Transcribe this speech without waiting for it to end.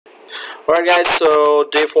Alright guys, so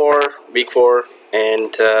day 4, week 4,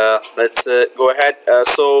 and let's go ahead.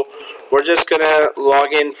 So we're just gonna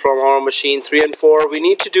log in from our machine 3 and 4. We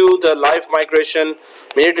need to do the live migration.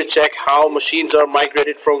 We need to check how machines are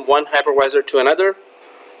migrated from one hypervisor to another.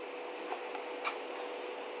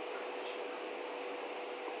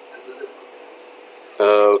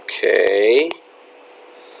 Okay.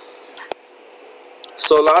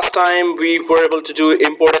 So last time we were able to do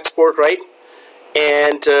import export, right?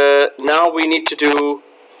 And now we need to do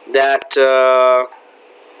that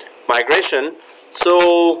migration.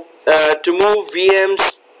 So to move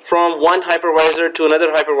VMs from one hypervisor to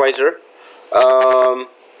another hypervisor,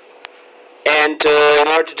 and in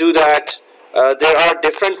order to do that, there are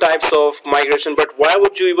different types of migration. But why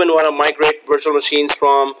would you even want to migrate virtual machines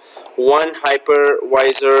from one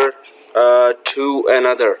hypervisor to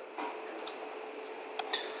another?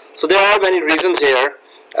 So there are many reasons here.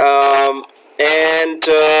 And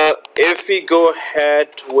if we go ahead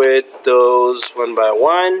with those one by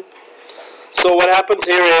one, so what happens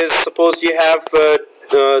here is, suppose you have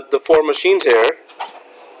the 4 machines here.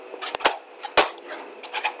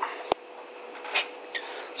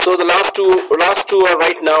 So the last two are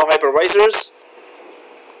right now hypervisors,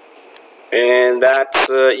 and that's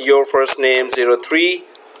your first name 03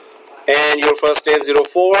 and your first name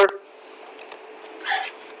 04.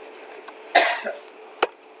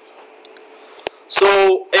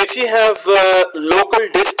 So if you have local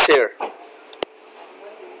disks here,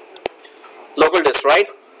 local disks, right?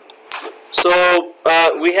 So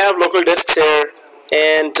we have local disks here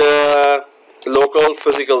and local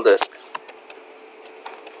physical disk,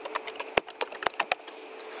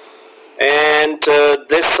 and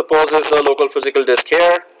this supposes a local physical disk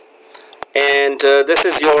here, and this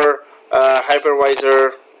is your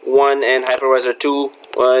hypervisor 1 and hypervisor 2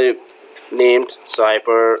 named so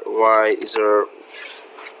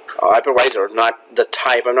hypervisor, not the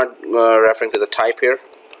type. I'm not referring to the type here.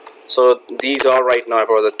 So these are right now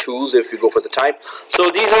hypervisor 2s if you go for the type. So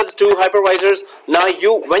these are the 2 hypervisors. Now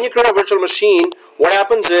when you create a virtual machine, what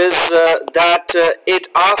happens is that it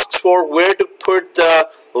asks for where to put the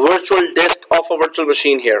virtual disk of a virtual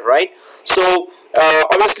machine here, right? So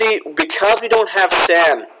obviously, because we don't have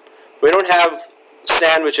SAN,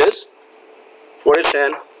 which is, what is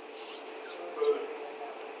SAN?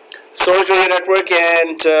 Storage area network.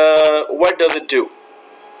 And what does it do?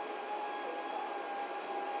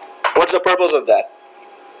 What's the purpose of that?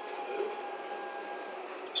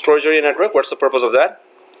 Storage area network, what's the purpose of that?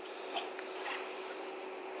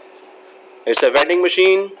 It's a vending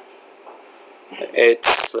machine.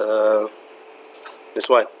 It's this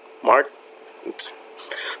what? Mart?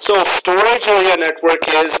 So storage area network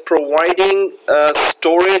is providing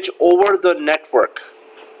storage over the network,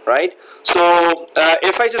 right? So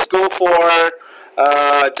if I just go for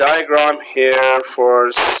a diagram here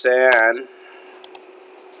for SAN,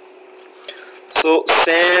 so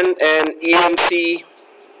SAN and EMC,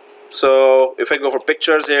 so if I go for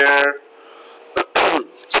pictures here,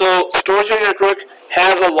 so storage area network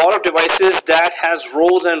has a lot of devices that has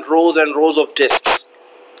rows and rows and rows of disks,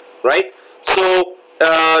 right? So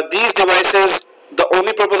these devices, the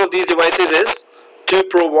only purpose of these devices is to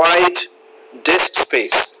provide disk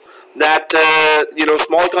space that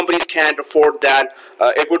small companies can't afford that.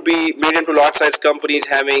 It would be medium to large size companies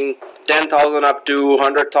having 10,000 up to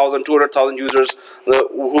 100,000, 200,000 users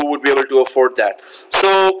who would be able to afford that.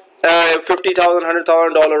 So $50,000,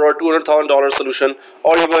 $100,000 or $200,000 solution,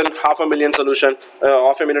 or even $500,000 solution,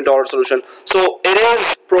 $500,000 solution. So it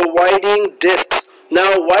is providing disks.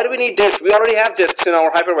 Now, why do we need disks? We already have disks in our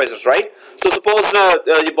hypervisors, right? So suppose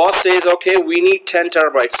your boss says, okay, we need 10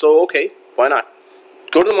 terabytes. So okay, why not?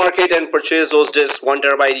 Go to the market and purchase those disks, 1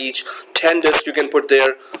 terabyte each, 10 disks you can put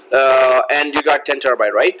there, and you got 10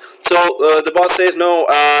 terabyte, right? So the boss says, no,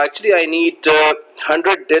 actually I need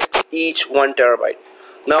 100 disks each, 1 terabyte.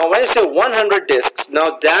 Now when I say 100 disks,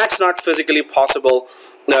 now that's not physically possible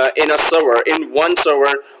in a server, in one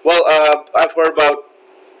server. Well, I've heard about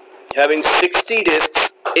having 60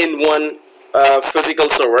 disks in one physical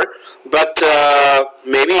server, but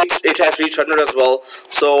maybe it has reached 100 as well.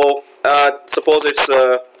 So suppose it's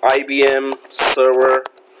a IBM server,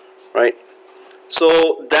 right?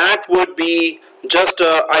 So that would be just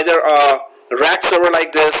either a rack server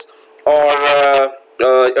like this or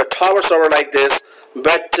a tower server like this,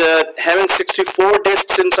 but having 64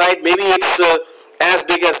 disks inside, maybe it's as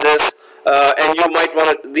big as this, and you might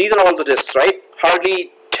want to, these are all the disks, right?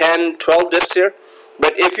 Hardly 10, 12 disks here.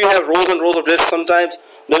 But if you have rows and rows of disks, sometimes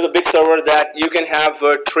there's a big server that you can have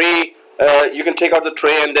a tray, you can take out the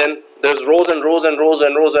tray and then there's rows and rows and rows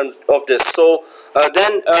and rows of disks. So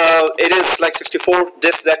then it is like 64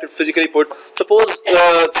 disks that could physically put. Suppose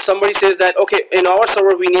somebody says that, okay, in our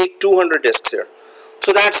server we need 200 disks here.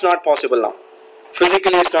 So that's not possible now.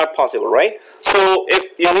 Physically it's not possible, right? So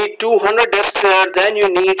if you need 200 disks there, then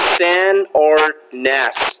you need SAN or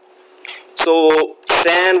NAS. So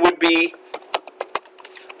SAN would be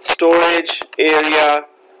storage area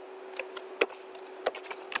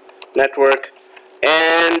network,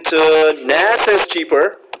 and NAS is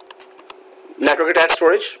cheaper, network attached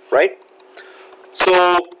storage, right?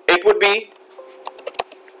 So it would be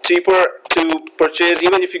cheaper to purchase.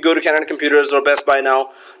 Even if you go to Canada Computers or Best Buy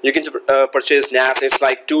now, you can purchase NAS. It's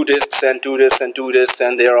like 2 disks and 2 disks and 2 disks,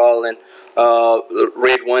 and they're all in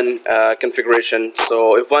RAID 1 configuration.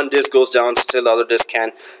 So if one disk goes down, still the other disk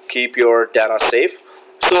can keep your data safe.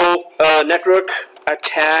 So network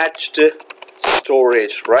attached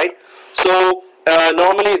storage, right? So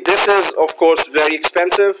normally this is of course very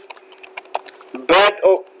expensive, but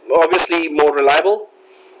obviously more reliable.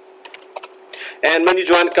 And when you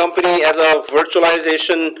join a company as a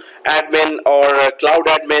virtualization admin or a cloud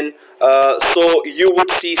admin, so you would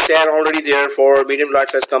see SAN already there for medium to large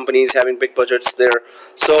size companies having big budgets there.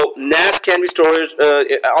 So NAS can be storage,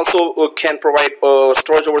 also can provide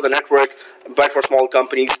storage over the network, but for small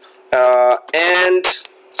companies. And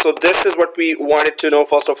so this is what we wanted to know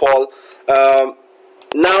first of all.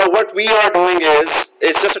 Now what we are doing is,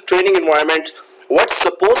 it's just a training environment. What's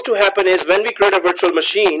supposed to happen is when we create a virtual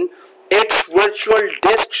machine, its virtual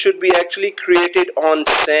disk should be actually created on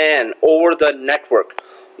SAN over the network.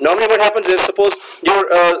 Normally what happens is, suppose your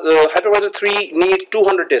hypervisor 3 needs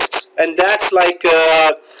 200 disks, and that's like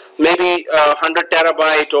maybe 100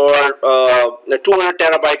 terabyte or 200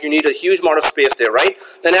 terabyte. You need a huge amount of space there, right?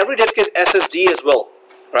 And every disk is SSD as well,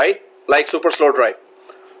 right? Like super slow drive.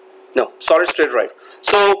 No, solid state drive.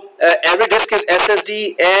 So every disk is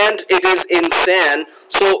SSD and it is in SAN.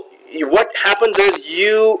 So what happens is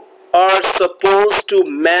you are supposed to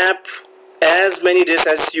map as many disks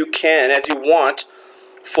as you can, as you want,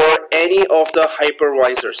 for any of the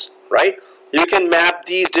hypervisors, right? You can map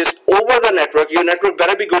these disks over the network. Your network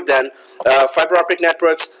better be good then. Fiber optic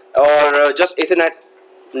networks or just Ethernet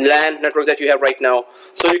LAN network that you have right now.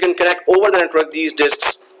 So you can connect over the network these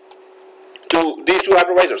disks to these two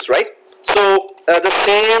hypervisors, right? So the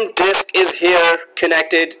same disk is here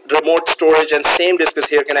connected, remote storage, and same disk is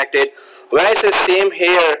here connected. When I say same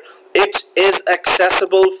here, it is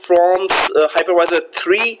accessible from hypervisor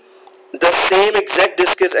 3. The same exact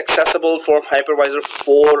disk is accessible from hypervisor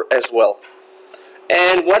 4 as well.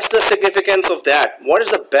 And what's the significance of that? What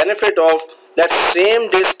is the benefit of that same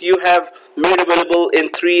disk you have made available in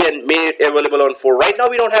 3 and made available on 4? Right now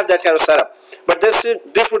we don't have that kind of setup, but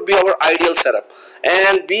this would be our ideal setup.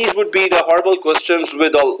 And these would be the horrible questions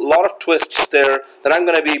with a lot of twists there that I'm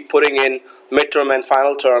going to be putting in midterm and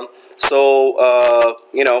final term. So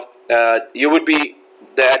you would be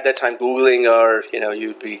at that time Googling, or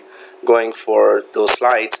you'd be going for those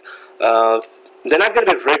slides. They're not going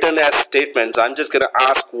to be written as statements. I'm just going to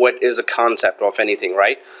ask what is a concept of anything,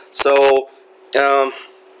 right? So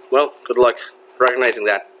well, good luck recognizing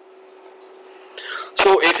that.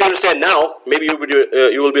 So if you understand now, maybe you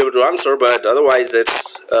will be able to answer, but otherwise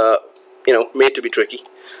it's made to be tricky.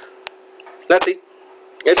 Let's see.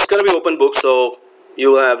 It's going to be open book, so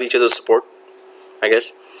you will have each other's support, I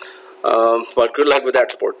guess. But good luck with that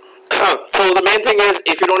support. So the main thing is,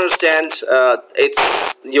 if you don't understand,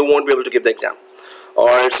 you won't be able to give the exam, or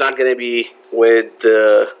it's not going to be with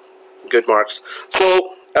good marks.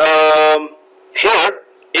 So here,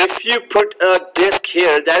 if you put a disk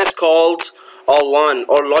here, that is called a LUN,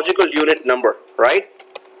 or logical unit number, right?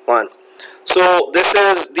 LUN. So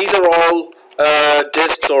these are all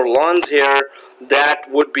disks or LUNs here that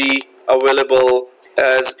would be available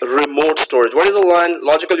as remote storage. What is a LUN?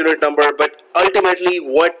 Logical unit number. But ultimately,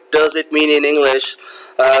 what does it mean in English?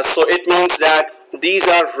 So it means that these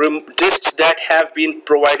are disks that have been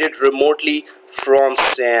provided remotely from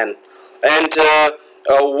SAN. And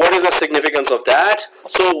what is the significance of that?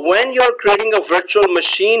 So when you're creating a virtual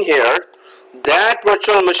machine here, that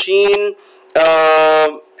virtual machine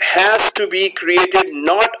has to be created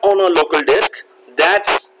not on a local disk.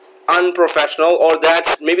 That's unprofessional, or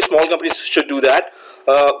that's maybe small companies should do that.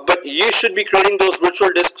 But you should be creating those virtual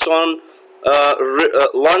disks on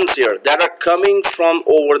LUNs here that are coming from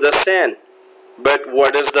over the SAN. But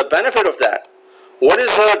what is the benefit of that? What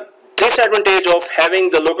is the disadvantage of having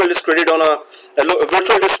the local disk created on a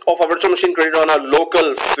virtual disk of a virtual machine created on a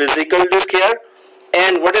local physical disk here?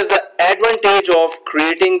 And what is the advantage of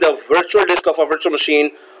creating the virtual disk of a virtual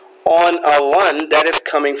machine on a LUN that is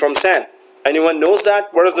coming from SAN? Anyone knows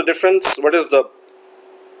that? What is the difference? What is the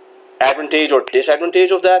advantage or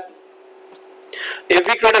disadvantage of that? If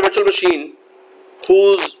we create a virtual machine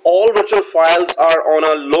whose all virtual files are on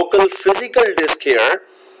a local physical disk here,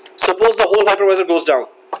 suppose the whole hypervisor goes down.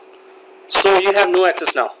 So you have no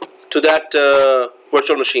access now to that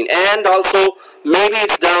virtual machine, and also maybe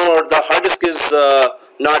it's down or the hard disk is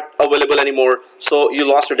not available anymore, so you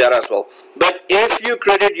lost your data as well. But if you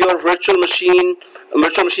created your virtual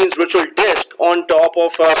machine's virtual disk on top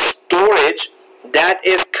of a storage that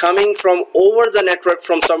is coming from over the network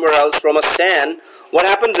from somewhere else, from a SAN, what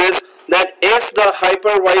happens is that if the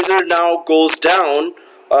hypervisor now goes down,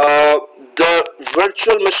 the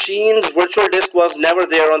virtual machine's virtual disk was never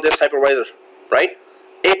there on this hypervisor, right?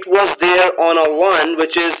 It was there on a LAN,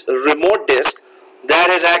 which is a remote disk that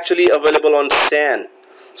is actually available on SAN.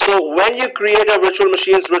 So when you create a virtual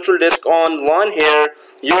machine's virtual disk on LAN here,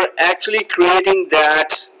 you're actually creating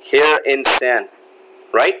that here in SAN,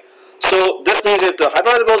 right? So this means if the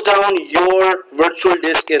hypervisor goes down, your virtual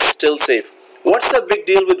disk is still safe. What's the big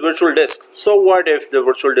deal with virtual disk? So what if the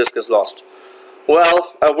virtual disk is lost?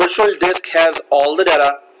 Well, a virtual disk has all the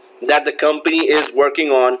data that the company is working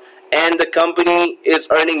on, and the company is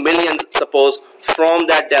earning millions, suppose, from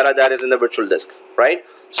that data that is in the virtual disk, right?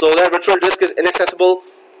 So that virtual disk is inaccessible.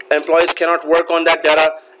 Employees cannot work on that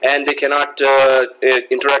data, and they cannot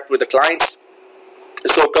interact with the clients.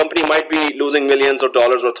 So a company might be losing millions of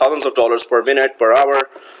dollars or thousands of dollars per minute, per hour.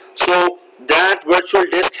 So that virtual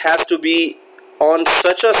disk has to be on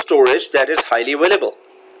such a storage that is highly available,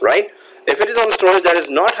 right? If it is on storage that is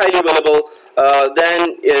not highly available,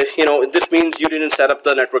 then this means you didn't set up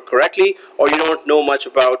the network correctly, or you don't know much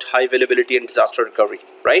about high availability and disaster recovery,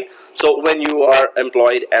 right? So when you are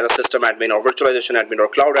employed as a system admin or virtualization admin or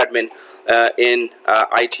cloud admin in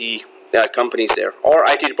IT companies there, or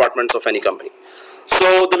IT departments of any company.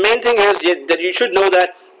 So the main thing is that you should know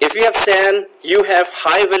that if you have SAN, you have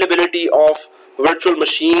high availability of virtual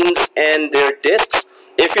machines and their disks.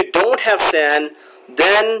 If you don't have SAN,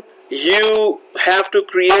 then you have to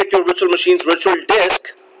create your virtual machine's virtual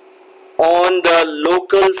disk on the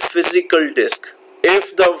local physical disk.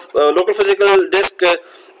 If the local physical disk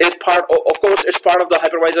is part, of course, it's part of the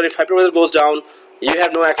hypervisor. If hypervisor goes down, you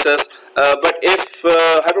have no access. But if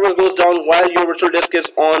hypervisor goes down while your virtual disk is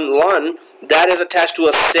on LAN, that is attached to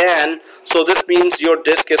a SAN, so this means your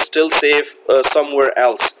disk is still safe somewhere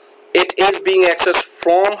else. It is being accessed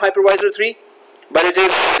from hypervisor 3, but it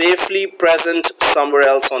is safely present somewhere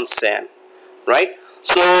else on SAN, right?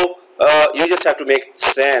 So you just have to make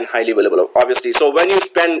SAN highly available, obviously. So when you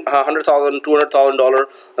spend $100,000,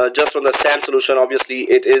 $200,000 just on the SAN solution, obviously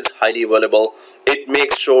it is highly available. It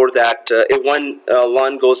makes sure that if one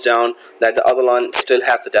LAN goes down, that the other LAN still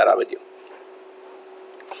has the data with you.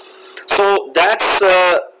 So that's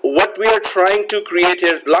what we are trying to create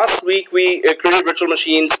here. Last week we created virtual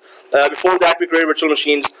machines. Before that we created virtual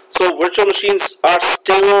machines. So virtual machines are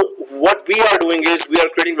still, what we are doing is we are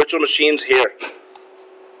creating virtual machines here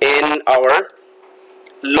in our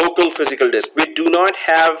local physical disk. We do not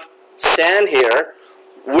have SAN here.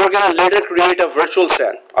 We're going to later create a virtual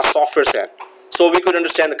SAN, a software SAN, so we could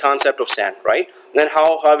understand the concept of SAN, right? And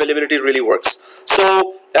how availability really works.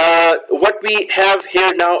 So what we have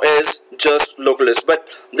here now is just local disk, but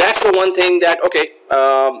that's the one thing that, okay,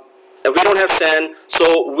 we don't have SAN,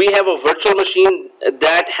 so we have a virtual machine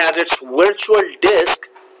that has its virtual disk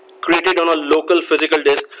created on a local physical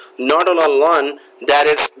disk, not on a LAN. That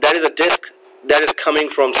is a disk that is coming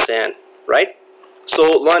from SAN, right? So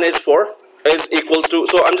LAN is equals to,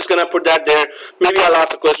 so I'm just gonna put that there. Maybe I'll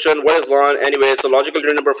ask a question, what is LAN anyway? So logical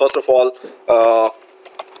unit number, first of all,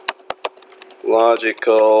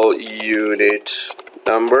 logical unit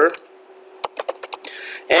number,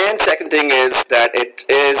 and second thing is that it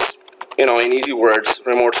is, in easy words,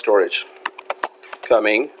 remote storage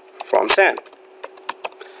coming from SAN.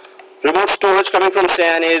 Remote storage coming from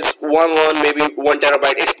SAN is one LAN, maybe 1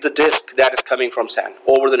 terabyte. It's the disk that is coming from SAN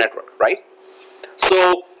over the network, right?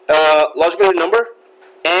 So logical unit number,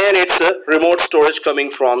 and it's a remote storage coming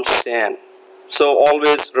from SAN. So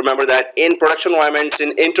always remember that in production environments,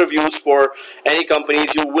 in interviews for any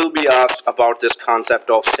companies, you will be asked about this concept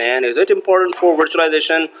of SAN. Is it important for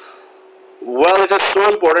virtualization? Well, it is so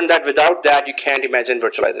important that without that you can't imagine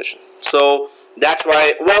virtualization. So that's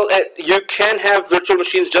why, well, you can have virtual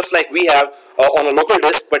machines just like we have on a local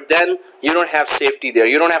disk, but then you don't have safety there.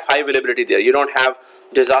 You don't have high availability there. You don't have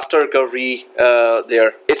disaster recovery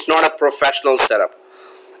there. It's not a professional setup.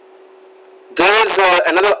 There is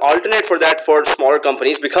another alternate for that for smaller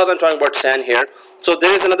companies, because I'm talking about SAN here. So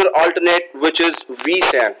there is another alternate, which is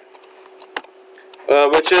vSAN,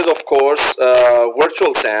 which is of course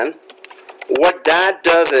virtual SAN. what that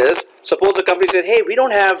does is, suppose the company says, hey, we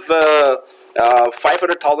don't have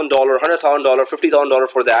 $500,000, $100,000, $50,000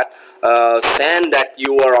 for that SAN that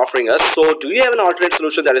you are offering us. So do you have an alternate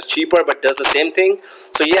solution that is cheaper but does the same thing?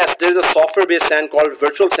 So yes, there is a software-based SAN called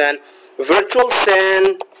Virtual SAN. Virtual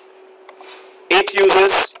SAN, it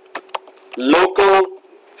uses local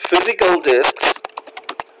physical disks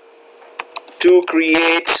to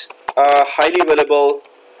create a highly available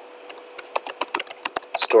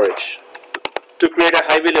storage.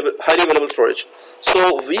 Highly available storage.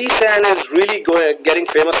 So vSAN is really getting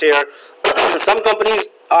famous here. Some companies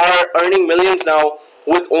are earning millions now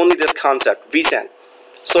with only this concept, vSAN.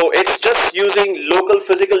 So it's just using local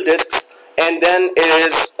physical disks, and then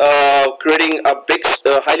it is creating a big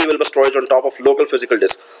highly available storage on top of local physical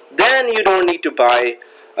disks. Then you don't need to buy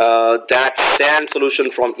that SAN solution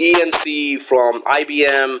from EMC, from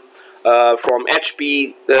IBM, from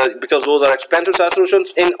HP, because those are expensive SaaS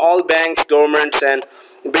solutions. In all banks, governments, and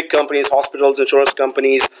big companies, hospitals, insurance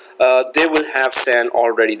companies, they will have SAN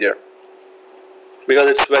already there because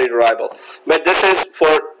it's very reliable. But this is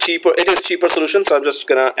for cheaper. It is cheaper solution, so I'm just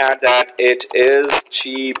gonna add that it is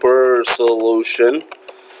cheaper solution.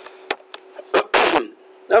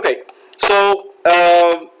 Okay, so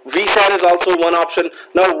vSAN is also one option.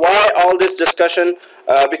 Now, why all this discussion?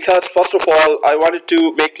 Because first of all, I wanted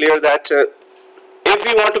to make clear that if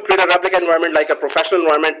we want to create a replica environment like a professional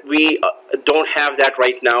environment, we don't have that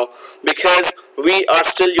right now because we are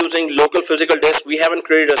still using local physical disk. We haven't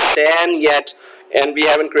created a SAN yet, and we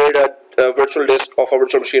haven't created a virtual disk of a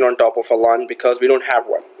virtual machine on top of a LAN because we don't have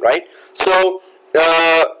one, right? So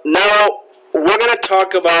now we're going to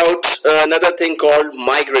talk about another thing called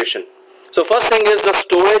migration. So first thing is the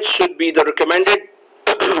storage should be the recommended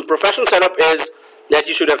professional setup is that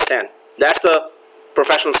you should have SAN. That's the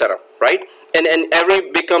professional setup, right? And every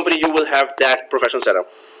big company you will have that professional setup.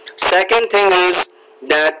 Second thing is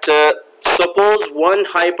that suppose one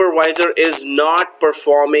hypervisor is not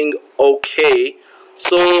performing okay.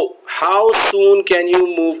 So how soon can you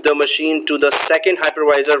move the machine to the second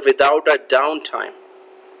hypervisor without a downtime?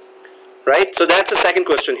 Right? So that's the second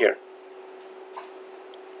question here.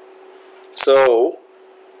 So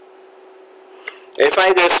if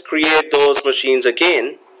I just create those machines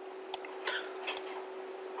again,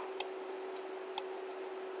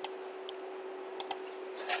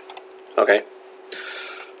 okay,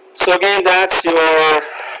 so again that's your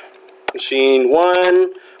machine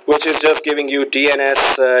 1, which is just giving you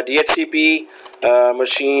DNS DHCP,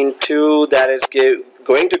 machine 2 that is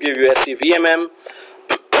going to give you SCVMM,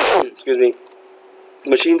 excuse me,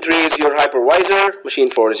 machine 3 is your hypervisor, machine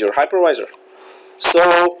 4 is your hypervisor.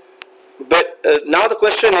 So but now the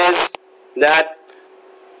question is that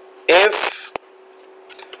if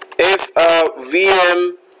a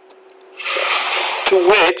VM to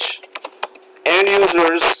which end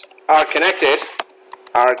users are connected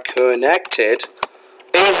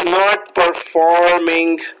is not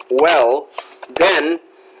performing well, then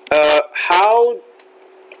how,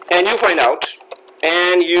 and you find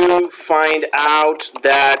out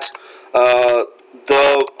that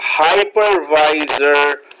the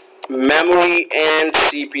hypervisor memory and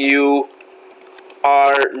CPU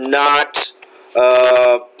are not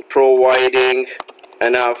providing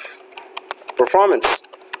enough performance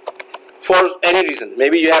for any reason.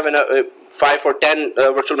 Maybe you have 5 or 10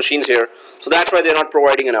 virtual machines here, so that's why they're not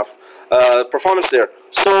providing enough performance there.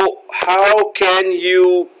 So how can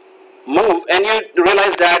you move? And you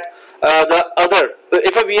realize that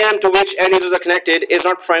if a VM to which end users are connected is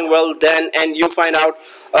not performing well, then and you find out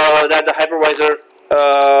that the hypervisor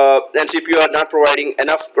and CPU are not providing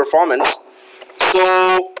enough performance.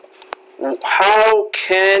 So how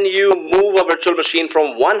can you move a virtual machine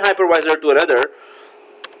from one hypervisor to another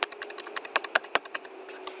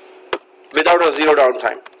without a zero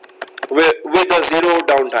downtime? With a zero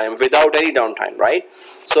downtime, without any downtime, right?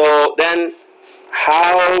 So then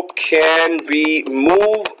how can we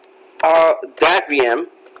move that VM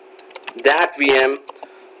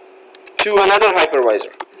to another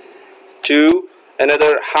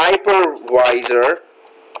hypervisor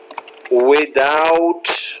without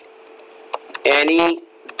any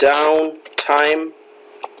downtime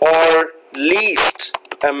or least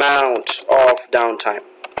amount of downtime?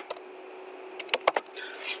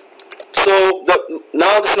 So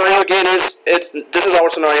now the scenario again is, this is our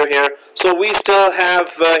scenario here. So we still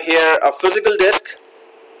have here a physical disk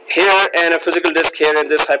here and a physical disk here in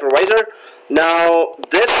this hypervisor. Now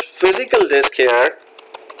this physical disk here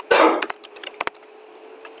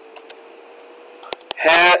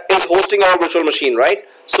is hosting our virtual machine, right?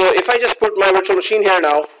 So if I just put my virtual machine here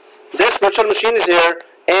now, this virtual machine is here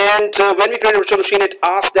And when we create a virtual machine, it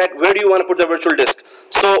asks that where do you want to put the virtual disk.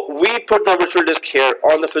 So we put the virtual disk here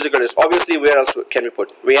on the physical disk. Obviously, where else can we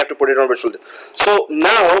put? We have to put it on virtual disk. So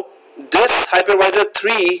now this hypervisor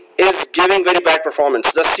 3 is giving very bad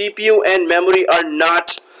performance. The CPU and memory are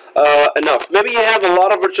not enough. Maybe you have a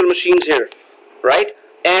lot of virtual machines here, right?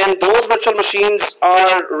 And those virtual machines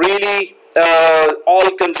are really all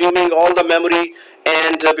consuming all the memory,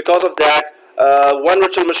 and because of that, one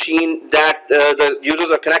virtual machine that the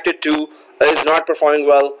users are connected to is not performing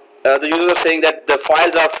well. The users are saying that the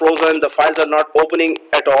files are frozen, the files are not opening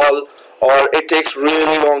at all, or it takes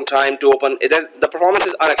really long time to open. The performance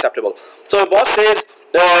is unacceptable. So boss says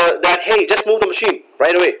that, hey, just move the machine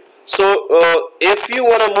right away. So if you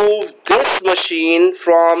want to move this machine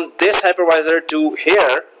from this hypervisor to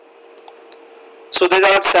here, so there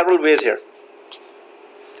are several ways here.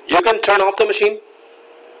 You can turn off the machine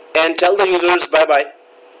and tell the users bye-bye,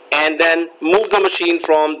 and then move the machine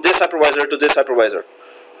from this hypervisor to this hypervisor,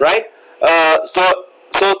 right? So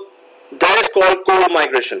that is called cold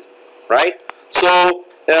migration, right? So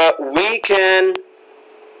we can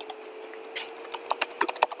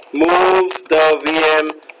move the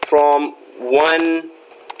VM from one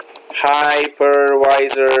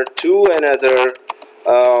hypervisor to another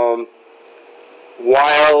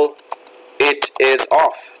while it is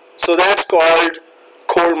off. So that's called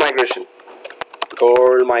cold migration.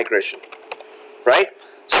 Cold migration, right?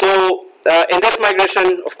 So in this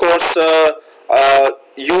migration, of course,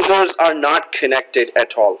 users are not connected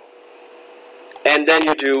at all, and then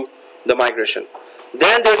you do the migration.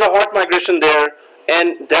 Then there's a hot migration there,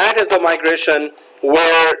 and that is the migration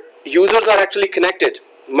where users are actually connected.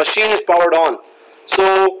 Machine is powered on.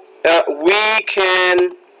 So we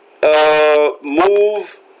can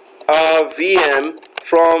move a VM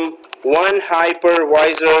from one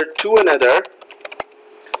hypervisor to another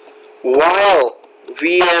while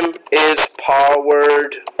VM is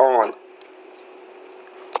powered on.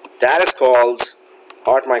 That is called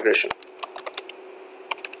hot migration,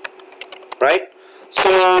 right?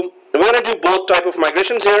 So we're going to do both type of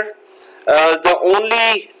migrations here. The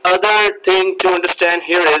only other thing to understand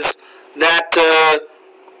here is that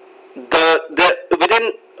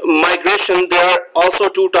within migration there are also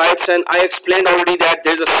two types, and I explained already that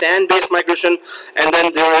there's a SAN based migration and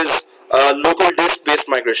then there is local disk based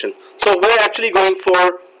migration. So we're actually going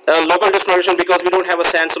for local disk migration because we don't have a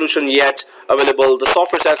SAN solution yet available. The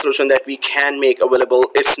software SAN solution that we can make available,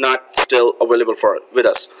 it's not still available with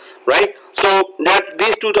us, right? So that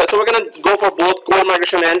these two types. So we're going to go for both cold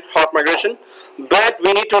migration and hot migration. But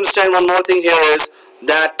we need to understand one more thing here is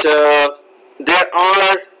that there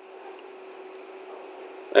are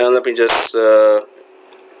let me just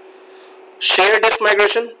shared disk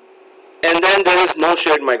migration, and then there is no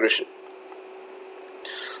shared migration.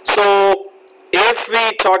 So if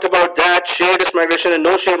we talk about that, shared disk migration and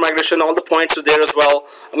no shared migration, all the points are there as well.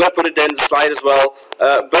 I'm going to put it in the slide as well.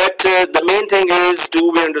 But the main thing is,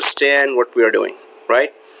 do we understand what we are doing,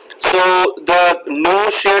 right? So the no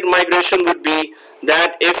shared migration would be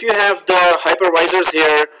that if you have the hypervisors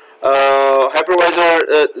here,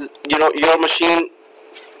 your machine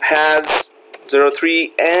has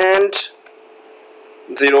 03 and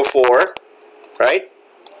 04, right?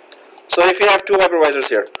 So if you have two hypervisors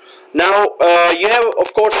here, now you have,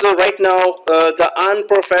 of course, right now the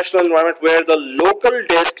unprofessional environment where the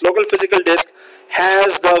local physical disk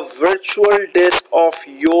has the virtual disk of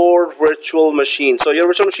your virtual machine. So your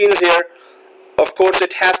virtual machine is here. Of course,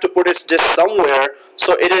 it has to put its disk somewhere.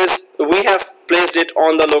 So it is. We have placed it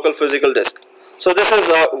on the local physical disk. So this is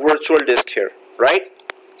a virtual disk here, right?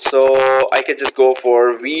 So I could just go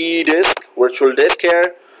for V disk, virtual disk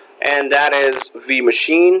here, and that is V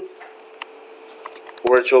machine,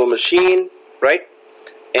 virtual machine, right?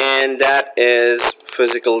 And that is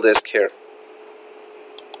physical disk here.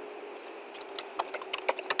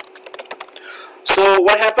 So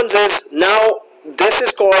what happens is, now this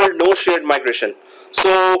is called no shared migration.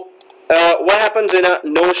 So what happens in a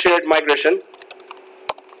no shared migration?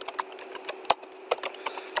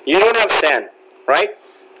 You don't have SAN, right?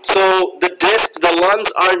 So the disks, the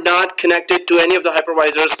LUNs are not connected to any of the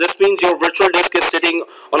hypervisors. This means your virtual disk is sitting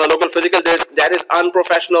on a local physical disk. That is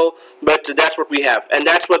unprofessional, but that's what we have, and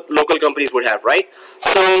that's what local companies would have, right?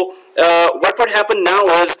 So what would happen now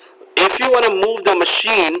is, if you want to move the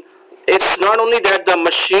machine, it's not only that the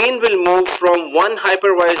machine will move from one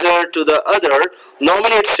hypervisor to the other.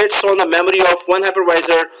 Normally it sits on the memory of one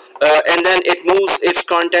hypervisor, and then it moves its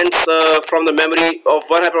contents from the memory of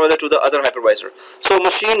one hypervisor to the other hypervisor. So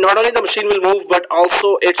machine, not only the machine will move, but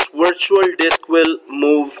also its virtual disk will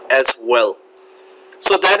move as well. So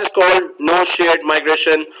So that is called no shared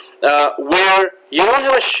migration, where you don't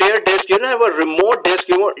have a shared disk, you don't have a remote disk,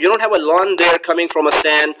 you don't have a LAN there coming from a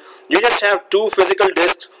SAN. You just have two physical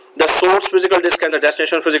disks, the source physical disk and the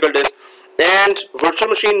destination physical disk. And virtual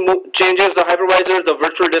machine changes the hypervisor, the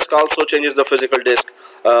virtual disk also changes the physical disk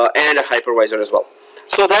and a hypervisor as well.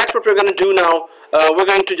 So that's what we're going to do now. We're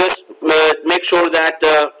going to just make sure that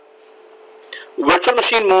the virtual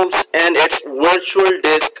machine moves and its virtual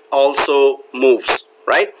disk also moves,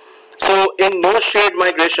 right? So in no shared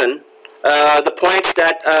migration, the points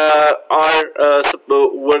that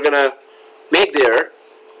we're going to make there.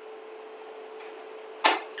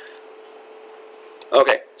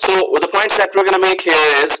 Okay, so the points that we're going to make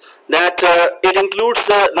here is that it includes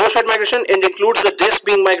the no shared migration. It includes the disk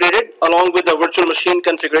being migrated along with the virtual machine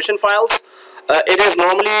configuration files. It is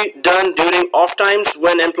normally done during off times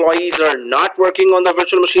when employees are not working on the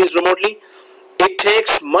virtual machines remotely. It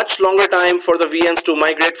takes much longer time for the VMs to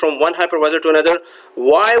migrate from one hypervisor to another.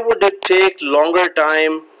 Why would it take longer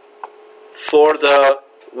time for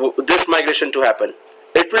this migration to happen?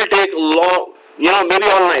 It will take long, maybe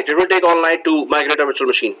all night. It will take all night to migrate a virtual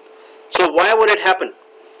machine. So why would it happen?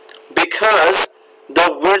 Because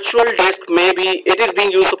the virtual disk it is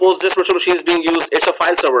being used, suppose this virtual machine is being used, it's a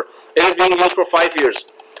file server. It is being used for 5 years.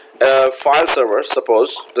 File server,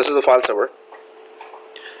 suppose, this is a file server.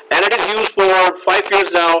 And it is used for 5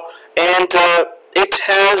 years now, and it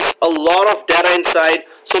has a lot of data inside.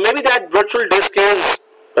 So maybe that virtual disk is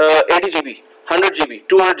 80 GB, 100 GB,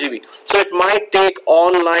 200 GB. So it might take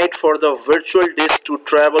all night for the virtual disk to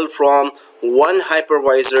travel from one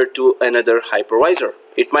hypervisor to another hypervisor.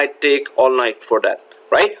 It might take all night for that,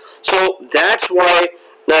 right? So that's why,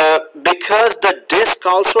 because the disk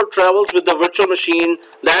also travels with the virtual machine,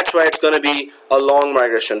 that's why it's going to be a long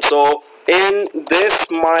migration. So in this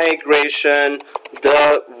migration,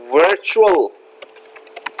 the virtual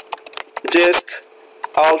disk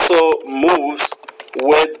also moves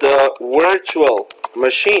with the virtual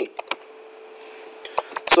machine.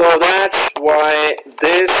 So that's why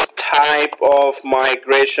this type of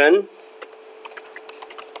migration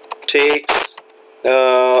takes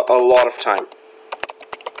a lot of time,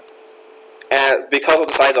 and because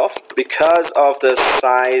of the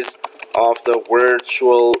size of the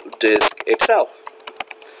virtual disk itself.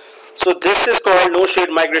 So this is called no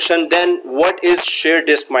shared migration. Then what is shared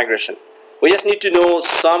disk migration? We just need to know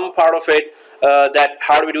some part of it, that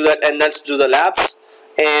how do we do that, and let's do the labs,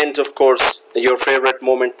 and of course your favorite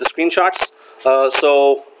moment, the screenshots.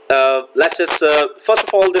 Let's just first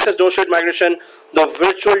of all, this is no shared migration. The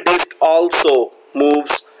virtual disk also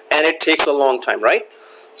moves and it takes a long time, right?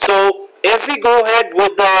 So if we go ahead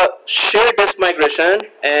with the shared disk migration,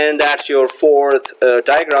 and that's your fourth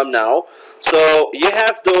diagram now. So you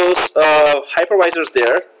have those hypervisors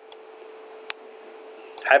there,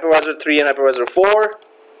 hypervisor 3 and hypervisor 4.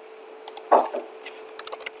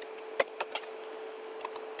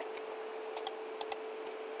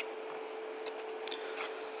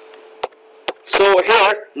 So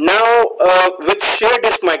here now, with shared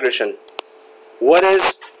disk migration, what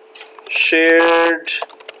is shared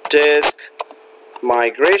disk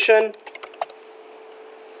migration?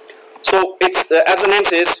 So it's as the name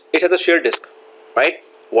says, it has a shared disk, right?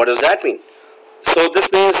 What does that mean? So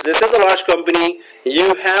this means this is a large company.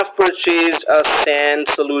 You have purchased a SAN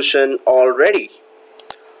solution already.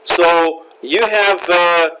 So you have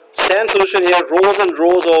a SAN solution here, rows and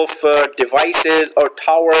rows of devices or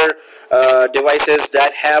tower devices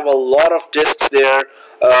that have a lot of disks there,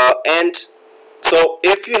 and so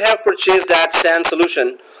if you have purchased that SAN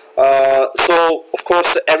solution, so of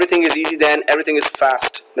course everything is easy then, everything is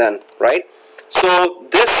fast then, right? So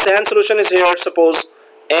this SAN solution is here, suppose,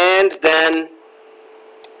 and then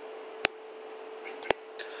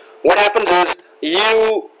what happens is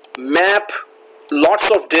you map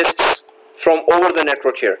lots of disks from over the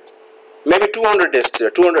network here, maybe 200 disks here,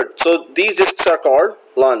 200. So these disks are called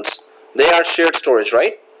LANs. They are shared storage,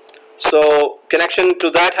 right? So connection to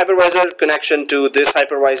that hypervisor, connection to this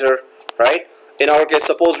hypervisor, right? In our case,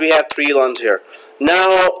 suppose we have 3 LANs here.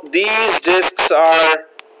 Now these disks are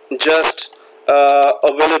just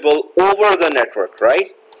available over the network,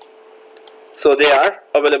 right? So they are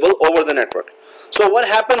available over the network. So what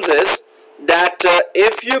happens is that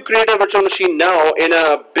if you create a virtual machine now in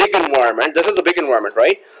a big environment, this is a big environment,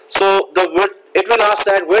 right? So it will ask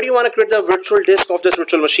that, where do you want to create the virtual disk of this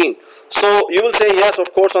virtual machine? So you will say yes,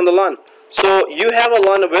 of course, on the LAN. So you have a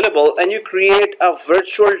LAN available and you create a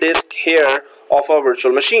virtual disk here of a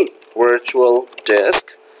virtual machine, virtual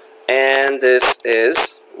disk, and this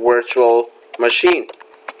is virtual machine.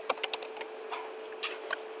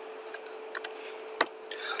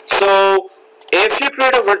 So if you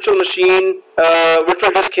create a virtual machine,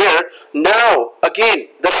 virtual disk here, now again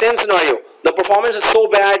the same scenario. The performance is so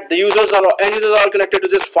bad. The end users are connected to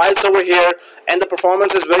this file server here, and the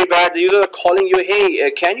performance is very bad. The users are calling you, hey,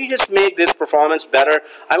 can you just make this performance better?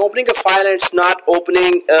 I'm opening a file and it's not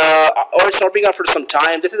opening, or it's not opening after some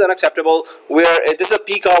time. This is unacceptable. This is a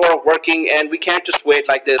peak hour of working, and we can't just wait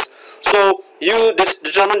like this. So you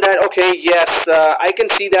determine that, okay, yes, I can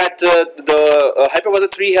see that the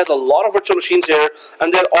Hypervisor 3 has a lot of virtual machines here,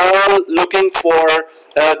 and they're all looking for,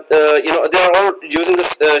 they're all using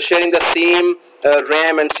this, sharing the same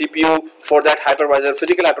RAM and CPU for that hypervisor,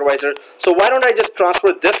 physical hypervisor. So why don't I just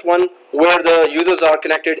transfer this one where the users are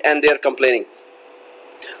connected and they're complaining?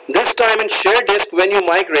 This time in shared disk, when you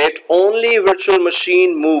migrate, only virtual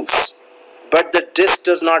machine moves, but the disk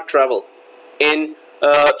does not travel in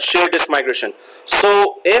shared disk migration.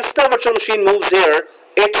 So if the virtual machine moves here,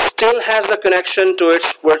 it still has a connection to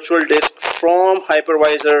its virtual disk from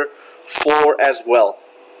Hypervisor 4 as well,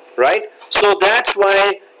 right? So that's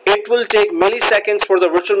why it will take milliseconds for the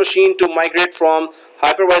virtual machine to migrate from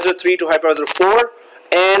Hypervisor 3 to Hypervisor 4,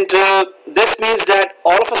 and this means that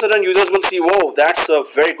all of a sudden users will see, whoa, that's a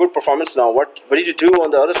very good performance now. What did you do on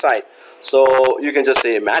the other side? So you can just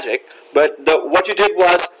say magic, but what you did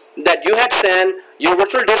was that you had SAN, your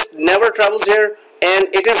virtual disk never travels here, and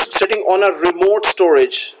it is sitting on a remote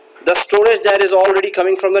storage, the storage that is already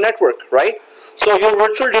coming from the network, right? So your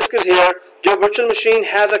virtual disk is here, your virtual machine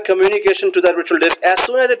has a communication to that virtual disk. As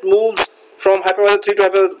soon as it moves from Hypervisor 3 to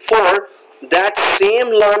Hypervisor 4, that same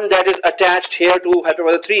LUN that is attached here to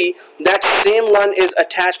Hypervisor 3, that same LUN is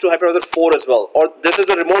attached to Hypervisor 4 as well. Or this is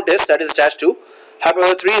a remote disk that is attached to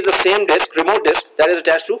Hypervisor 3 is the same disk, remote disk that is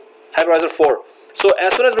attached to Hypervisor 4. So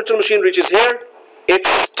as soon as virtual machine reaches here, it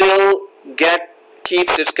still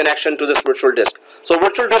keeps its connection to this virtual disk. So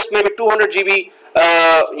virtual disk may be 200 GB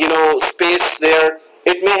space there.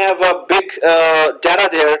 It may have a big data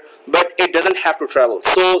there, but it doesn't have to travel.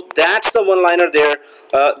 So that's the one-liner there,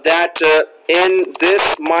 that in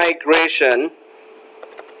this migration,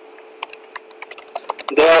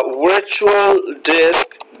 the virtual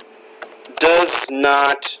disk does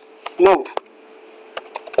not move.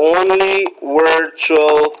 Only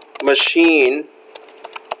virtual machine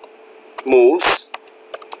moves.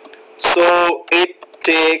 So it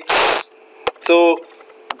takes,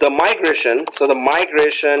 the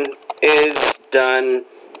migration is done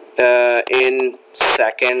in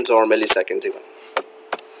seconds or milliseconds even.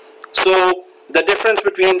 So the difference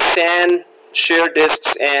between SAN shared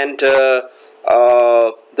disks and the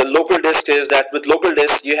local disk is that with local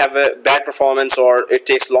disks you have a bad performance or it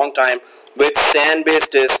takes a long time. With SAN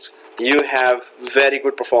based disks you have very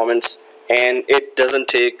good performance, and it does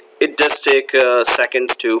take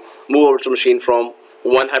seconds to move over to machine from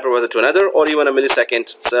one hypervisor to another, or even a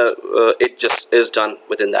millisecond. So it just is done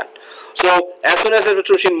within that. So as soon as the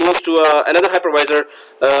virtual machine moves to another hypervisor,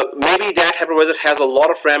 maybe that hypervisor has a lot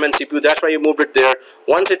of RAM and CPU, that's why you moved it there.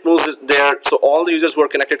 Once it moves it there, so all the users who are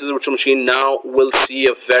connected to the virtual machine now will see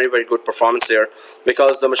a very, very good performance there,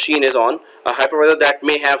 because the machine is on a hypervisor that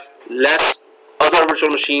may have less other virtual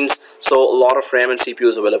machines, so a lot of RAM and CPU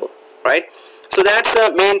is available, right? So that's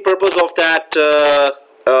the main purpose of that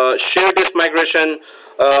shared disk migration,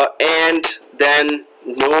 and then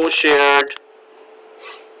no shared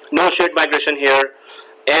migration here.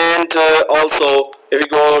 And also, if you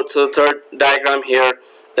go to the third diagram here,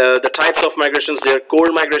 the types of migrations there: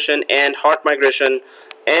 cold migration and hot migration,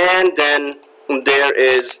 and then there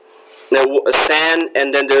is SAN,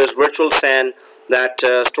 and then there is virtual SAN, that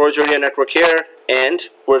storage area network here, and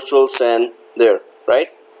virtual SAN there,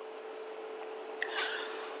 right?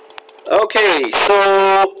 Okay,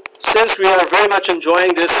 so since we are very much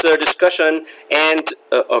enjoying this discussion, and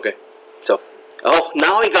okay, so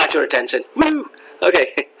now we got your attention. Woo!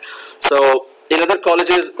 Okay, so in other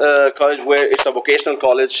colleges, college where it's a vocational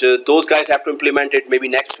college, those guys have to implement it maybe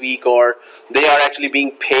next week, or they are actually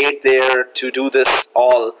being paid there to do this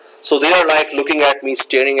all. So they are like looking at me,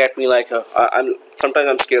 staring at me like sometimes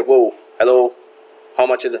I'm scared. Whoa, hello, how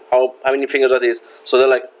much is it? How many fingers are these? So they're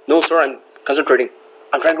like, no sir, I'm concentrating.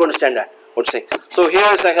 I'm trying to understand that. What to say? So here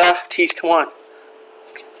it's like, teach, come on.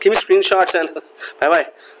 Give me screenshots and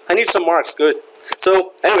bye-bye. I need some marks, good.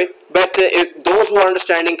 So anyway, but those who are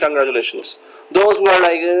understanding, congratulations. Those who are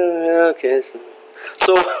like, okay.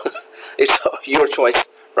 So it's your choice,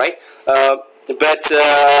 right? Well,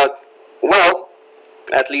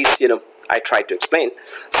 at least, I tried to explain.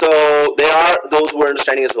 So there are those who are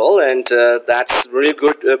understanding as well, and that's really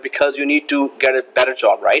good because you need to get a better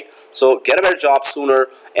job, right? So get a better job sooner.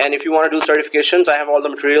 And if you want to do certifications, I have all the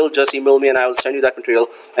material. Just email me and I will send you that material.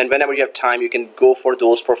 And whenever you have time, you can go for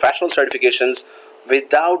those professional certifications.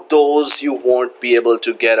 Without those, you won't be able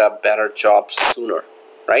to get a better job sooner,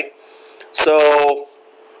 right? So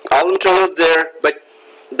all the material there, but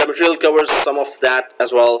the material covers some of that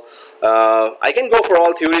as well. I can go for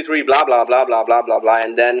all theory 3, blah blah blah blah blah blah blah,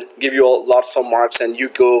 and then give you all lots of marks, and you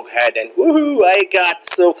go ahead and woohoo! I got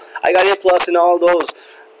A+ in all those.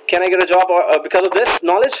 Can I get a job because of this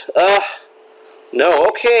knowledge? No.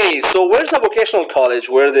 Okay, so where's the vocational college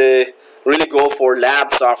where they really go for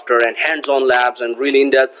labs after and hands-on labs and really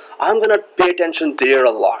in-depth? I'm gonna pay attention there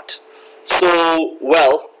a lot. So,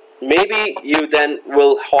 well, maybe you then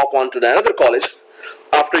will hop on to the another college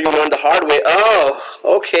after you learn the hard way. Oh,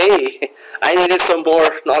 okay, I needed some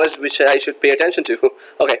more knowledge which I should pay attention to.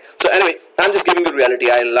 Okay, so anyway, I'm just giving you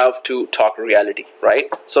reality. I love to talk reality,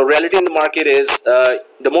 right? So reality in the market is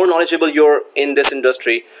the more knowledgeable you're in this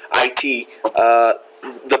industry, IT,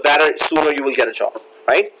 the better, sooner you will get a job,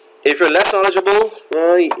 right? If you're less knowledgeable,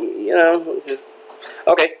 you know,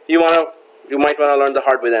 okay, you might want to learn the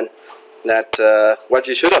hard way then. That what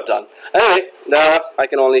you should have done. Anyway, I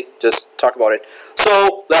can only just talk about it.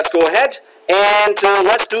 So let's go ahead and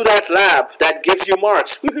let's do that lab that gives you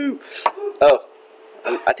marks. Woohoo! Oh,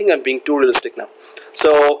 I think I'm being too realistic now.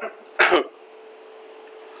 So,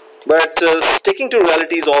 but sticking to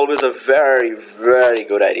reality is always a very, very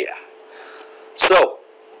good idea. So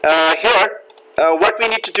here, what we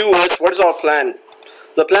need to do is, what is our plan?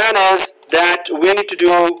 The plan is that we need to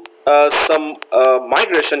do some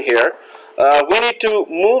migration here. We need to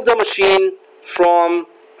move the machine from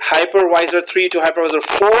hypervisor 3 to hypervisor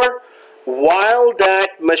 4, while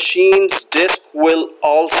that machine's disk will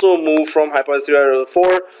also move from hypervisor 3 to hypervisor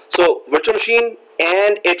 4. So virtual machine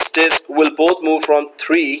and its disk will both move from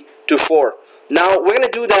 3 to 4. Now we're going to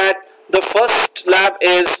do that. The first lab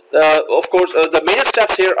is, of course, the major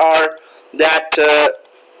steps here are that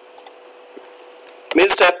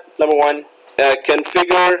major step number 1,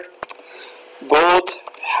 configure both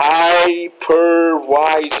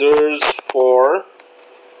hypervisors for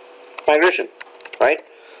migration, right?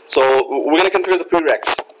 So we're going to configure the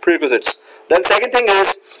prerequisites. Then second thing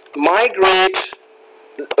is migrate,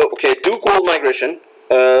 okay, do code migration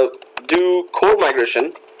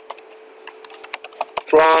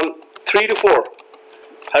from 3 to 4,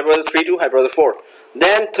 hypervisor 3 to hypervisor 4.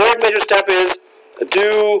 Then third major step is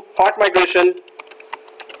do hot migration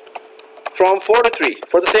from 4 to 3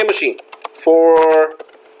 for the same machine.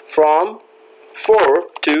 From 4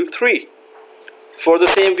 to 3 for the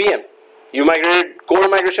same VM. You migrated cold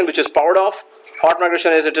migration, which is powered off. Hot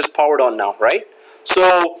migration is it is powered on now, right?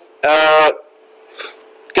 So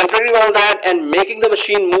configuring all that and making the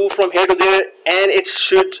machine move from here to there, and it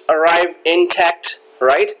should arrive intact,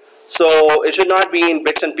 right? So it should not be in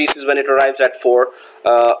bits and pieces when it arrives at 4,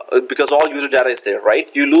 because all user data is there, right?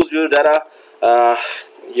 You lose user data,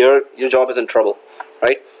 your job is in trouble,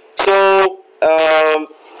 right? So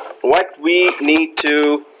what we need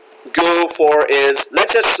to go for is,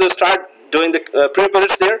 let's just start doing the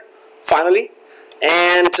prerequisites there finally.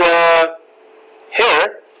 And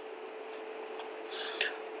here,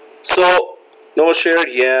 so no shared,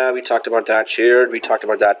 yeah, we talked about that. Shared, we talked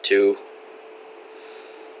about that too.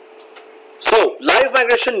 So live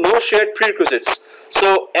migration, no shared prerequisites.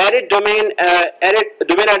 So edit domain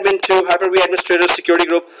admin to Hyper-V administrator security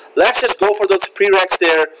group. Let's just go for those prereqs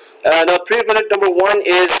there. Now prerequisite number 1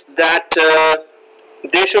 is that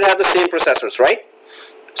they should have the same processors, right?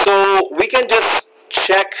 So we can just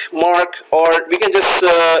check mark, or we can just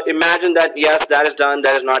imagine that yes, that is done,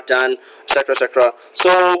 that is not done, etc., etc.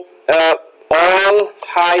 So all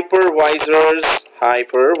hypervisors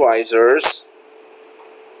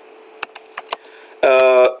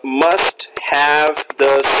must have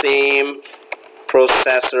the same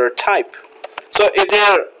processor type. So if they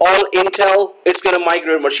are all Intel, it's going to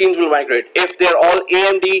migrate, machines will migrate. If they're all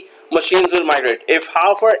AMD, machines will migrate. If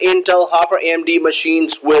half are Intel, half are AMD,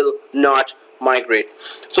 machines will not migrate.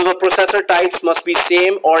 So the processor types must be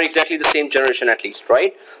same or exactly the same generation at least,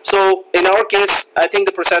 right? So in our case, I think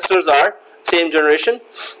the processors are same generation,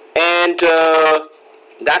 and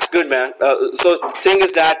that's good, man. So the thing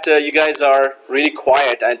is that you guys are really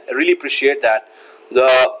quiet, and I really appreciate that.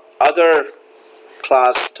 The other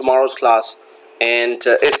class, tomorrow's class, and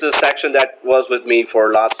it's the section that was with me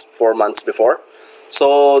for last 4 months before.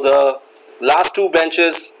 So the last 2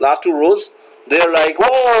 benches, last 2 rows, they're like, whoa,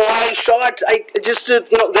 I shot, I just,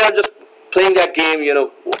 you know, they're just playing that game, you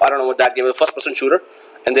know, I don't know what that game is, first-person shooter.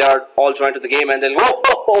 and they are all joined to the game, and they'll go,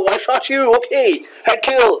 oh, I shot you, okay, head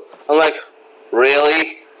kill. I'm like,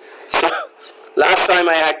 really? So last time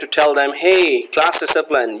I had to tell them, hey, class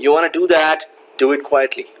discipline, you want to do that, do it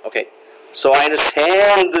quietly, okay? So I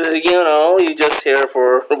understand, you know, you just here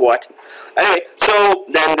for what? Anyway, so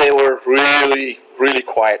then they were really, really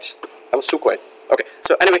quiet. I was too quiet. Okay,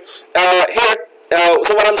 so anyway, here,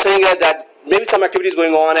 so what I'm saying is that maybe some activities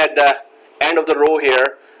going on at the end of the row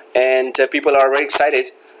here, and people are very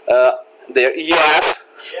excited. There, yes.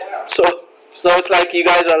 Yeah. So it's like you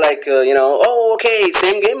guys are like, you know, oh, okay,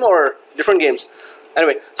 same game or different games.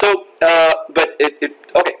 Anyway, so but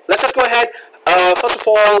okay. Let's just go ahead. First of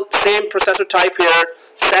all, same processor type here.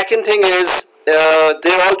 Second thing is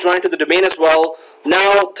they're all joined to the domain as well.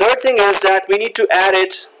 Now, third thing is that we need to add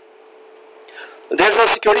it. There's a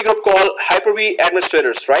security group called Hyper-V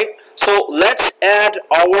administrators, right? So let's add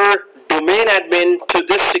our domain admin to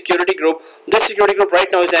this security group. This security group right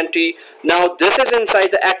now is empty. Now this is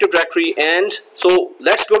inside the Active Directory, and so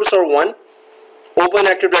let's go to server 1, open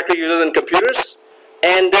Active Directory users and computers,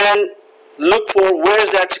 and then look for where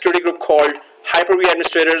is that security group called Hyper-V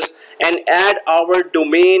administrators, and add our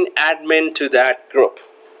domain admin to that group.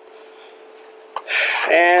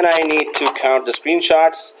 And I need to count the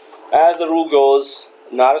screenshots. As the rule goes,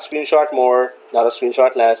 not a screenshot more, not a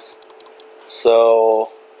screenshot less.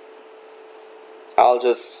 So I'll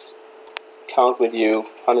just count with you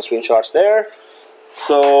how many screenshots there.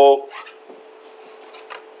 So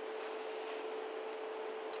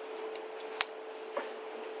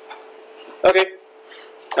okay.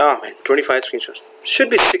 Oh man, 25 screenshots. Should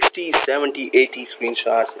be 60, 70, 80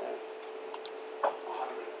 screenshots.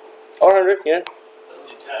 Or 100, yeah. Let's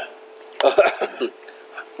do 10.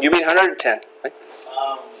 You mean 110, right?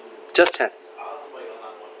 Just 10. I'll wait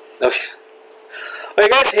on that one. Okay. Okay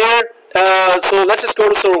guys, here, so let's just go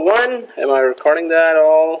to server 1. Am I recording that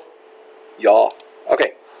all? Yeah.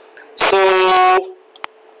 Okay. So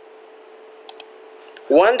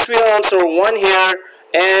once we are on server 1 here,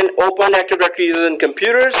 and open Active Directory users and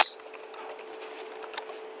computers,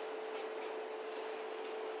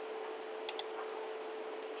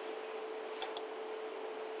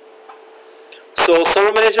 so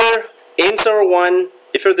server manager in server 1,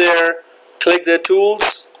 if you're there, click the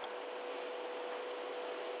tools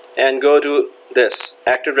and go to this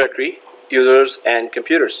Active Directory users and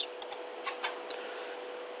computers.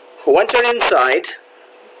 Once you're inside,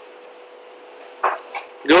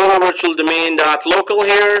 go to virtual domain.local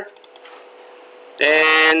here,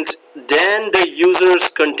 and then the users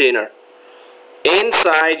container.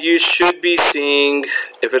 Inside you should be seeing,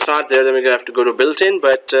 if it's not there then we're going to have to go to built-in,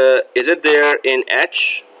 but is it there in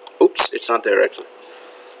H? Oops, it's not there actually.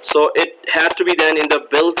 So it has to be then in the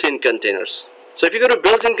built-in containers. So if you go to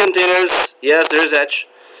built-in containers, yes, there is H.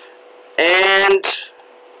 And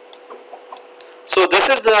so this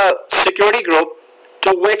is the security group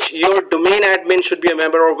to which your domain admin should be a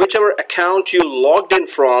member, or whichever account you logged in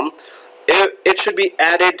from, it should be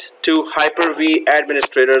added to Hyper-V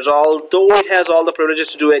administrators. Although it has all the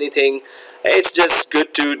privileges to do anything, it's just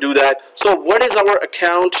good to do that. So what is our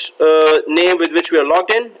account name with which we are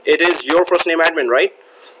logged in? It is your first name admin, right?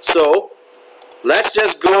 So let's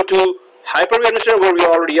just go to Hyper-V administrator where we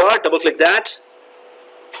already are, double click that,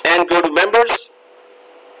 and go to members.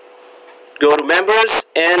 Go to members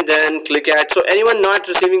and then click add. So anyone not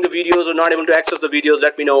receiving the videos or not able to access the videos,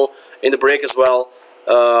 let me know in the break as well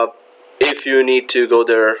if you need to go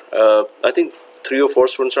there. I think 3 or 4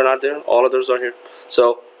 students are not there. All others are here.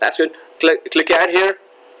 So that's good. Click add here.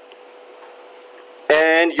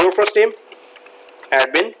 And your first name,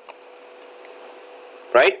 admin,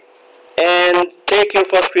 right? And take your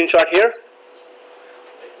first screenshot here.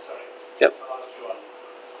 Sorry. Yep.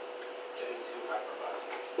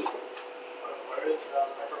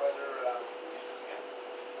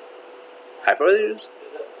 Hypervisor users? Is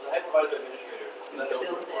it the hypervisor administrator? Is that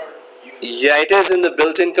built-in? Yeah, it is in the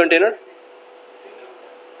built-in container.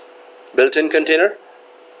 Built-in container.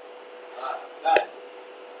 Nice.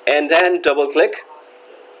 And then double click.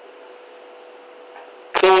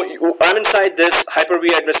 So I'm inside this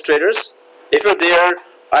Hyper-V administrators. If you're there,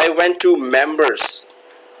 I went to members.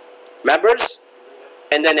 Members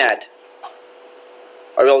and then add.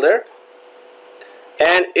 Are we all there?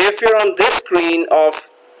 And if you're on this screen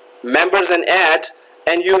of members and add,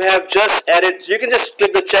 and you have just added, so you can just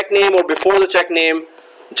click the check name, or before the check name,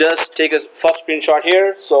 just take a first screenshot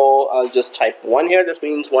here. So I'll just type 1 here. This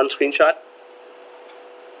means 1 screenshot.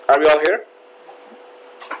 Are we all here?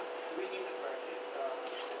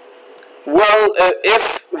 Well,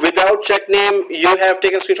 if without check name you have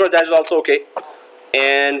taken a screenshot, that is also okay.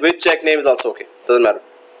 And with check name is also okay. Doesn't matter.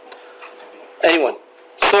 Anyone.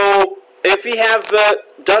 So if we have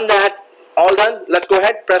done that, all done, let's go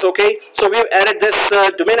ahead, press OK. So we've added this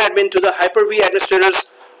domain admin to the Hyper-V administrators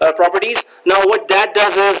properties. Now what that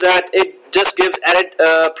does is that it just gives added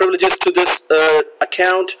privileges to this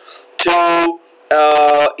account to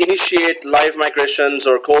initiate live migrations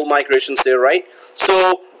or cold migrations there, right?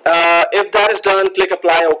 So if that is done, click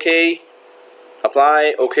apply, OK,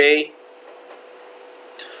 apply, OK.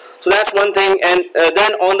 So that's one thing. And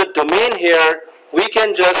then on the domain here, we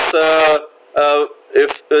can just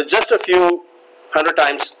just a few hundred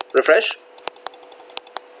times refresh.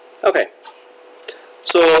 Okay,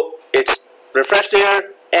 so it's refreshed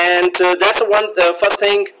here, and that's the first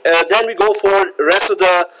thing. Then we go for rest of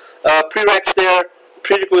the prereqs there,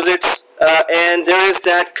 prerequisites, and there is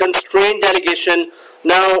that constraint delegation.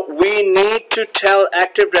 Now we need to tell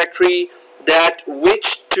Active Directory that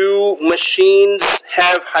which two machines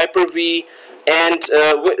have Hyper-V, and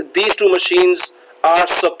these two machines are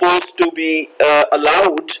supposed to be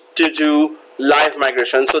allowed to do live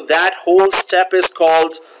migration. So that whole step is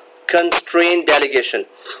called constraint delegation.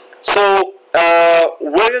 So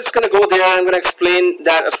we're just going to go there. I'm going to explain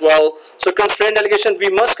that as well. So constraint delegation, we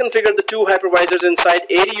must configure the two hypervisors inside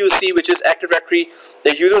ADUC, which is Active Directory,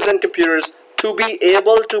 the users and computers, to be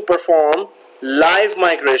able to perform live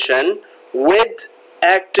migration with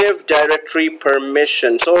Active Directory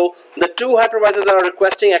permission. So the two hypervisors are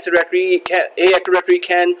requesting Active Directory. Hey, Active Directory,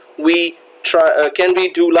 can we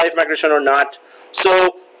do live migration or not?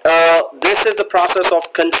 So this is the process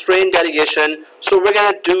of constraint delegation. So we're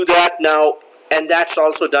going to do that now, and that's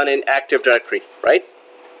also done in Active Directory, right?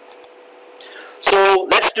 So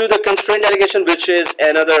let's do the constraint delegation, which is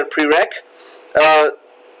another prereq.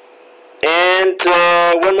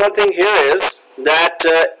 One more thing here is that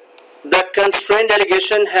the constraint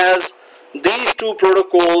delegation has these two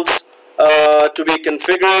protocols to be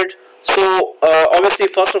configured. So obviously,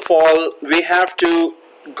 first of all, we have to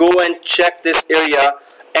go and check this area,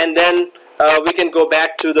 and then we can go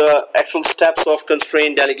back to the actual steps of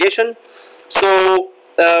constraint delegation. So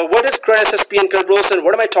what is CRUD SSP and Kerberos, and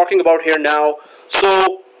what am I talking about here now?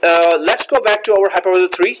 So let's go back to our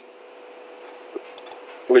hypervisor 3,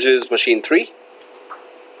 which is machine 3.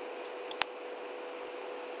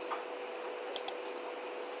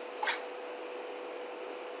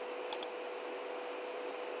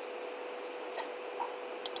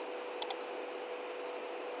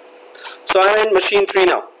 So I'm in machine 3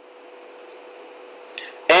 now,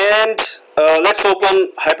 and let's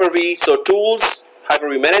open Hyper-V. So tools,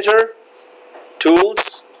 Hyper-V manager,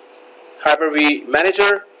 tools, Hyper-V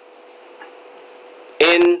manager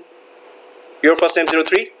in your first name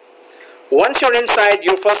 03. Once you're inside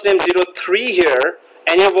your first name 03 here,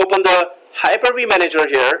 and you've opened the Hyper-V manager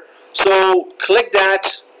here, so click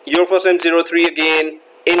that your first name 03 again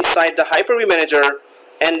inside the Hyper-V manager,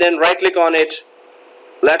 and then right click on it.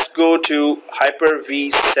 Let's go to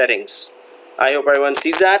Hyper-V settings. I hope everyone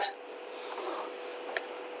sees that.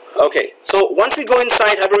 Okay, so once we go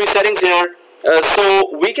inside Hyper-V settings here,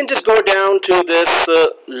 so we can just go down to this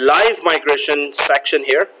live migration section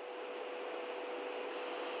here.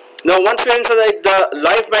 Now once we're inside the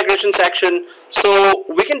live migration section, so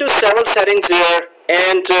we can do several settings here,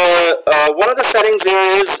 and one of the settings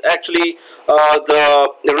here is actually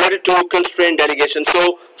related to constraint delegation.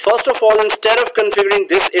 So first of all, instead of configuring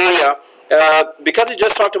this area, because we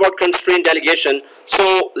just talked about constraint delegation,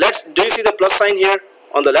 so do you see the plus sign here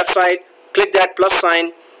on the left side? Click that plus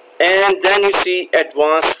sign, and then you see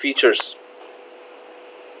advanced features.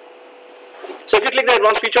 So if you click the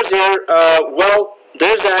advanced features here, well,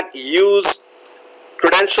 there's that use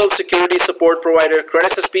credential security support provider CRUD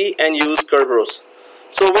SSP and use Kerberos.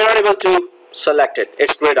 So we're not able to select it.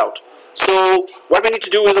 It's grayed out. So what we need to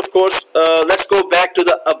do is, of course, let's go back to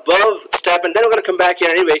the above step, and then we're going to come back here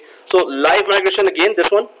anyway. So live migration again, this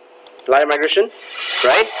one, live migration,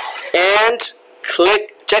 right? And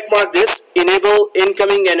click check mark this, enable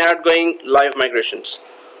incoming and outgoing live migrations.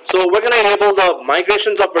 So we're going to enable the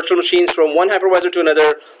migrations of virtual machines from one hypervisor to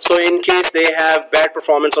another. So in case they have bad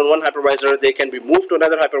performance on one hypervisor, they can be moved to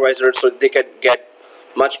another hypervisor, so they can get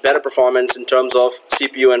much better performance in terms of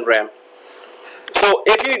CPU and RAM. So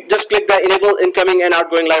if you just click the enable incoming and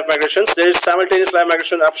outgoing live migrations, there is simultaneous live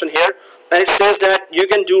migration option here, and it says that you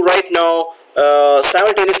can do right now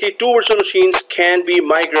simultaneously two virtual machines can be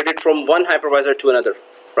migrated from one hypervisor to another,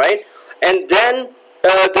 right? And then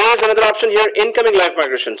there is another option here, incoming live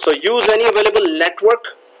migration. So use any available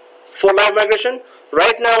network for live migration.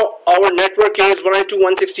 Right now our network is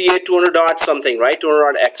 192.168.200 dot something, right?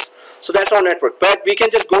 200 dot X. So that's our network, but we can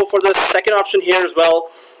just go for the second option here as well,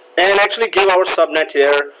 and actually give our subnet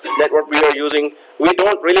here that what we are using, We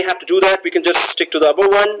don't really have to do that. We can just stick to the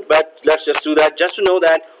above one, but let's just do that just to know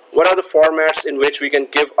that what are the formats in which we can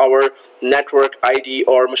give our network ID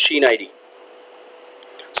or machine ID.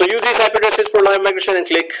 So use these IP addresses for live migration and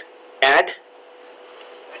click add.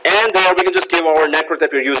 And there we can just give our network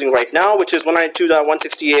that we're using right now, which is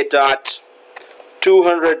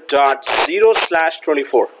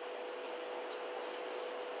 192.168.200.0/24.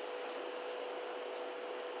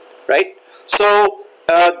 Right? So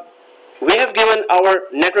we have given our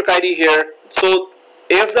network ID here. So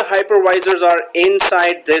if the hypervisors are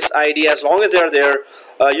inside this ID, as long as they are there,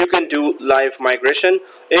 you can do live migration.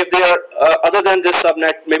 If they are other than this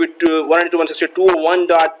subnet, maybe to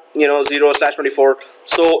 192.168.201.0/24.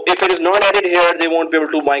 So if it is not added here, they won't be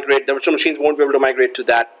able to migrate. The virtual machines won't be able to migrate to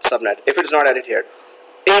that subnet if it is not added here.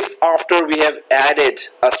 If after we have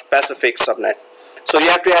added a specific subnet, so you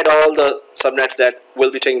have to add all the subnets that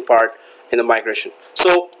will be taking part in the migration.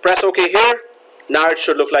 So press OK here. Now it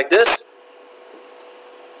should look like this.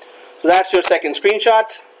 So that's your second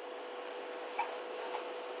screenshot.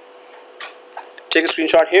 Take a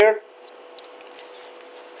screenshot here.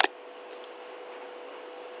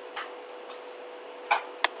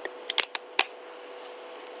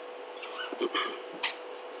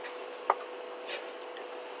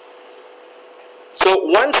 So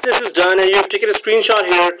once this is done and you've taken a screenshot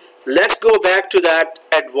here, let's go back to that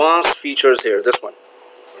advanced features here, this one.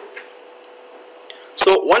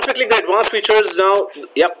 So once we click the advanced features now,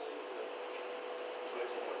 yep.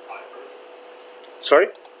 Sorry?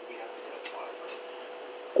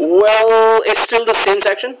 Well, it's still the same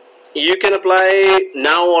section. You can apply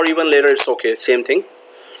now or even later, it's okay, same thing.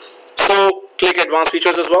 So click advanced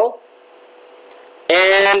features as well.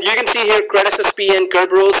 And you can see here CredSSP and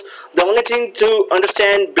Kerberos. The only thing to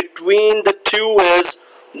understand between the two is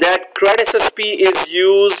that CredSSP is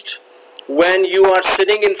used when you are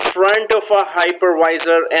sitting in front of a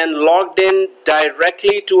hypervisor and logged in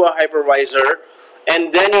directly to a hypervisor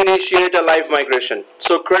and then initiate a live migration.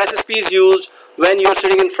 So CredSSP is used when you're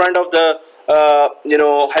sitting in front of the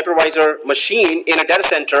hypervisor machine in a data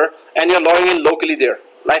center and you're logging in locally there,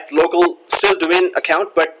 like local still domain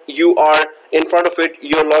account, but you are in front of it,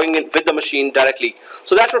 you're logging in with the machine directly.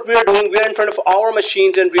 So that's what we are doing. We are in front of our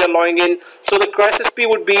machines and we are logging in. So the CredSSP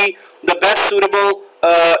would be the best suitable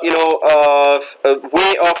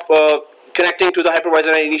way of connecting to the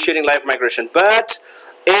hypervisor and initiating live migration. But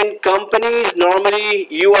in companies, normally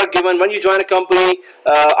you are given, when you join a company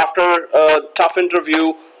after a tough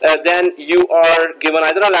interview, then you are given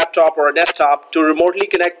either a laptop or a desktop to remotely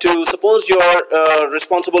connect to. Suppose you are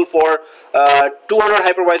responsible for 200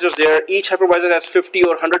 hypervisors there. Each hypervisor has 50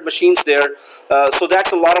 or 100 machines there. So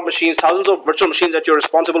that's a lot of machines, thousands of virtual machines that you're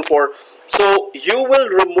responsible for. So you will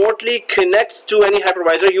remotely connect to any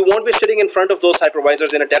hypervisor. You won't be sitting in front of those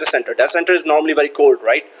hypervisors in a data center. Data center is normally very cold,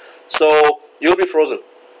 right? So you'll be frozen.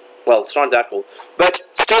 Well, it's not that cold. But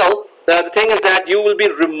still, the thing is that you will be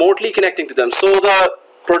remotely connecting to them. So the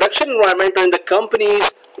production environment in the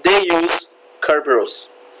companies, they use Kerberos.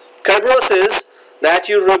 Kerberos is that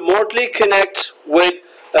you remotely connect with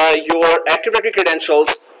your Active Directory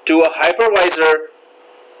credentials to a hypervisor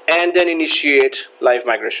and then initiate live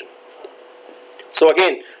migration. So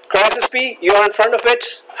again, CredSSP, you are in front of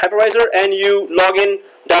it, hypervisor, and you log in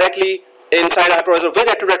directly inside a hypervisor with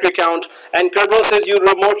Active Directory account. And Kerberos says you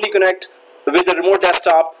remotely connect with the remote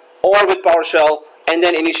desktop or with PowerShell and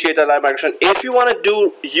then initiate a live migration. If you want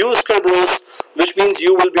to use Kerberos, which means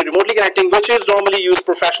you will be remotely connecting, which is normally used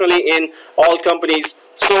professionally in all companies.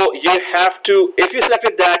 So you have to, if you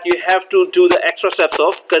selected that, you have to do the extra steps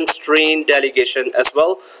of constraint delegation as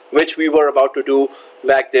well, which we were about to do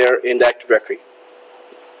back there in the Active Directory.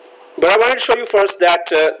 But I wanted to show you first that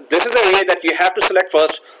this is the area that you have to select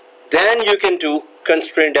first. Then you can do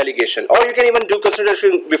constraint delegation, or you can even do constraint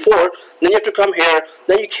delegation before. Then you have to come here.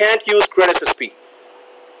 Then you can't use CredSSP.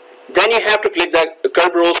 Then you have to click the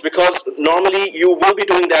Kerberos, because normally you will be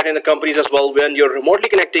doing that in the companies as well when you're remotely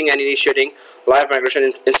connecting and initiating live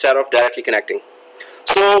migration instead of directly connecting.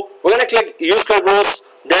 So we're going to click use Kerberos.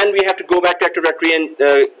 Then we have to go back to Active Directory and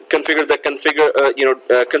configure the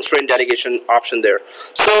constraint delegation option there.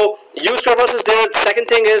 So use Kerberos is there. Second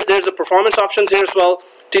thing is there's a performance options here as well.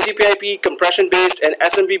 TCP/IP, compression based, and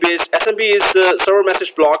SMB based. SMB is server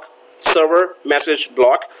message block,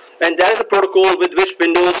 and that is a protocol with which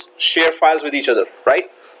Windows share files with each other, right?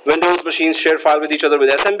 Windows machines share file with each other with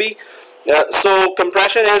SMB. So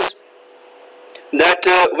compression is that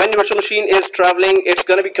when the virtual machine is traveling, it's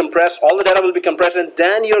going to be compressed, all the data will be compressed, and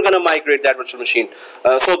then you're going to migrate that virtual machine.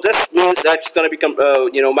 So this means that it's going to be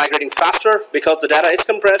migrating faster because the data is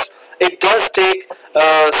compressed. It does take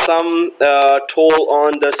some toll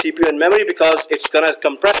on the CPU and memory because it's going to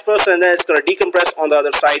compress first and then it's going to decompress on the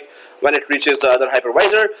other side when it reaches the other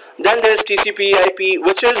hypervisor. Then there's TCP/IP,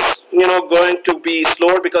 which is going to be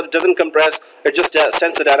slower because it doesn't compress, it just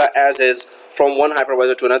sends the data as is from one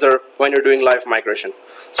hypervisor to another when you're doing live migration.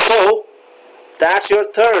 So that's your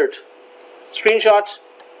third screenshot.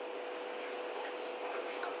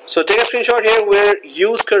 So take a screenshot here where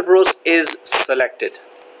use Kerberos is selected.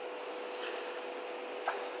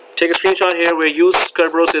 Take a screenshot here where use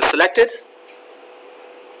Kerberos is selected.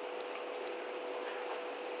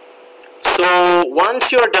 So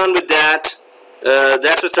once you're done with that,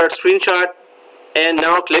 that's the third screenshot, and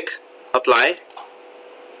now click apply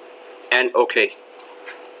and OK.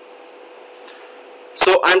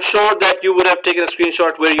 So I'm sure that you would have taken a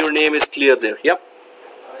screenshot where your name is clear there. Yep.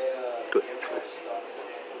 Good.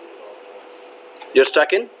 You're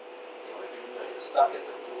stuck in? It's stuck at the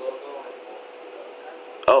logo.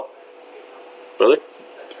 Oh, really? I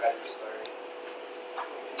tried restarting.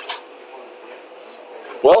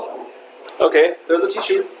 Well, okay, there's a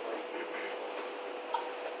tissue.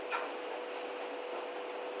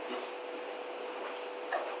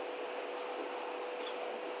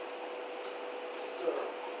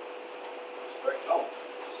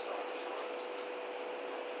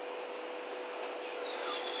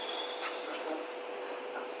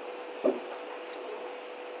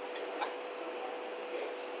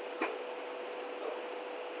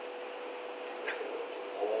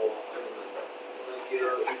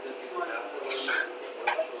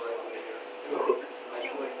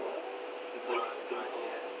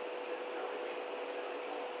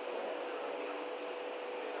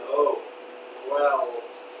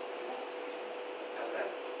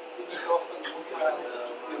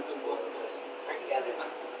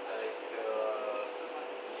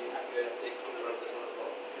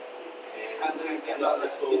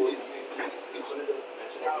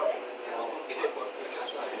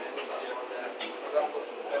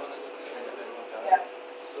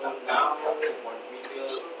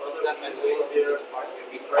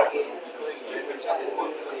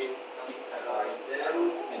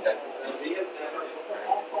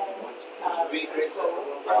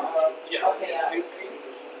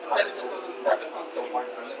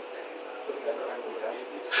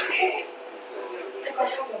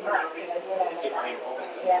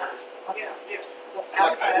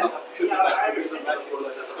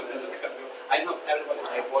 I know everybody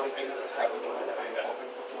I bought it in this house.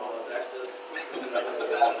 That's this.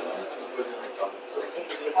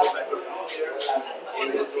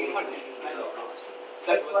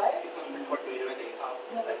 That's what? It's not support the United States.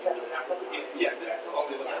 Yeah, this is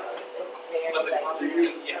only the but the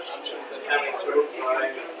yeah, I'm sure that having sort of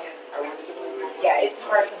yeah, it's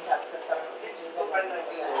hard sometimes because some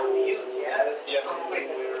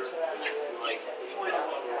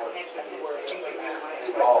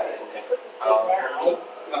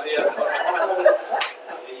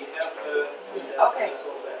okay.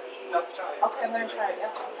 Just try. Okay, I'm gonna try it. Yeah.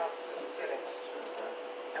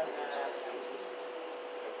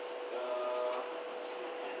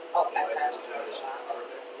 Oh, that's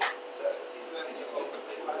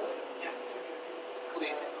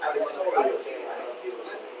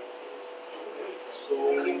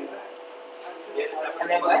and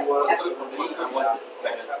then what?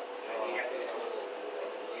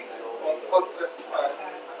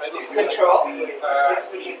 Control?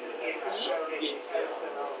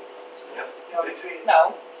 No.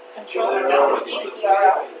 Control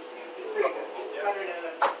CTRL.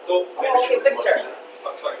 Oh, okay, Victor.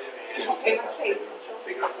 Okay, please.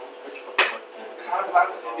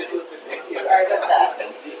 You are the best.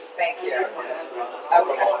 Thank you.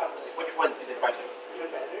 Okay. Which one did it question?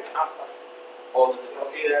 Awesome. All of them.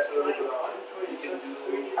 Okay, that's a little bit on. You can do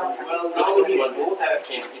well, both have a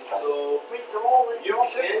camera. So you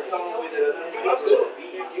can come with a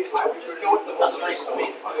I would just go with the most nice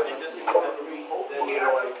mate. Just if you have a read, then you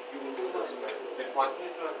will do this one.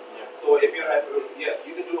 So if you have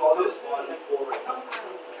you can do all this on forward.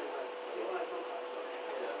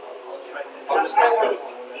 I'll just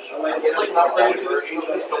it's not playing to this version.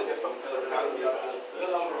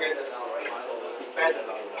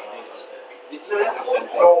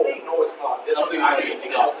 No, it's not. This is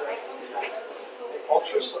actually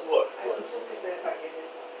ultra. Look.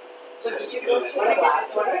 So did you go to the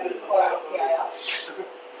last one for TIL?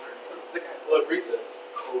 Look, read this.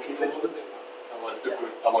 We'll keep it. I want to do it.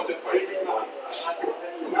 I want to do it.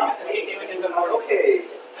 Okay.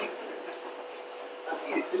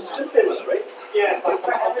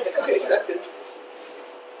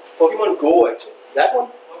 Pokemon Go actually. That one?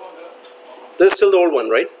 This is still the old one,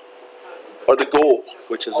 right? Or the Go,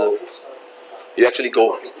 which is a... You actually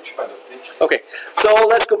go. Okay, so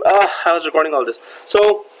let's go. I was recording all this.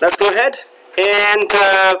 So let's go ahead. And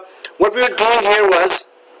what we were doing here was,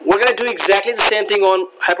 we're going to do exactly the same thing on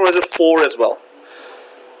Hypervisor 4 as well.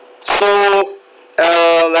 So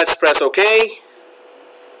let's press OK.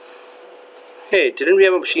 Hey, didn't we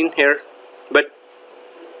have a machine here? But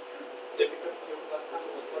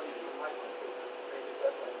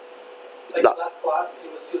like no. last class, he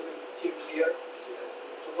was using Team Clear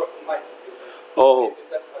to work on my computer. Oh.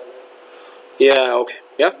 Yeah, okay.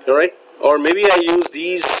 Yeah, you're right. Or maybe I use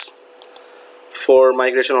these for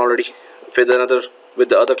migration already with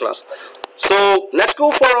the other class. So let's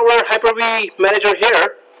go for our Hyper-V manager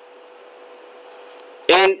here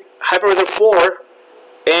in Hypervisor 4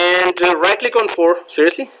 and right click on 4.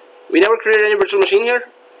 Seriously? We never created any virtual machine here?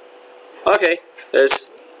 Okay, there's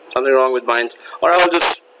something wrong with mine. Or I'll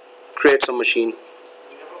just create some machine. We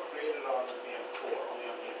never created on the VM4, only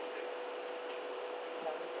on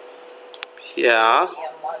VM3. Yeah.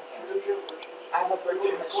 I have a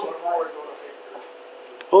virtual machine.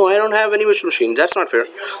 Oh, I don't have any virtual machine. That's not fair.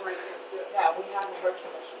 Yeah, we have a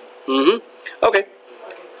virtual machine. Okay.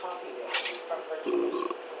 I can copy it from virtual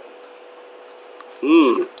machine.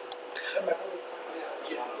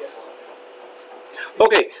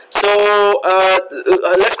 Okay, so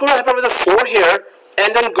let's go to Hypervisor 4 here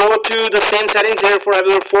and then go to the same settings here for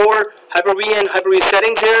Hypervisor 4, Hyper-V and Hyper-V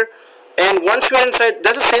settings here. And once you're inside,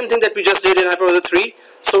 that's the same thing that we just did in Hypervisor 3.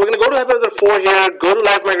 So we're going to go to Hypervisor 4 here, go to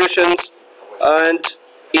Live Migrations and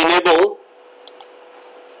enable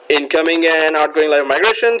incoming and outgoing live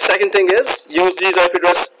migration. Second thing is use these IP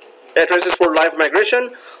addresses for live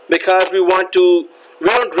migration because we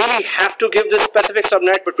don't really have to give this specific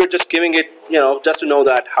subnet, but we're just giving it, just to know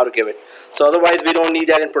that how to give it. So otherwise we don't need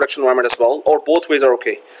that in production environment as well, or both ways are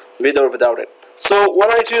okay, with or without it. So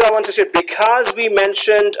 192.168, because we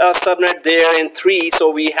mentioned a subnet there in 3, so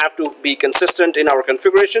we have to be consistent in our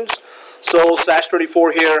configurations. So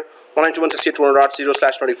 /24 here,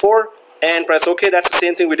 192.168.200.0/24, and press OK. That's the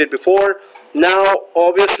same thing we did before. Now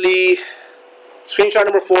obviously screenshot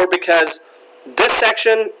number 4, because this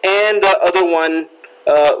section and the other one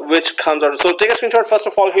which comes out. So take a screenshot first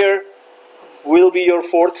of all here, will be your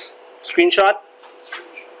 4th screenshot.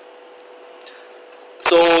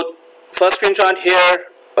 So first screenshot here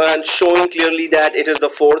and showing clearly that it is the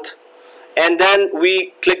 4th, and then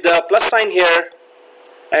we click the plus sign here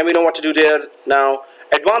and we know what to do there. Now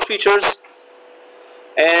advanced features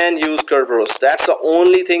and use Kerberos. That's the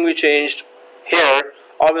only thing we changed here.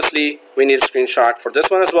 Obviously we need a screenshot for this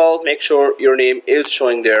one as well. Make sure your name is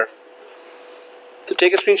showing there. So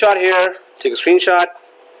take a screenshot here, take a screenshot,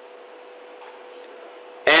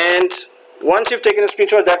 and once you've taken a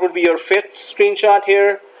screenshot, that would be your 5th screenshot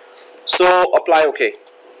here. So apply OK.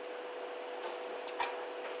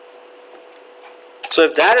 So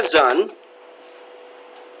if that is done,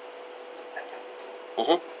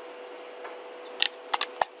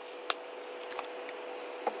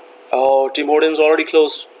 oh, Tim Hortons already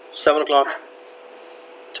closed. 7 o'clock.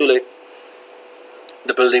 Too late.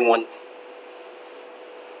 The building one.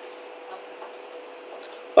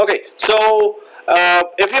 Okay, so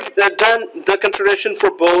if you've done the configuration for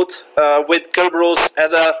both with Kerberos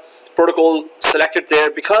as a protocol selected there,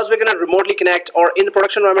 because we're going to remotely connect, or in the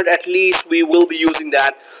production environment at least we will be using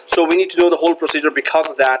that, so we need to know the whole procedure because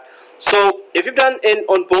of that. So if you've done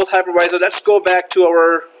on both hypervisor, let's go back to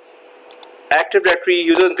our Active Directory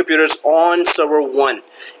users and computers on server 1.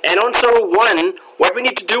 And on server 1, what we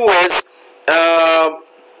need to do is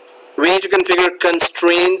we need to configure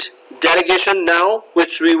constrained delegation now,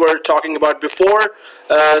 which we were talking about before.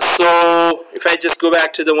 So if I just go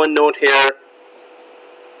back to the one note here,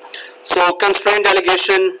 so constrained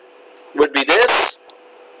delegation would be this.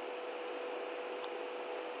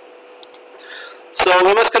 So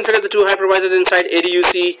we must configure the 2 hypervisors inside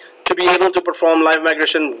ADUC to be able to perform live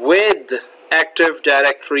migration with Active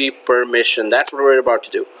Directory permission. That's what we're about to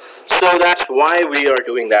do. So that's why we are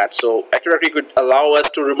doing that. So Active Directory could allow us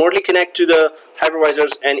to remotely connect to the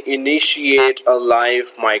hypervisors and initiate a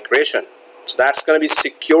live migration. So that's going to be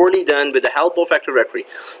securely done with the help of Active Directory.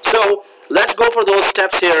 So let's go for those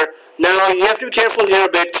steps here. Now you have to be careful here a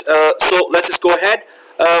bit. So let's just go ahead.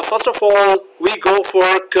 First of all, we go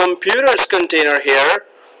for computers container here,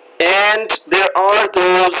 and there are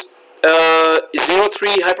those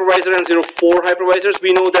 03 hypervisor and 04 hypervisors.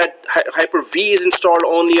 We know that Hyper-V is installed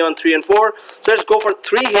only on 3 and 4. So let's go for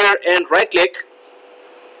 3 here and right click,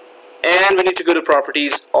 and we need to go to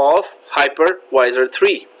properties of hypervisor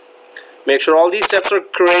 3. Make sure all these steps are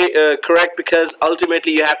correct, because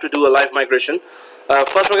ultimately you have to do a live migration.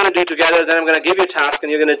 First we're going to do together, then I'm going to give you a task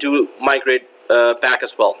and you're going to do migrate back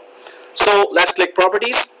as well. So let's click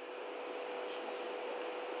properties.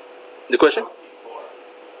 The question?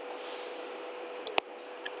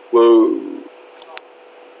 Whoa.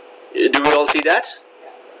 Do we all see that?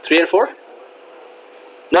 3 and 4?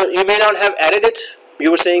 No, you may not have added it.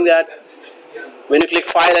 You were saying that when you click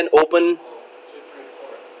file and open.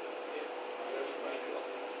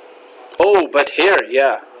 Oh, but here,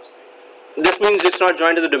 yeah. This means it's not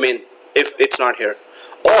joined to the domain if it's not here.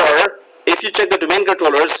 Or if you check the domain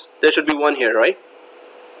controllers, there should be one here, right?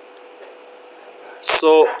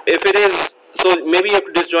 So if it is, so maybe you have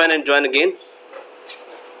to disjoin and join again.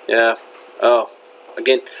 Yeah. Oh,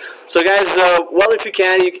 again. So guys, well, if you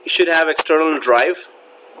can, you should have external drive,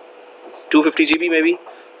 250 GB maybe.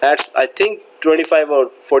 That's, I think, $25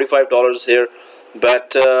 or $45 here.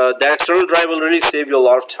 But that external drive will really save you a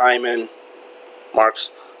lot of time and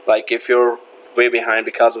marks, like if you're way behind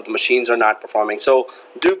because of the machines are not performing. So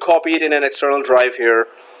do copy it in an external drive here.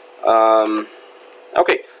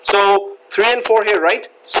 Okay, so 3 and 4 here, right?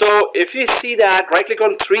 So if you see that, right click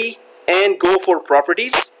on 3 and go for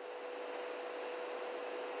properties.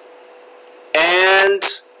 And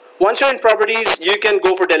once you're in properties, you can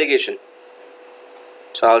go for delegation.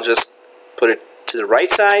 So I'll just put it to the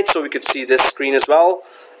right side so we could see this screen as well.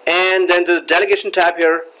 And then the delegation tab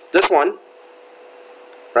here, this one,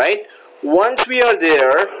 right? Once we are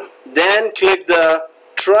there, then click the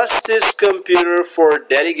trust this computer for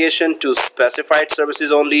delegation to specified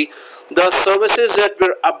services only. The services that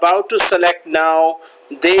we're about to select now,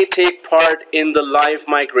 they take part in the live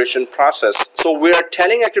migration process. So we are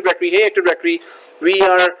telling Active Directory, hey Active Directory, we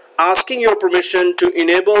are asking your permission to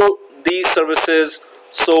enable these services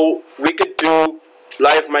so we could do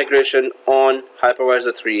live migration on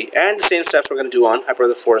Hypervisor 3, and the same steps we're going to do on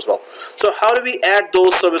Hypervisor 4 as well. So how do we add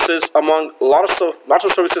those services among lots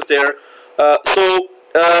of services there?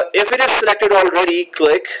 If it is selected already,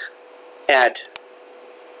 click add.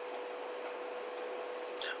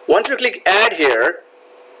 Once we click add here,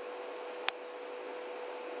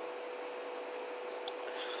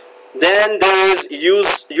 then there is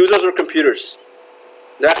users or computers.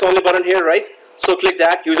 That's the only button here, right? So click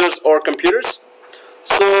that, users or computers.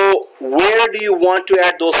 So where do you want to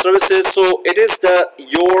add those services? So it is the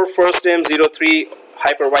your first name 03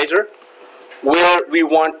 hypervisor where we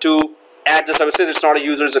want to add the services. It's not a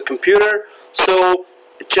user, it's a computer. So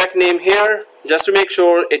check name here just to make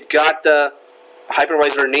sure it got the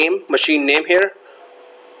hypervisor name, machine name here.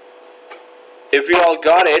 If you all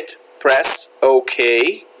got it, press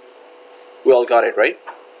OK. We all got it, right?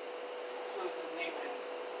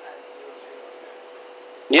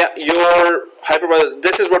 Yeah, your hypervisor,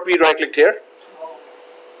 this is what we right clicked here.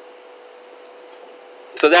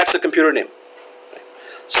 So that's the computer name.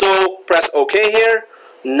 So press OK here.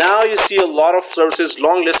 Now you see a lot of services,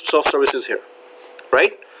 long lists of services here,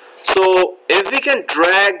 right? So if we can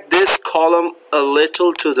drag this column a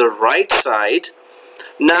little to the right side,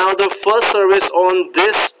 now the first service on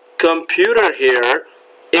this computer here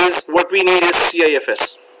is what we need is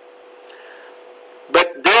CIFS.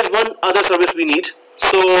 But there's one other service we need.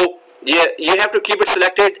 So yeah, you have to keep it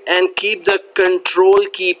selected and keep the control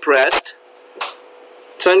key pressed.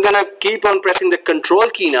 So I'm gonna keep on pressing the control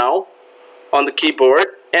key now on the keyboard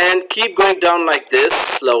and keep going down like this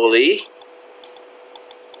slowly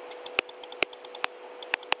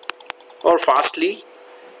or fastly.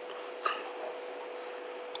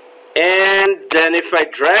 And then if I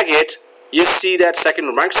drag it, you see that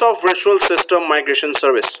second Microsoft Virtual System Migration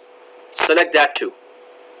Service. Select that too.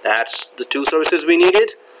 That's the two services we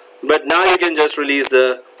needed. But now you can just release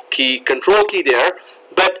the key, control key there.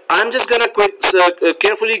 But I'm just gonna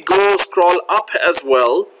carefully go scroll up as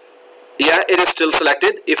well. Yeah, it is still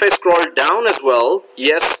selected. If I scroll down as well,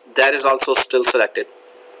 yes, that is also still selected,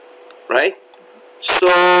 right?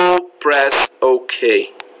 So press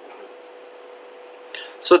OK.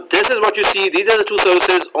 So this is what you see. These are the two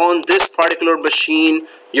services on this particular machine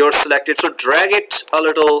you're selected. So drag it a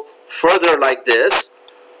little further like this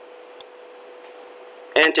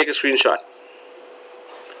and take a screenshot.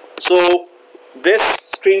 So this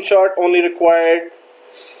screenshot only required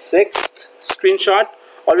 6th screenshot.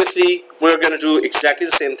 Obviously we're going to do exactly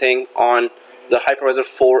the same thing on the Hypervisor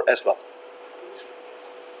 4 as well.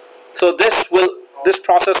 So this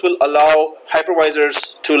process will allow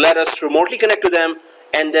hypervisors to let us remotely connect to them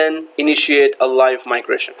and then initiate a live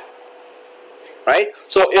migration, right?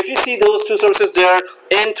 So if you see those two services there,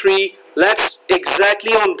 N3, let's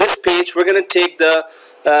exactly on this page we're going to take the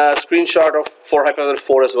screenshot of for hypervisor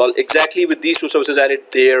 4 as well, exactly with these two services added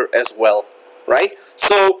there as well, right?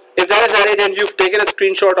 So if that is added and you've taken a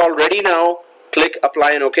screenshot already, now click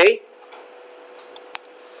apply and OK.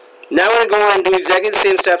 Now I'm going to go and do exactly the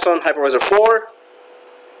same steps on hypervisor 4.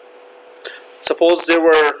 Suppose there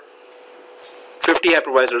were 50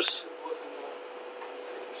 hypervisors,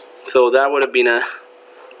 so that would have been a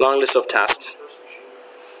long list of tasks.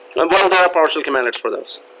 And well, there are PowerShell commandlets for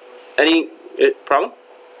those. Any problem?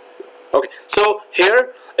 Okay, so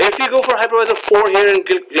here, if you go for hypervisor 4 here and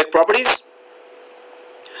click properties,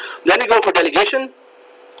 then we go for delegation,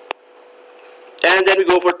 and then we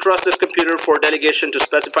go for trust this computer for delegation to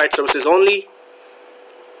specified services only.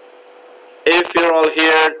 If you're all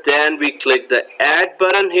here, then we click the add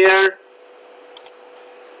button here.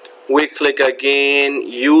 We click again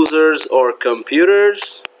users or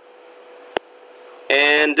computers,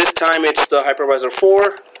 and this time it's the hypervisor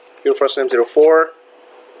 4, your first name 04,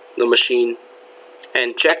 the machine,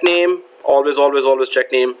 and check name, always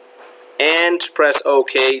check name, and press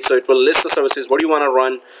OK. So it will list the services what you want to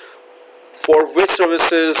run, for which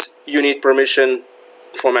services you need permission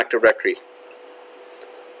from Active Directory.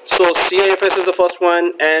 So CIFS is the first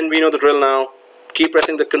one, and we know the drill now. Keep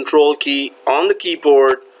pressing the control key on the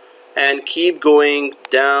keyboard and keep going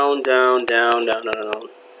down.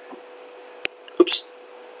 Oops.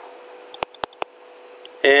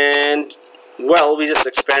 And well, we just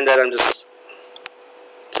expand that and just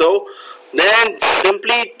so then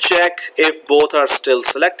simply check if both are still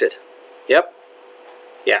selected. Yep.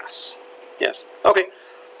 Yes. Okay.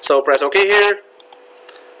 So press OK here.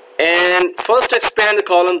 And first expand the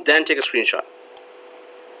column, then take a screenshot.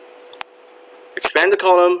 Expand the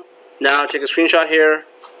column, now take a screenshot here.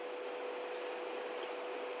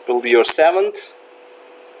 Will be your 7th.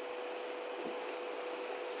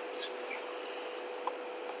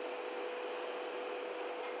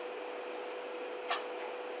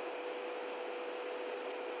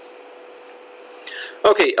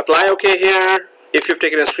 Okay, apply OK here if you've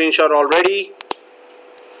taken a screenshot already.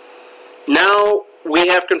 Now we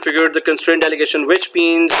have configured the constraint delegation, which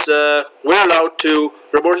means we're allowed to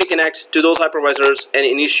remotely connect to those hypervisors and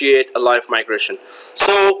initiate a live migration.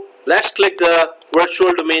 So let's click the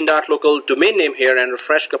virtual domain.local domain name here and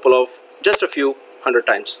refresh just a few hundred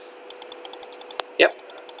times. Yep.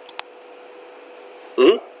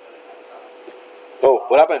 Oh,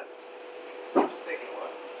 what happened?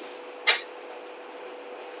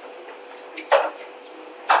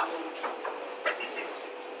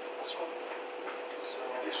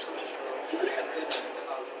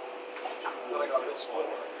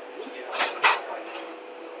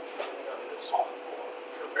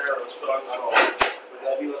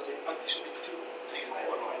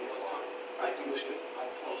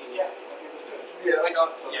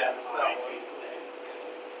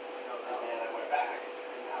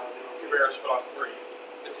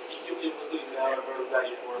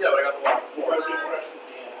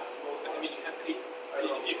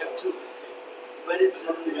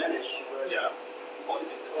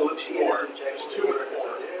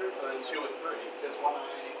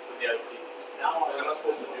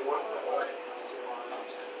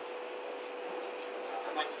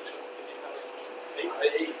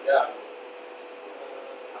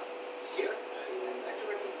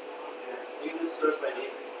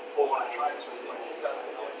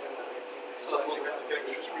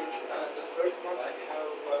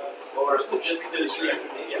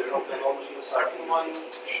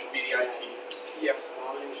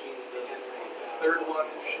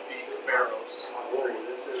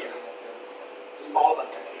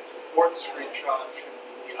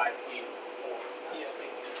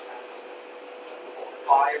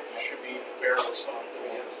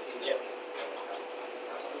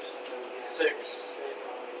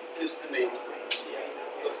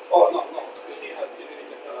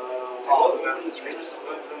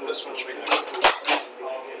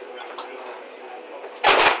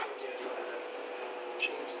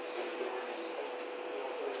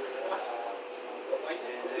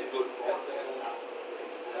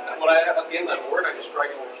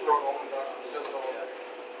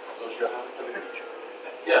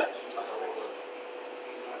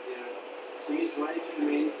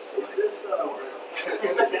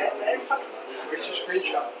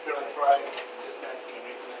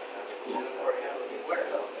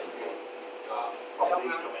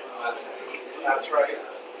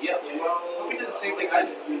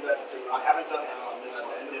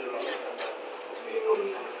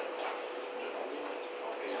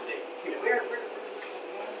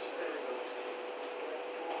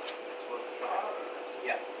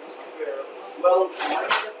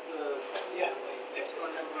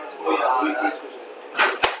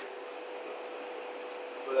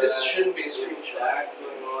 This shouldn't be a screenshot. That's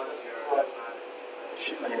going on here. That's not.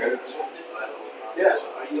 Yeah.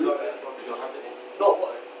 Are you not at You don't have this? No,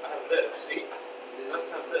 what? I have this. See? It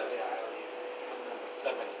doesn't have this.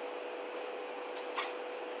 7.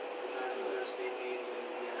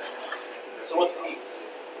 So what's P?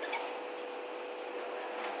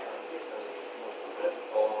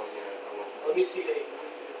 Oh, yeah. Let me see A. Let me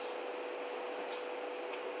see this.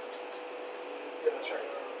 Yeah, that's right.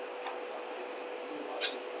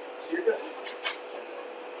 So you're good.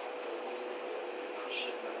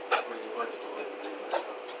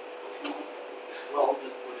 Well, I'll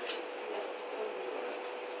just put it in.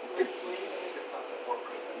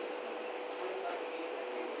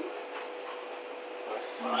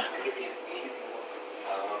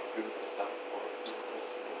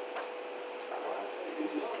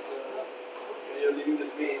 You're leaving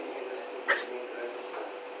this main, you can just put this main right.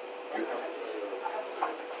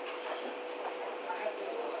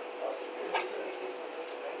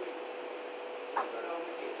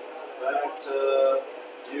 But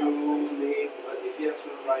you may, but if you have to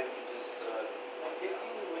write, you just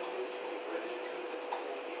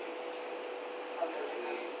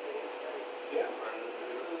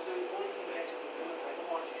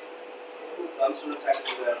I'm soon attached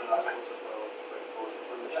to that last one as well, but for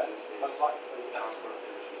permission stage, transfer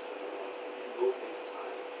permissions to the will take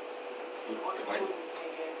time.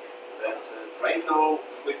 But right now,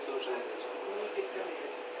 the quick solution is this one.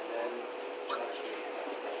 And then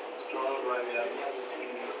external drive, we have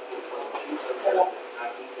these two functions and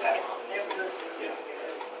after that.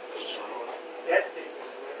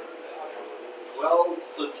 Well,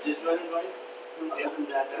 so this join and join? Other than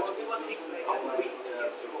that, that's what takes like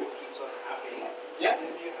so it keeps on happening. Yeah.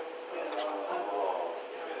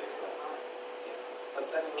 But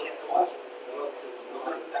then we can't watch it.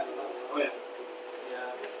 Oh yeah.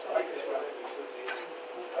 I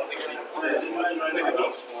don't think we can do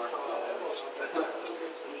more.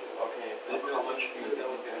 Okay, so how much do you get?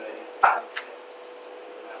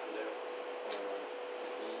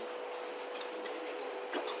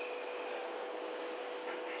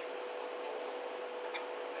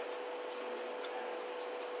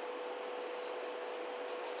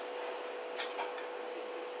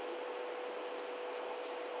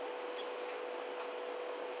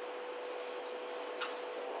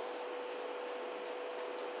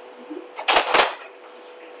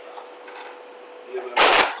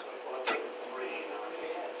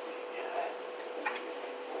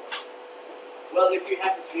 Well, if you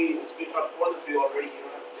have the 3 screenshots for the 3 already, you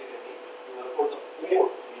don't have to take any. For the 4,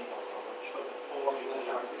 but the 4 you don't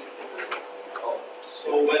have to take. Oh, so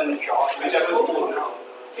when whichever is full now,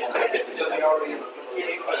 because we already.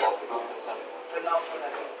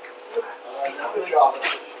 Good job.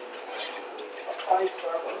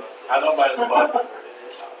 I don't buy the button.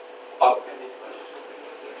 Oh,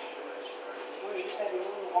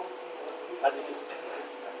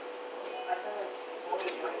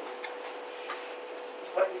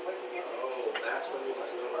 that's when we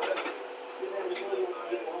must go that.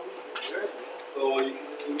 So you can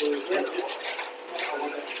just email it.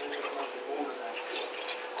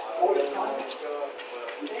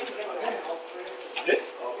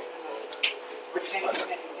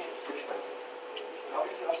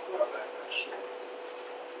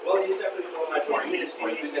 Well, you separately told my 20 minutes and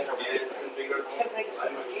configured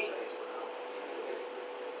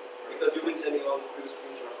because you've been sending all the previous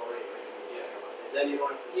screenshots already. Then you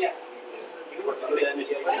don't. Yeah. But then you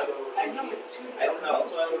show I know it's 2. I don't know.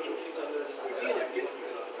 So I will show sheets under this. 2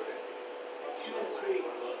 and 3.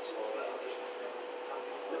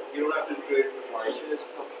 You don't have to create switches.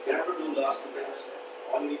 You have to do the last 2 things.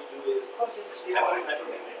 All you need to do is tap on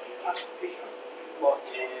hyperlink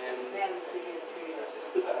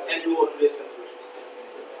and do all today's conversions.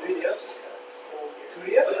 3 years?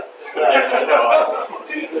 2 years?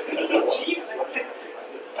 Cheap.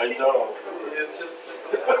 I know. It's just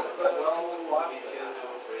well, we can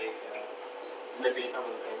break. Maybe I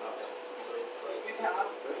will think of You can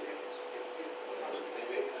ask.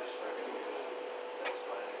 That's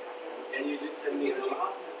fine. And you did send me the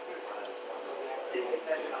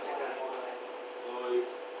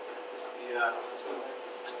yeah.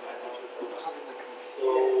 So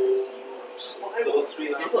those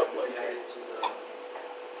 3 lines are added to the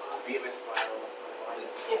BMS file.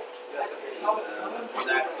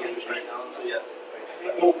 That can be right down. So yes.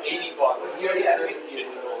 Oh, 80 bucks. Yeah.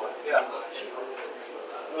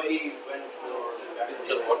 No, he went for. It's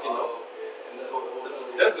still working though. Does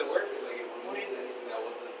it work?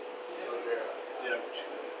 Yeah.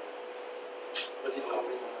 But it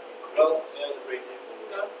Well, yeah, the break.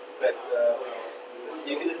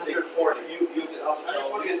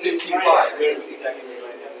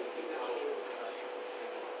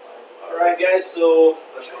 Alright guys, so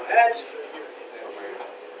let's go ahead.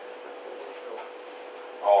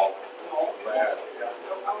 Oh, bad.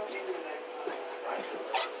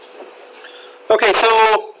 Okay,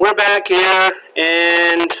 so we're back here,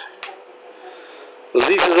 and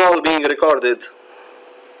this is all being recorded.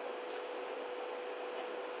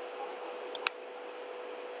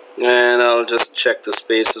 And I'll just check the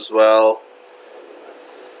space as well.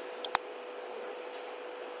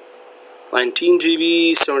 19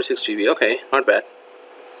 GB, 76 GB. Okay, not bad.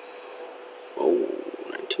 Oh,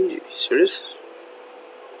 19 GB. Serious?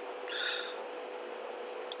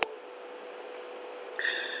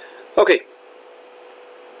 Okay.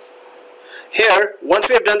 Here, once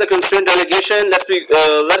we have done the constraint delegation,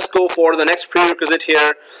 let's go for the next prerequisite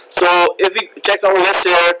here. So if we check our list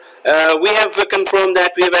here, we have confirmed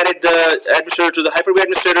that we have added the administrator to the Hyper-V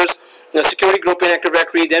administrators, the security group in Active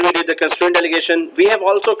Directory. Then we did the constraint delegation. We have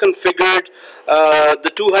also configured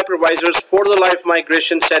the two hypervisors for the live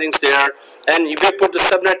migration settings there, and if we put the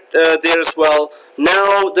subnet there as well.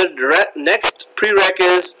 Now the next prereq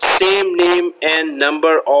is same name and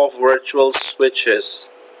number of virtual switches.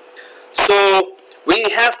 So we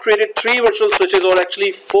have created 3 virtual switches, or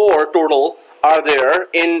actually 4 total are there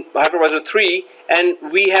in hypervisor 3, and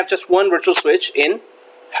we have just 1 virtual switch in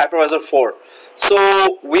hypervisor 4.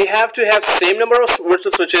 So we have to have same number of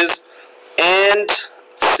virtual switches and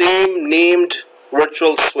same named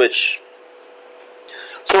virtual switch.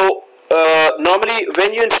 So normally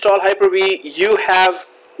when you install Hyper-V, you have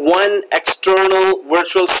 1 external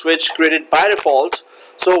virtual switch created by default.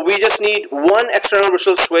 So we just need 1 external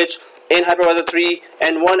virtual switch in hypervisor 3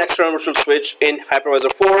 and 1 external virtual switch in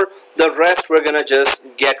hypervisor 4. The rest we're gonna just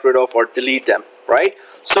get rid of or delete them, right?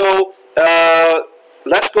 So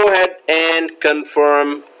let's go ahead and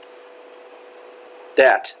confirm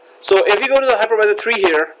that. So if you go to the hypervisor 3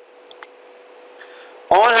 here,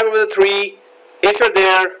 on hypervisor 3, if you're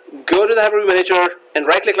there, go to the Hyper-V manager and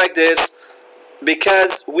right click like this.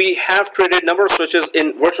 Because we have created number of switches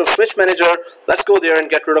in virtual switch manager, let's go there and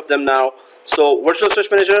get rid of them now. So virtual switch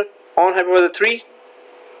manager on hypervisor 3,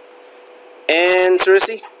 and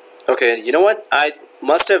seriously, okay, you know what, I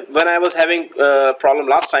must have, when I was having a problem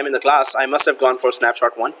last time in the class, I must have gone for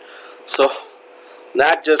snapshot 1, so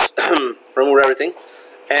that just removed everything.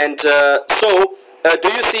 And do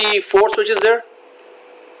you see 4 switches there?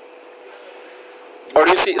 Or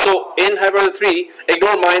do you see, so in hypervisor 3,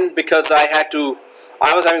 ignore mine because I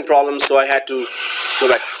was having problems, so I had to go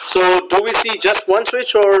back. So do we see just 1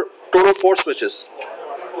 switch or total 4 switches?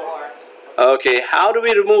 Okay, how do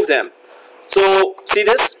we remove them? So see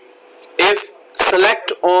this, if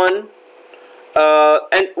select on,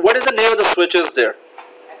 and what is the name of the switches there?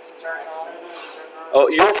 External. Oh,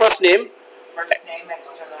 your first name? First name,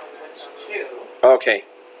 external switch 2. Okay.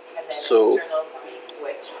 And then So, external V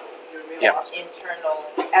switch. yeah. Internal,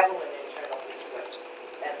 Evelyn internal V switch.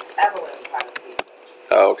 And Evelyn private V switch.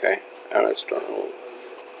 Oh, okay. External.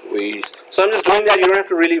 So I'm just doing that. You don't have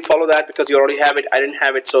to really follow that because you already have it. I didn't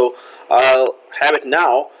have it, so I'll have it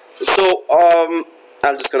now. So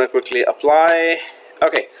I'm just gonna quickly apply.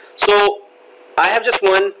 Okay, so I have just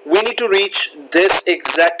 1. We need to reach this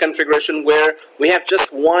exact configuration where we have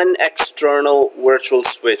just 1 external virtual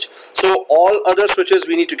switch. So all other switches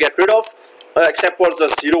we need to get rid of, except for the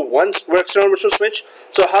 01 external virtual switch.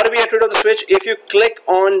 So how do we get rid of the switch? If you click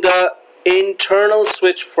on the internal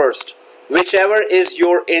switch first, whichever is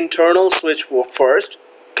your internal switch first,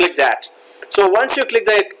 click that. So once you click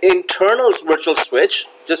the internal virtual switch,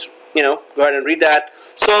 just go ahead and read that.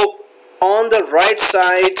 So on the right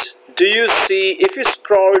side, do you see, if you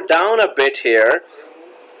scroll down a bit here,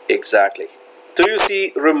 exactly, do you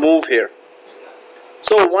see remove here?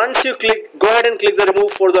 So once you click, go ahead and click the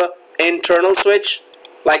remove for the internal switch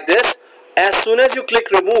like this. As soon as you click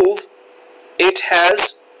remove, it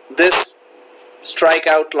has this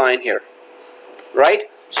strikeout line here, right?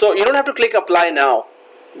 So you don't have to click apply now.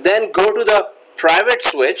 Then go to the private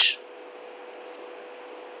switch,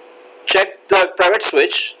 check the private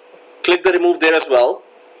switch, click the remove there as well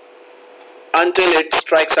until it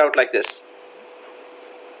strikes out like this.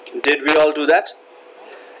 Did we all do that?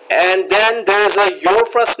 And then there's a your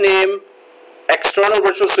first name external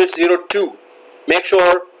virtual switch 02. Make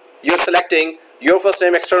sure you're selecting your first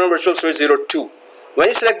name external virtual switch 02. When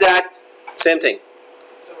you select that, same thing.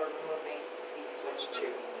 So we're removing V switch 2.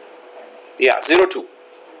 Yeah, 02.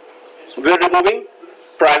 We're removing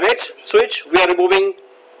private switch, we are removing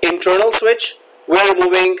internal switch, we are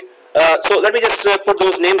removing, so let me just put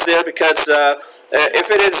those names there because if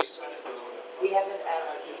it is, We have it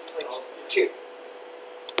as V switch 2.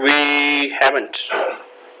 we haven't.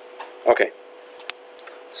 Okay.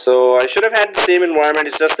 So I should have had the same environment.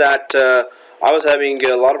 It's just that I was having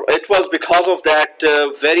a lot of. It was because of that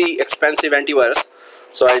very expensive antivirus.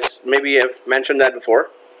 So I maybe have mentioned that before.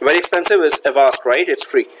 Very expensive is Avast, right? It's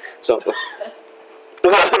free. So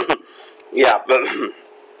yeah, but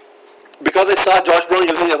because I saw Josh Brown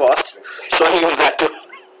using Avast, so I used that too.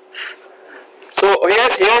 So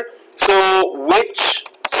here's here. So which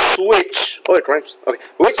switch? Oh, it rhymes. Okay.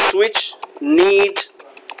 Which switch needs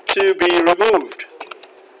to be removed?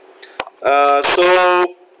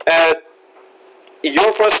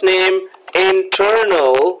 Your first name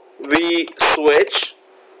internal we switch.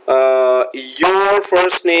 Your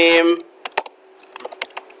first name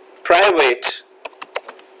private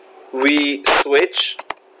we switch,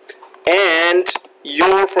 and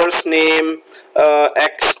your first name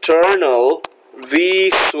external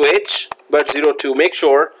we switch, but 02. Make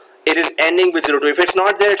sure it is ending with 02. If it's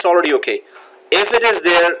not there, it's already okay. If it is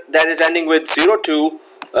there, that is ending with 02,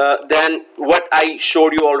 then what I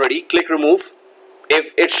showed you already, click remove.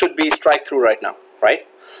 If it should be strike through right now, right?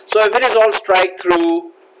 So if it is all strike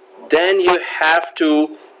through, then you have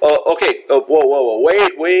to okay. Whoa,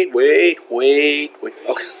 wait.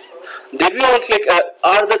 Okay. Did we all click?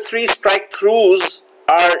 Are the 3 strike throughs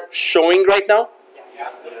are showing right now?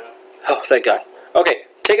 Yeah. Oh, thank God. Okay,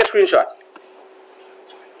 take a screenshot.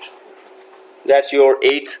 That's your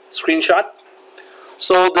 8th screenshot.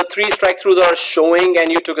 So the 3 strike throughs are showing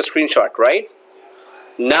and you took a screenshot, right?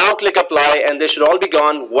 Now click apply and they should all be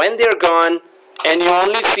gone. When they're gone and you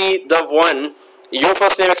only see the one, your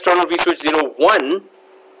first name external vSwitch 01,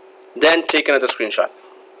 then take another screenshot.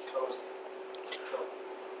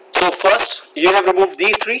 So first you have removed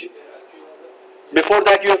these 3. Before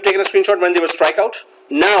that you have taken a screenshot when they were strikeout.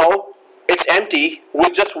 Now it's empty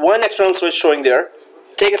with just one external switch showing there.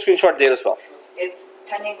 Take a screenshot there as well. It's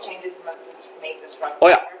pending changes must just make this run. Oh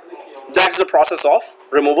yeah, that's the process of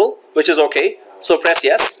removal, which is okay. So press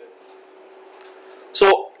yes.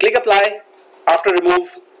 So click apply. After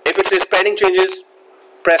remove, if it says pending changes,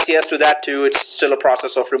 press yes to that too. It's still a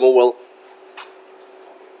process of removal.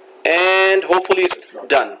 And hopefully it's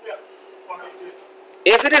done.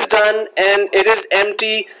 If it is done and it is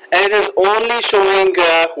empty and it is only showing,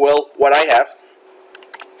 well, what I have.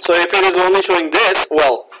 So if it is only showing this,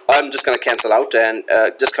 well, I'm just going to cancel out and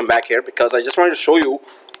just come back here because I just wanted to show you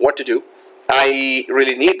what to do. I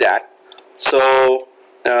really need that. So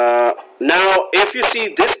now if you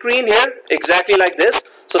see this screen here, exactly like this,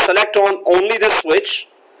 so select on only this switch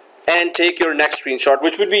and take your next screenshot,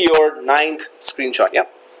 which would be your 9th screenshot. Yeah.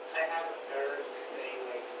 I have an error saying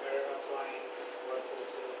like error applying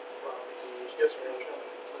properties. Just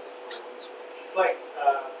it's like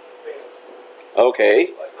failed.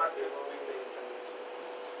 Okay.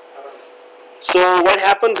 So what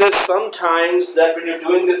happens is sometimes that when you're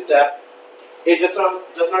doing this step, it does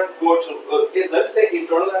not go to let's say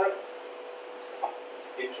internal error.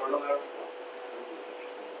 Internal error.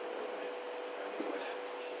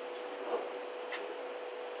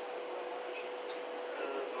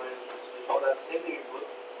 That's same thing you put.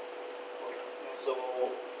 So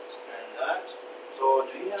scan that. So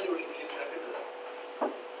do you have your virtual machine connected to that?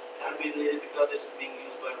 Can be needed because it's being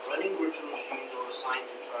used by running virtual machines or assigned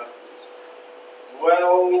to travelers.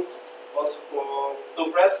 Well, also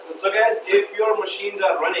so press. So guys, if your machines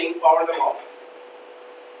are running, power them off,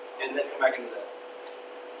 and then come back into that.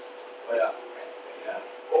 Oh yeah, yeah.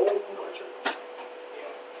 Oh no, it should.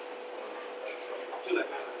 Yeah. Do that.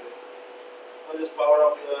 I'll just power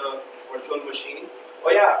off the virtual machine.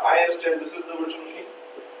 Oh yeah, I understand. This is the virtual machine.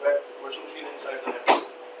 Right, virtual machine inside the network.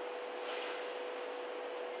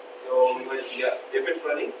 So yeah, if it's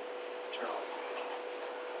running, turn off.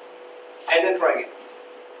 And then try again.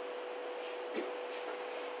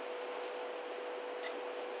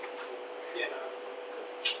 Yeah.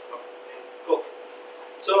 Cool.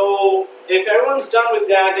 So if everyone's done with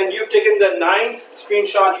that and you've taken the 9th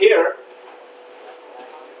screenshot here,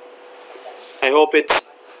 I hope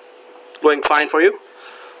it's going fine for you.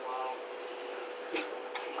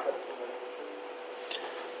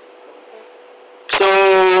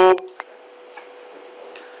 So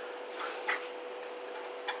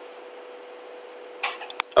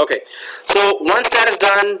okay, so once that is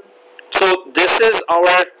done, so this is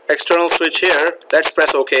our external switch here. Let's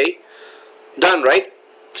press OK. Done, right?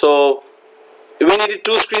 So we needed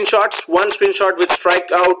 2 screenshots. One screenshot with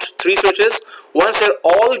strikeout 3 switches. Once they're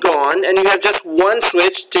all gone and you have just one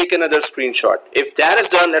switch, take another screenshot. If that is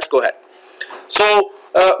done, let's go ahead. So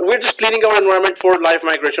we're just cleaning our environment for live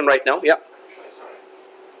migration right now. Yeah.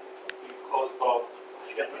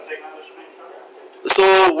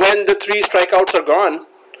 So when the 3 strikeouts are gone,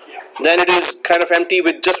 then it is kind of empty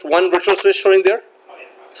with just one virtual switch showing there.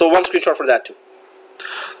 So one screenshot for that too.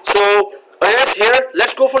 So here,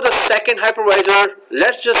 let's go for the second hypervisor.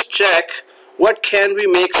 Let's just check what can we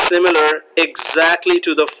make similar exactly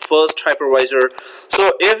to the first hypervisor.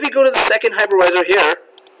 So if we go to the second hypervisor here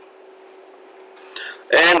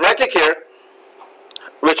and right click here,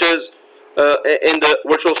 which is in the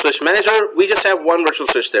virtual switch manager, we just have one virtual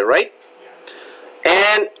switch there, right?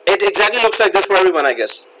 And it exactly looks like this for everyone, I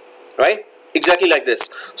guess, right? Exactly like this.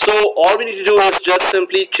 So all we need to do is just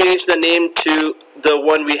simply change the name to the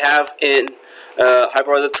one we have in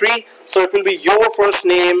hypervisor 3. So it will be your first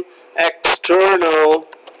name external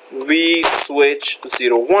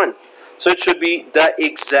vSwitch01. So it should be the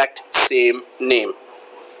exact same name.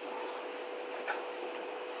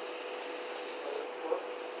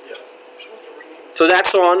 So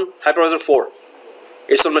that's on hypervisor 4.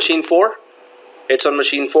 It's on machine 4. It's on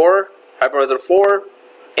machine 4, hypervisor 4,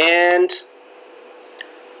 and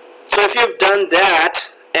so if you've done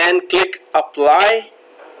that and click apply,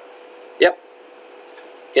 yep,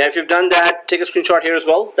 yeah, if you've done that, take a screenshot here as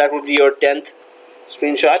well. That would be your 10th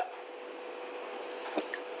screenshot.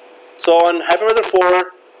 So on hypervisor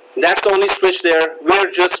 4, that's the only switch there.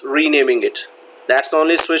 We're just renaming it. That's the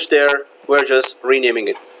only switch there. We're just renaming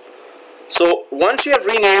it. So once you have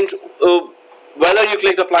renamed, whether you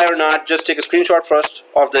click apply or not, just take a screenshot first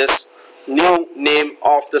of this new name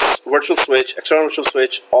of this virtual switch, external virtual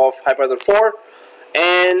switch of hypervisor 4,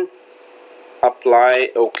 and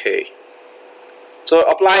apply OK. So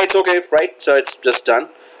apply, it's okay, right? So it's just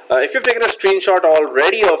done. If you've taken a screenshot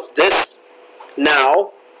already of this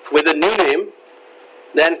now with a new name,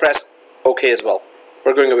 then press OK as well.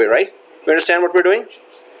 We're going away, right? You understand what we're doing?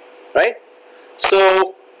 Right?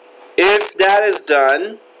 So if that is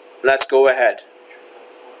done, let's go ahead.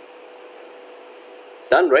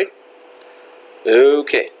 Done, right?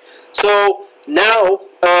 Okay. So now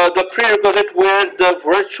the prerequisite where the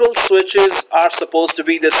virtual switches are supposed to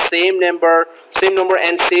be the same number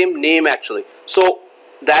and same name actually. So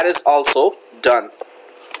that is also done.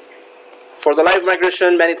 For the live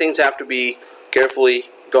migration, many things have to be carefully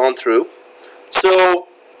gone through. So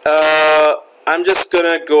I'm just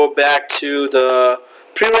gonna go back to the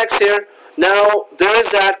prereqs here. Now there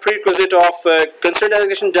is that prerequisite of concern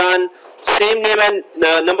designation done, same name and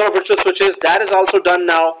number of virtual switches, that is also done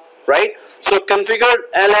now, right? So configure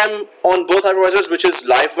LM on both hypervisors, which is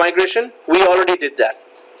live migration. We already did that,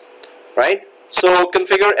 right? So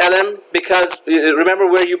configure LM, because remember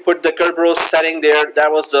where you put the Kerberos setting there,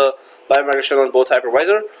 that was the live migration on both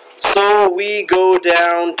hypervisor. So we go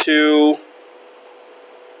down to,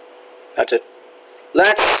 that's it.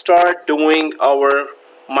 Let's start doing our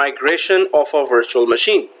migration of a virtual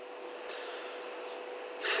machine.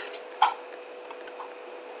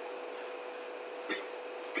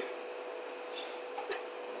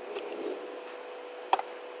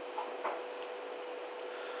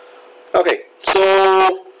 Okay,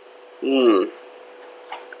 so you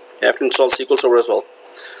have to install SQL Server as well.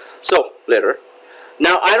 So later.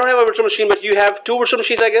 Now I don't have a virtual machine, but you have two virtual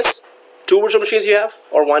machines, I guess. Two virtual machines you have,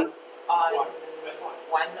 or one?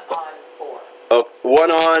 One on 4. Oh,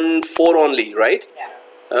 one on 4 only, right?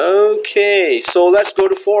 Yeah. Okay, so let's go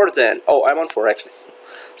to 4 then. Oh, I'm on 4 actually.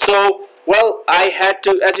 So, well, I had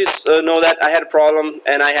to, as you know that I had a problem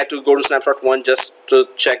and I had to go to snapshot 1 just to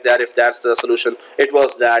check that if that's the solution. It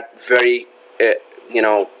was that very,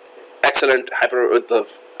 excellent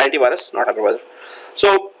antivirus, not hypervisor.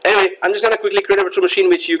 So anyway, I'm just going to quickly create a virtual machine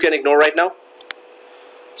which you can ignore right now.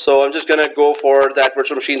 So I'm just going to go for that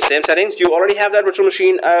virtual machine, same settings. You already have that virtual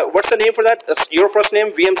machine. What's the name for that? That's your first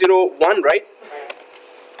name, VM01, right?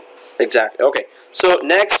 Exactly. Okay. So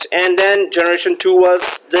next, and then generation 2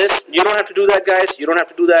 was this. You don't have to do that, guys. You don't have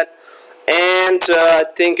to do that. And I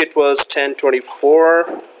think it was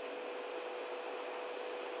 1024.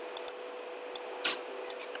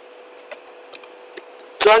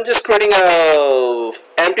 So I'm just creating a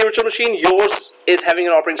empty virtual machine. Yours is having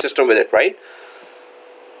an operating system with it, right?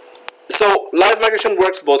 So live migration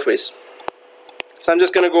works both ways. So I'm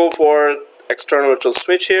just going to go for external virtual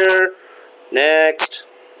switch here. Next.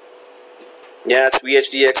 Yes,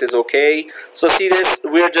 VHDX is okay. So see this,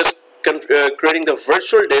 we're just creating the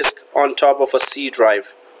virtual disk on top of a C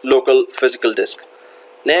drive, local physical disk.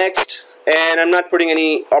 Next, and I'm not putting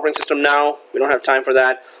any operating system now. We don't have time for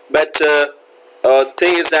that. But the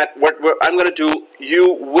thing is that what I'm going to do,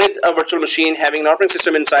 you with a virtual machine having an operating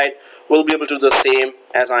system inside will be able to do the same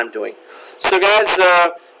as I'm doing. So guys,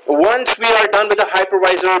 once we are done with the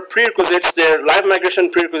hypervisor prerequisites, their live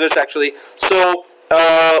migration prerequisites actually. So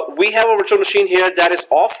we have a virtual machine here that is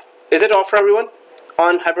off. Is it off for everyone?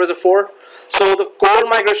 on hypervisor 4. So the core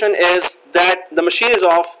migration is that the machine is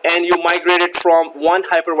off and you migrate it from one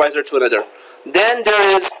hypervisor to another. Then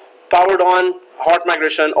there is powered on hot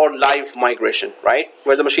migration or live migration, right,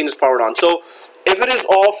 where the machine is powered on. So if it is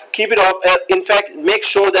off, keep it off. In fact, make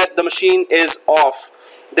sure that the machine is off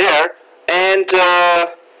there. And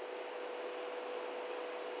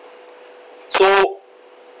so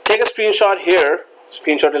take a screenshot here,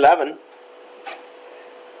 screenshot 11.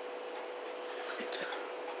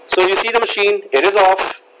 So you see the machine, it is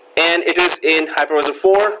off and it is in hypervisor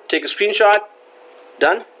 4. Take a screenshot,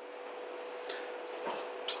 done.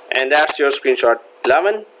 And that's your screenshot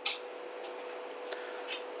 11.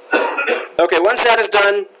 Okay, once that is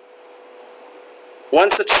done,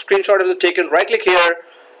 once the screenshot is taken, right click here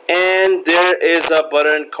and there is a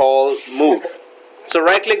button called move. So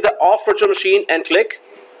right click the off virtual machine and click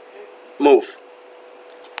move.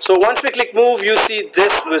 So once we click move, you see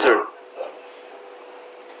this wizard.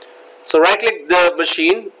 So right click the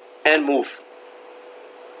machine and move.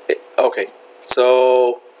 Okay,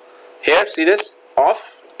 so here, see this,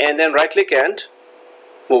 off, and then right click and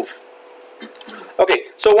move. Okay,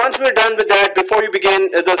 so once we're done with that, before you begin,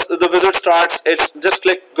 the wizard starts, it's just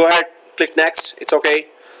click, go ahead, click next, it's okay.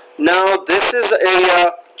 Now this is the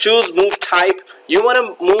area, choose move type. You want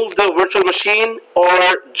to move the virtual machine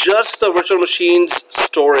or just the virtual machine's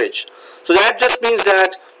storage. So that just means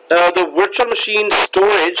that the virtual machine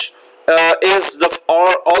storage is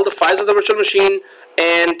all the files of the virtual machine,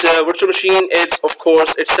 and virtual machine is of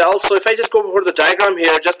course itself. So if I just go over the diagram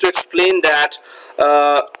here just to explain that,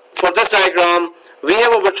 for this diagram we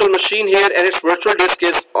have a virtual machine here and its virtual disk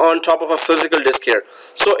is on top of a physical disk here.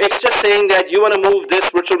 So it's just saying that you want to move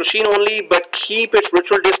this virtual machine only but keep its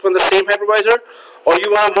virtual disk on the same hypervisor, or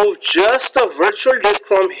you want to move just the virtual disk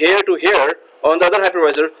from here to here on the other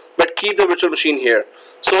hypervisor but keep the virtual machine here.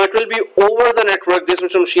 So it will be over the network. This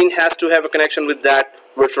virtual machine has to have a connection with that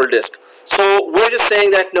virtual disk. So we're just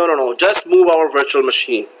saying that no, just move our virtual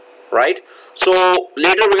machine, right? So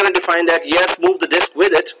later we're going to define that yes, move the disk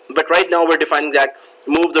with it, but right now we're defining that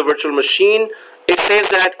move the virtual machine. It says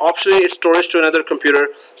that optionally it's storage to another computer.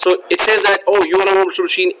 So it says that, oh, you want to move virtual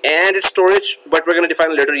machine and its storage, but we're going to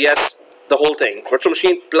define later, yes, the whole thing, virtual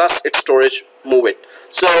machine plus its storage, move it.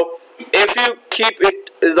 So if you keep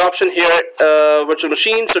it, the option here, virtual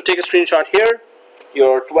machine, so take a screenshot here,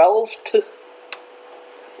 your 12th.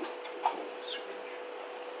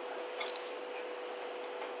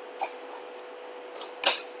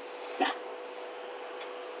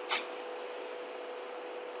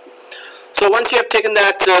 So once you have taken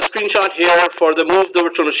that screenshot here for the move the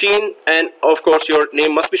virtual machine, and of course your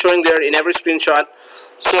name must be showing there in every screenshot,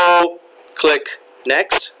 so click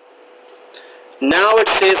next. Now it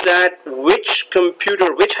says that which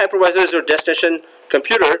computer, which hypervisor is your destination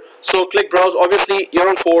computer. So click browse. Obviously you're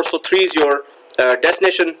on 4, so 3 is your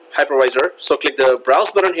destination hypervisor. So click the browse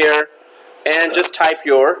button here and just type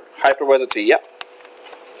your hypervisor 3. Yep.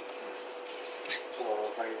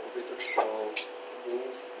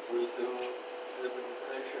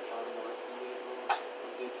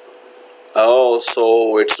 Oh,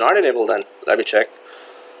 so it's not enabled then. Let me check.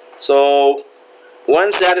 So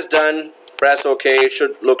once that is done, press OK. It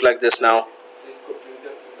should look like this now.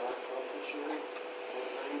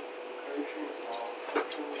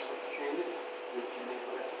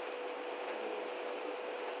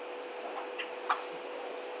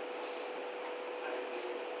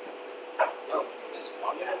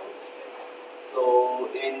 So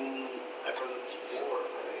in hypervisor 4,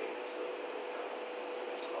 right? So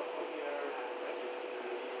it's not on here.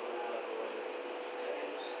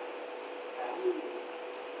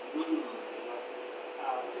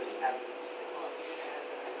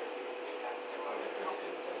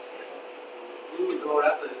 Go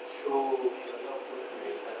after the show.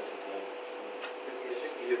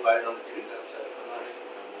 You buy it on the TV.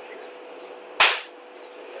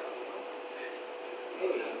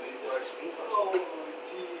 Oh,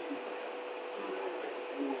 geez.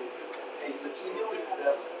 Hey, let's see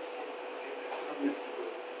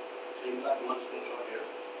So you got one screenshot here.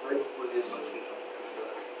 Right before there's one screenshot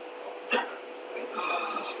here.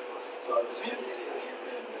 So I'll just hit this here.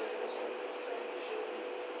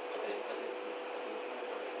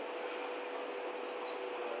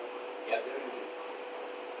 Yeah, there you go.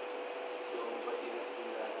 So, but you have to do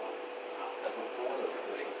that one.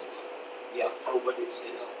 Yeah, so what it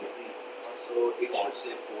says, so it should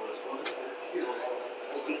say 4 as well.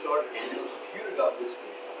 Screenshot and the computer got this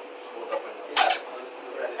screenshot. Both up and down.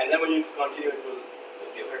 And then when you continue, it will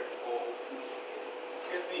give it.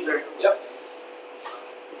 Yep.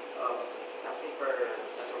 It's asking for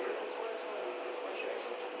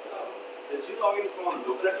Did you log in from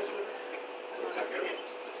local administrator?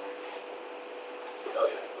 Oh,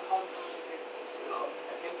 yeah.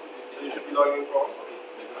 You should be logging in from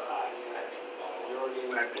your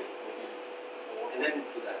name admin. And then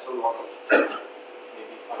do that. So log out.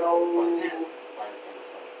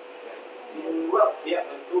 Well, yeah,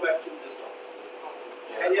 go back to this one.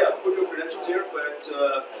 And yeah, put your credentials here, but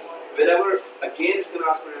whenever, again, it's going to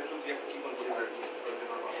ask credentials, you have to keep on putting credentials.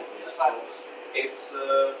 It's,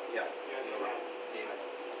 yeah.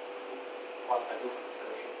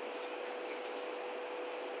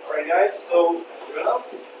 Alright guys, so, what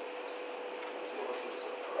else?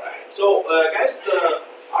 Alright, so guys,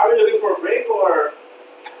 are we looking for a break or?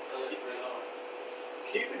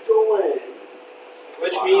 Keep it going.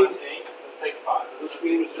 Which means, let's take 5. which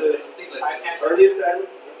means early retirement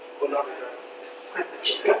or not retirement?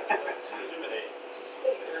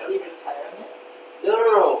 Early retirement?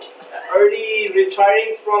 No. Early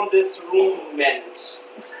retiring from this room meant.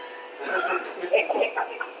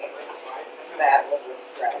 That was a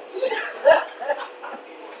stretch.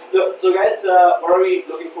 No, so guys, what are we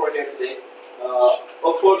looking for here today?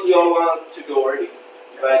 Of course, we all want to go early,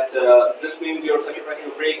 but this means you're sacrificing a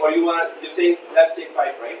break, or you're saying let's take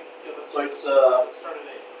 5, right? So it's Let's start at 8.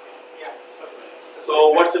 Yeah, start at 8. so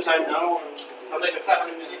what's the time now? Like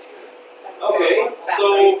 7 minutes. Okay,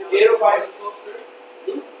 so 8:05.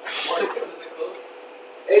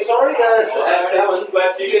 It's already done at 7,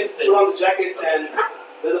 but you can put on the jackets and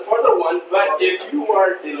there's a further one. But if you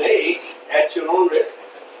are delayed at your own risk,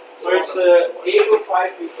 so it's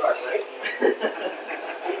 8:05 we start, right?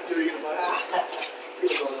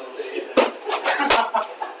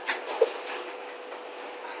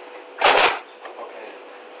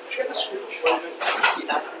 Check the screenshot.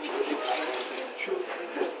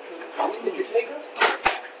 Did you take it?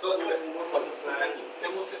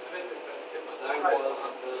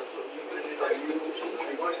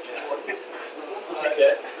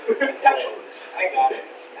 Okay. I got it.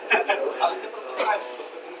 Але ти просто знаєш, що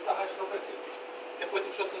ти не встигаєш робити. Ти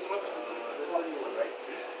потім щось не зробиш.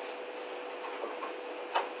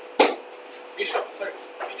 Bishop, sorry.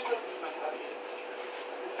 Can you just do my hand?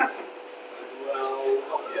 Well,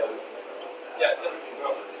 yeah.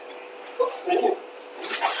 Oops, thank you.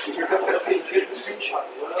 Okay, get the screenshot.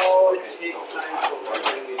 Well, it takes time for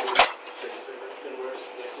writing it. Converse,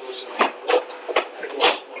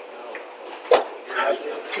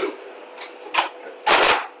 two.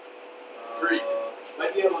 3.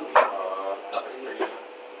 Might be a monkey.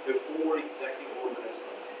 Before exactly 4 minutes.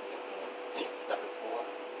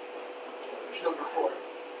 Which number 4?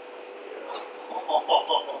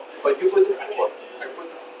 But you put the 4. I put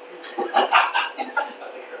the 4.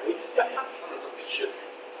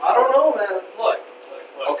 I don't know, man. Look.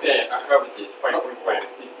 Okay, I have it.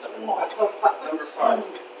 5.5. Number 5.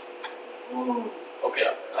 Okay,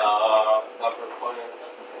 number 5.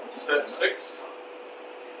 6.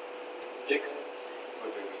 6. What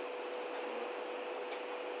do we mean?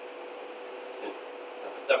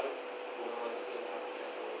 Number 7.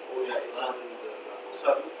 Oh yeah, it's on the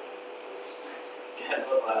 7.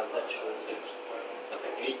 Let's show 6. Number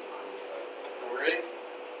 8. Number 8.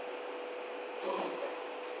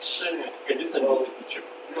 Can you send me the picture?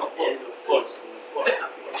 No, Close. Let's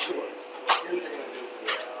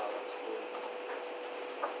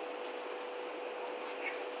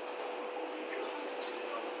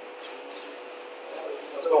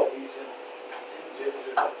go.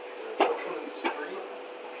 Which one is this? 3?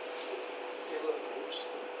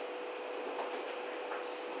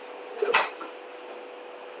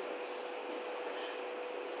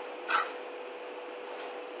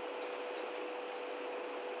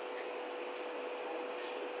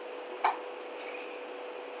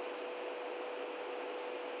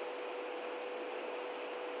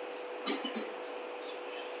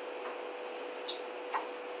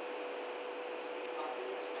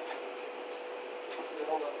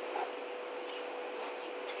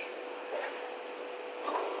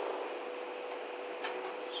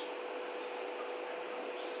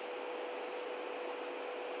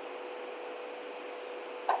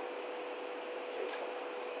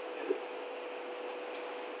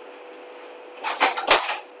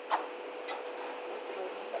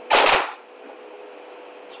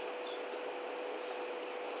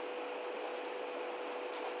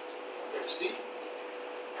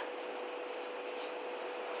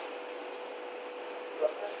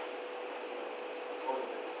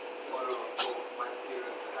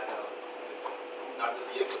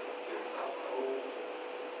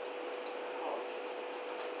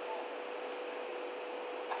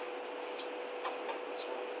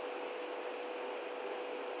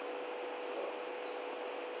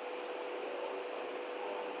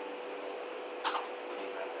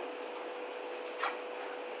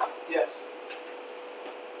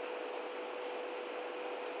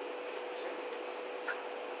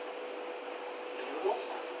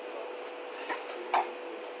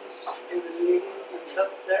 So,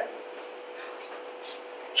 sir?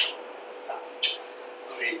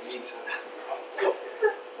 Sweet meat.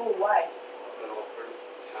 Oh, why? An offer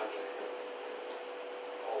contract.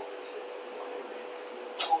 All this shit.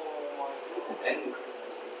 And Kristen,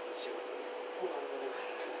 this is shit.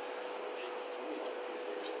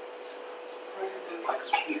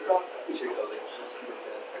 Microsoft, check out like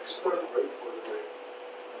expert right for the break.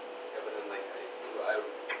 Yeah, but then like I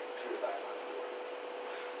turned it back on.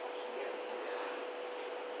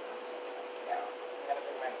 Yeah, I'm gonna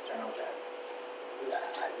bring my external drive.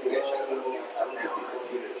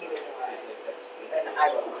 And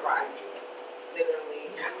I will cry. Literally.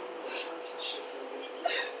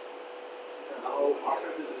 No,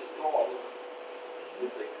 Marcus is installed.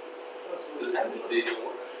 It's like, they do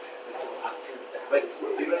work. It's after that. But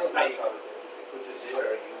even if I put it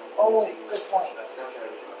there, you Oh, see good point. a snapshot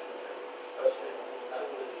of it.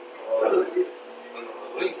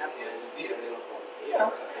 Yeah.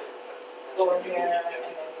 Go in here and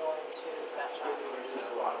then go into the snapshot.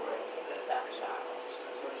 Take the snapshot.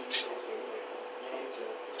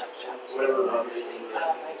 Snapshot. Migration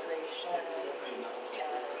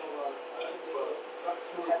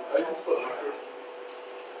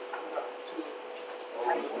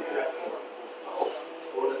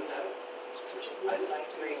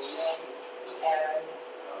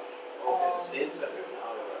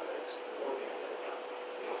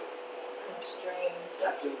constrained.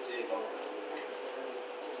 That's going to take long.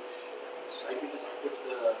 I can just put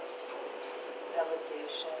the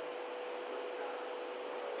Delegation.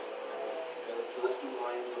 those 2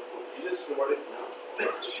 lines of code. You just wrote it now.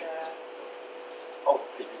 Sure. Oh,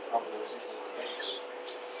 could you come those two lines?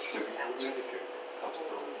 Should be answered if your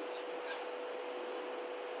comfortabilities.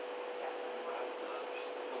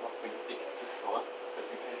 When you think it's too short, because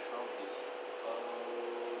we can count these.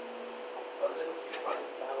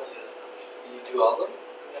 You do all of them?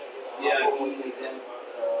 Yeah, he made them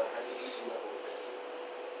has a decent level.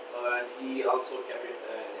 He also kept it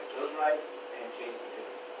in external drive and changed it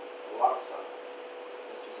a lot of stuff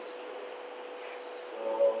just to be secure. So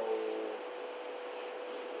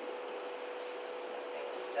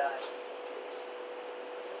Done.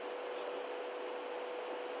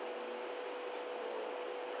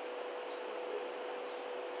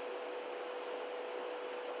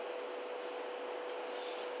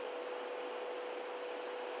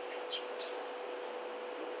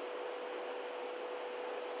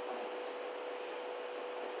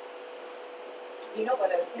 You know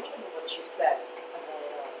what, I was thinking of what you said about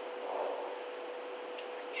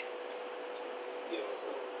yeah, so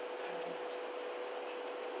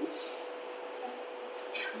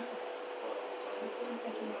since I'm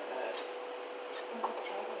thinking of that, I'm gonna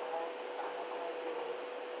tag a lot of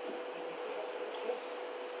using tags with kids.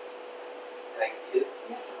 Like kids?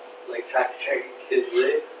 Yeah. Like tracking kids,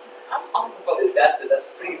 right? I'm on board.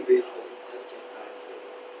 That's pretty basic. just take time to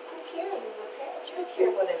Who cares as a parent? You don't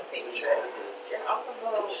care what it thinks. You're on the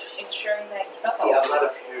road ensuring that you know. See, I'm not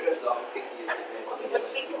a parent, so I'm thinking it's Okay, but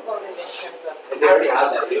think about it in terms of. and they already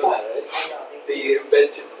have that, you know that, right? I know they The do.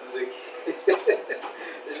 inventions is like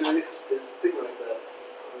there's a thing like that.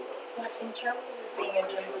 But in terms of it being in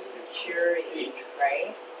terms of security,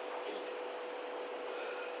 right?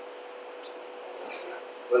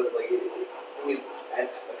 But like it means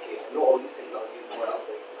okay, I know all these technologies and what else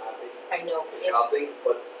like I know. the child thing,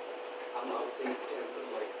 but I'm not saying in terms of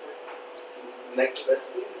like the next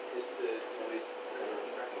best thing is to always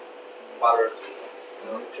water our school, you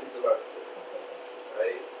know, in terms of our school,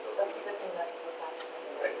 right? So That's the thing that's what happens.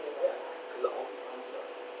 right, yeah, because all the problems are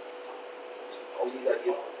all these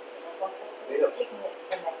ideas. It's taking it to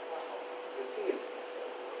the next level. You're seeing it.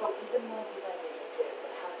 So even though these ideas are good,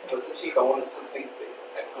 but how can But essentially, if I want something big,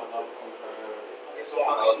 I can so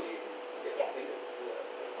technology. Yeah.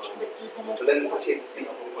 But even if But then essentially, the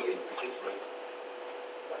stages of the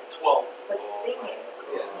 12. But the thing is,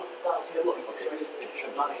 Yeah. we've got good resources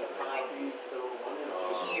combined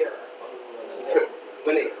here.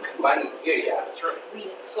 when they combine it together, yeah. That's right.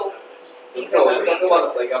 So these No, are we're talking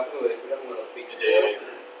about like I'm talking about if we're talking about a big scale.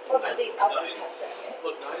 but they others have done it.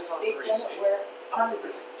 Look, 9 is on They've 3. done it where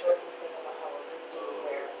honestly George was saying about how we're going to do it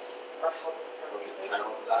where for helping purposes to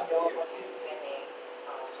know about CCNA,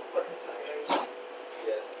 what considerations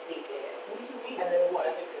Yeah. they did it. And there was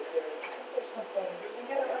another group, there's something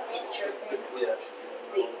picture thing. Yeah.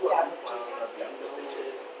 They established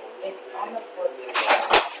it's on the foot, there's a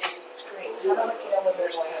screen, kind of like, you know, when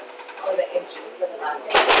they're going for the inches for the lap.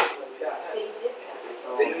 They did that. They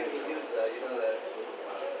don't even use the, you know, the.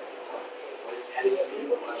 They were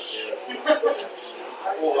able to show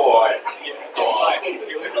Boy. Boy.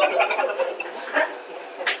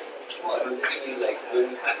 literally like when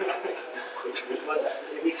we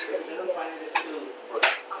had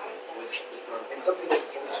and something that's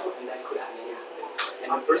potential and that could actually happen.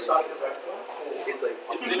 And the first thought that comes is like,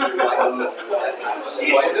 it's literally like,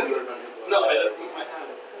 no, I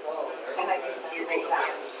And I think that's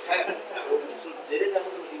exactly. So did it have a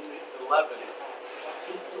machine 11?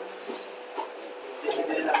 Did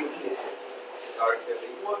it have a machine?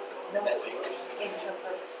 No, in terms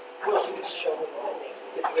of actually showing what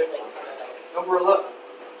they really. number 11.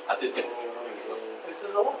 I did get it. This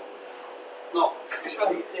is 11. No. There's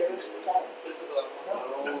 7. This is 11.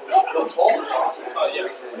 No, 12 is awesome. Oh, yeah.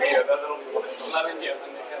 Yeah, that'll be 11, yeah,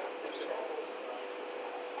 and they have. Did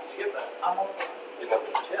you get that? I'm only guessing. Is that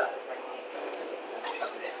what? Yeah.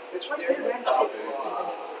 It's right there.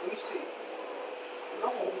 Let me see. No.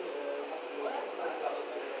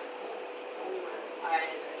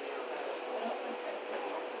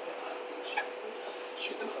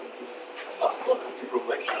 Look, you broke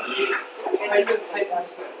like I didn't type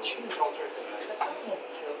this. Choose alternative.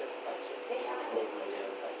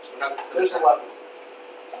 There's 11.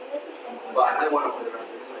 And this is something But I that might want to play the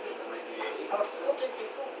reference because I might be.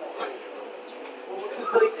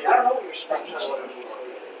 Because, like, I don't know what your special is.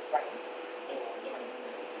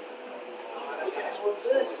 well,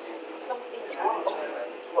 this, so it's wrong.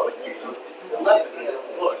 Look, it's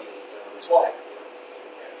 11. Look, 12.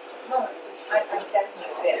 No, I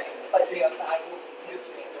definitely fit, but you know, the idea just came to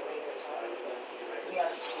me the way you're talking. To be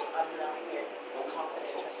honest, I'm not very confident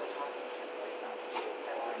in terms of talking.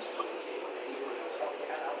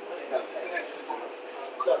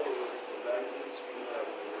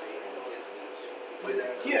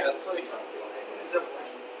 Yeah, it's like.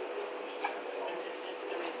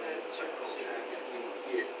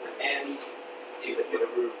 And Is it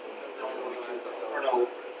whatever? or no.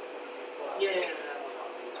 Yeah.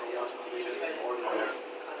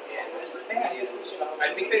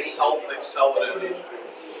 I think they sell it in.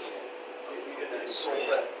 It's sold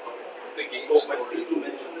at the gate store. You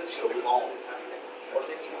mentioned this, so we won't.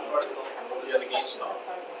 Yeah, the gate stop.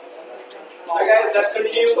 Alright guys, let's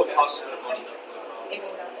continue.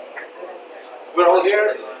 We're all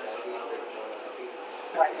here.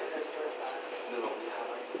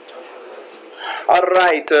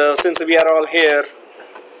 Alright, since we are all here,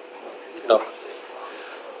 no.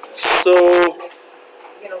 So,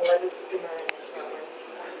 You know, let it simmer and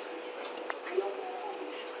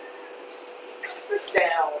sit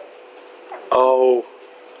down. oh,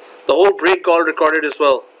 the whole break call recorded as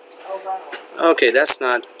well. Oh, wow. Okay, that's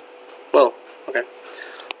not, well, okay.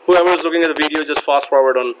 Whoever is looking at the video, just fast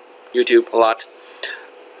forward on YouTube a lot.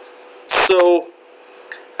 So,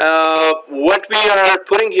 what we are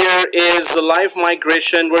putting here is the live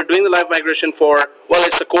migration. We're doing the live migration for, well,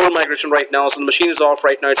 it's a cold migration right now, so the machine is off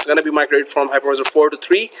right now. It's going to be migrated from hypervisor 4 to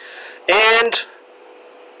 3. And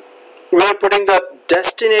we're putting the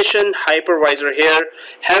destination hypervisor here.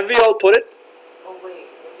 Have we all put it? Oh, wait,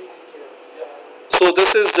 what did you do? So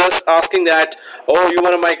this is just asking that, oh, you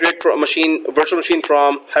want to migrate from a virtual machine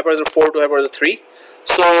from hypervisor 4 to hypervisor 3.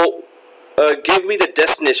 So give me the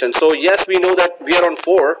destination. So yes, we know that we are on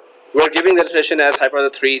 4. We're giving the destination as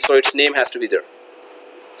hypervisor 3, so its name has to be there.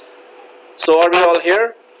 So are we all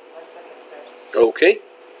here? 1 second, sir. Okay.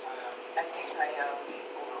 I think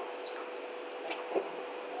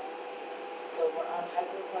so we're on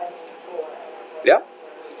hypervisor 4. And Yeah.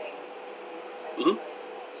 we're staying Mhm.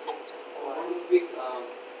 So we're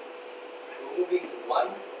moving 1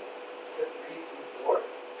 to 3 to 4.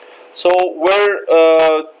 So we're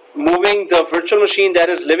moving the virtual machine that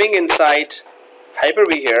is living inside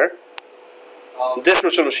Hyper-V here. This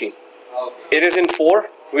virtual machine. Okay. It is in 4.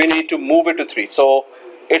 We need to move it to 3. So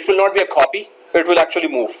it will not be a copy. It will actually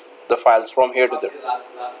move the files from here to there.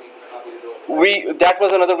 Last week, That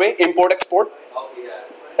was another way, import export. okay,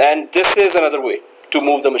 yeah. And this is another way to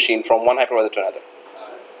move the machine from one hypervisor to another.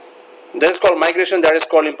 This is called migration, that is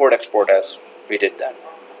called import export, as we did that.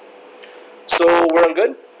 So we're all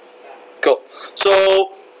good? Cool.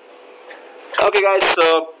 So, okay guys,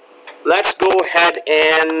 so let's go ahead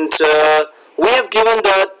and we have given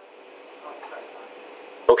the,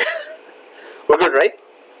 okay, we're good, right?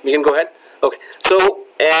 We can go ahead? Okay, so,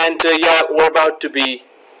 and yeah, we're about to be,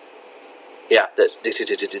 yeah, this.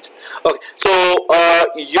 Okay, so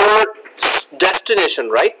your destination,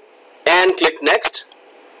 right? And click next.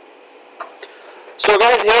 So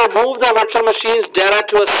guys, here move the virtual machine's data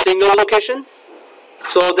to a single location.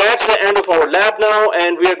 So that's the end of our lab now,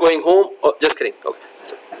 and we are going home. Oh, just kidding. Okay.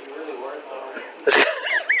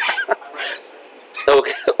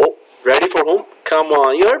 Okay. Oh, ready for home? Come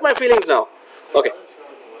on, you hurt my feelings now. Okay.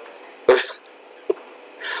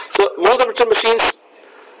 So move the virtual machines.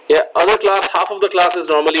 Yeah, other class, half of the class is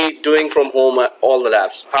normally doing from home all the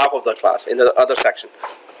labs, half of the class in the other section.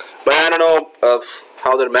 But I don't know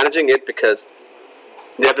how they're managing it because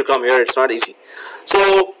they have to come here. It's not easy.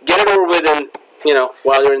 So get it over with and, you know,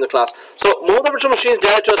 while you're in the class. So move the virtual machines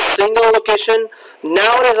data to a single location.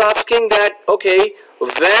 Now it is asking that, okay,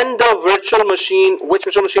 when the virtual machine, which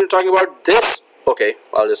virtual machine we're talking about? This, okay,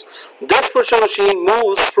 this virtual machine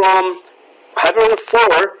moves from hypervisor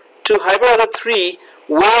 4 to hypervisor 3,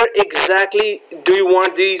 where exactly do you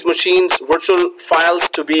want these machines, virtual files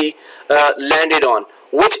to be landed on?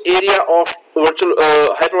 Which area of virtual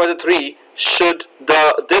hypervisor 3 should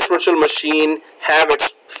this virtual machine have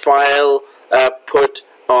its file put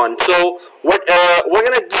on? So what we're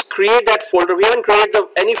gonna just create that folder. We haven't created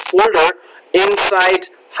any folder inside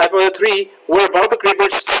hypervisor 3. We're about to create, but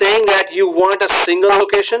it's saying that you want a single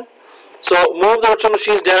location. So move the virtual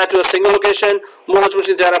machines data to a single location. Move virtual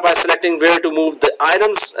machines data by selecting where to move the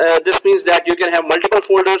items. This means that you can have multiple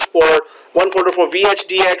folders, for one folder for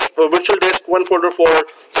VHDX, for virtual disk, one folder for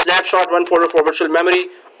snapshot, one folder for virtual memory,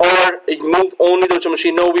 or move only the virtual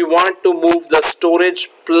machine. No, we want to move the storage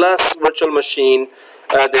plus virtual machine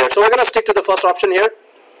there. So we're going to stick to the first option here,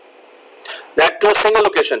 that to a single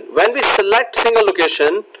location. When we select single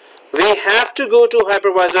location, we have to go to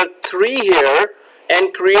hypervisor 3 here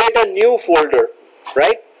and create a new folder,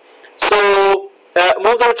 right? So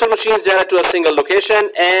move the virtual machines data to a single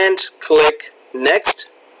location and click next.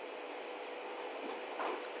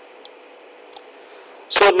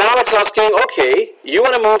 So now it's asking, okay, you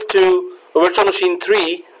want to move to virtual machine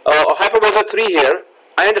 3 or hypervisor 3 here.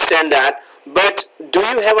 I understand that, but do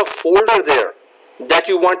you have a folder there that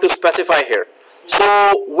you want to specify here?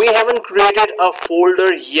 So we haven't created a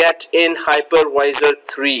folder yet in hypervisor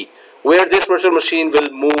 3 where this virtual machine will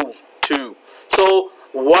move to. So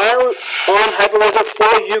while on hypervisor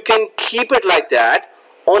 4 you can keep it like that,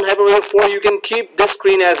 on hypervisor 4 you can keep this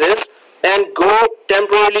screen as is and go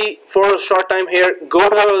temporarily for a short time here, go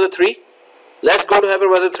to hypervisor 3. Let's go to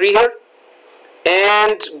hypervisor 3 here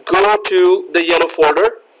and go to the yellow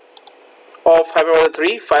folder of hypervisor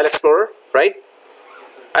 3, File Explorer, right?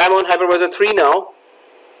 I am on hypervisor 3 now,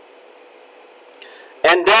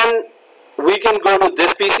 and then we can go to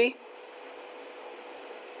this PC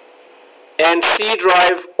and C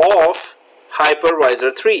drive of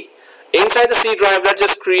hypervisor 3. Inside the C drive, let's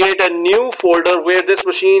just create a new folder where this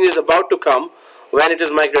machine is about to come when it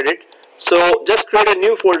is migrated. So just create a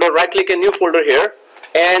new folder, right click a new folder here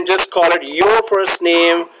and just call it your first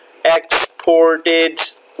name exported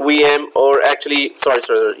VM, or actually sorry,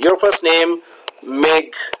 your first name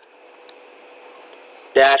MIG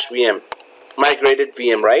dash VM, migrated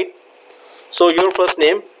VM, right? So your first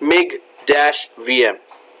name MIG dash VM.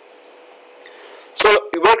 So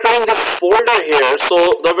we're creating this folder here.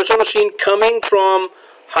 So the virtual machine coming from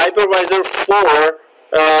hypervisor 4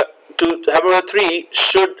 to hypervisor 3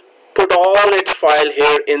 should put all its file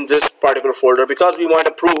here in this particular folder, because we want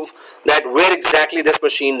to prove that where exactly this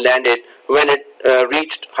machine landed when it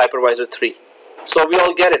reached hypervisor 3. So we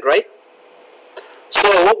all get it, right?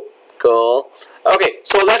 So cool. Okay,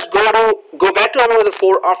 so let's go back to hypervisor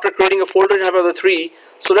 4 after creating a folder in hypervisor 3.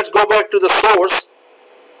 So let's go back to the source.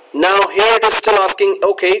 Now here it is still asking,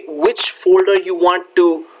 okay, which folder you want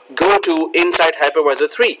to go to inside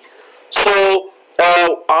hypervisor 3. So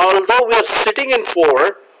although we are sitting in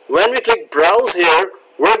 4, when we click browse here,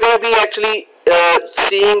 we're going to be actually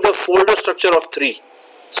seeing the folder structure of 3.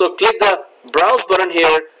 So click the browse button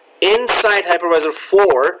here inside hypervisor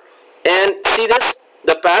 4 and see this,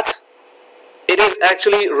 the path. It is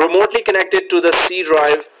actually remotely connected to the C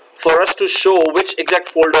drive for us to show which exact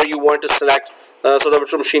folder you want to select, so the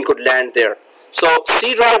virtual machine could land there. So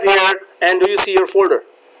C drive here, and do you see your folder?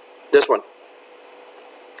 This one.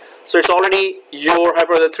 So it's already your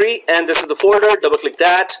hypervisor 3, and this is the folder. Double click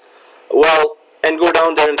that, well, and go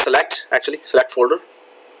down there and select, actually select folder,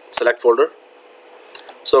 select folder.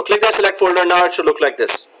 So click that select folder. Now it should look like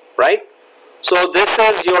this, right? So this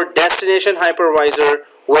is your destination hypervisor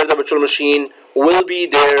where the virtual machine will be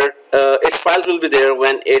there, its files will be there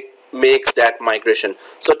when it makes that migration.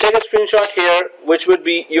 So take a screenshot here, which would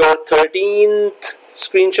be your 13th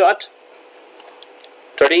screenshot.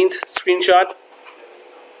 13th screenshot.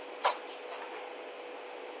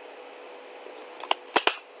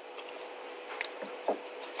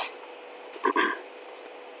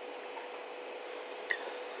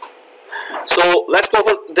 So let's go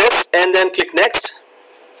for this and then click next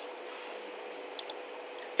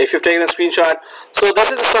if you've taken a screenshot. So this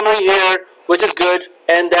is a summary here, which is good,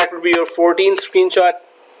 and that would be your 14th screenshot.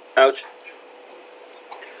 Ouch.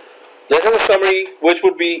 This is a summary which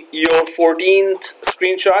would be your 14th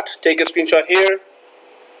screenshot. Take a screenshot here.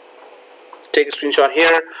 take a screenshot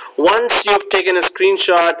here. Once you've taken a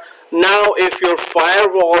screenshot, now if your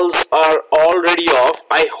firewalls are already off,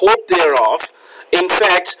 I hope they're off. In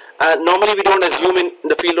fact, normally we don't assume in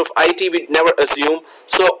the field of IT, we never assume.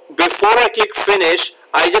 So before I click finish,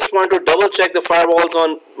 I just want to double check the firewalls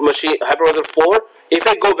on machine hypervisor 4. If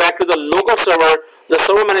I go back to the local server, the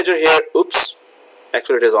server manager here, oops,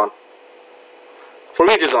 actually it is on. For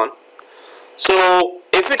me it is on. So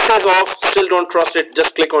if it says off, still don't trust it,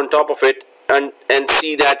 just click on top of it and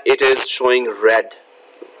see that it is showing red.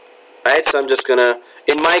 Right, so I'm just gonna,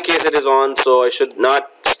 in my case it is on, so I should not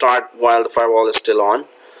start while the firewall is still on.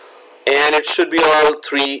 And it should be all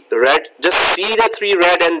 3 red. Just see the 3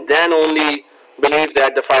 red and then only believe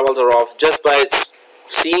that the firewalls are off. Just by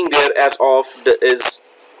seeing there as off is,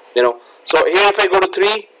 you know. So here if I go to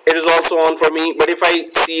 3, it is also on for me. But if I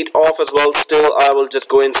see it off as well, still I will just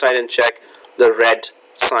go inside and check the red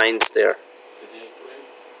signs there.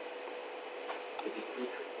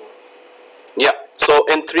 Yeah, so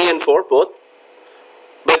in 3 and 4 both.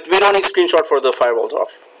 But we don't need screenshot for the firewalls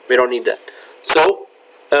off. We don't need that. So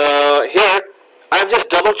here I've just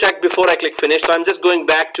double checked before I click finish. So I'm just going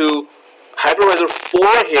back to hypervisor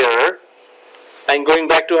 4 here. And going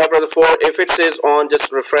back to hypervisor 4, if it says on,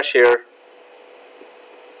 just refresh here.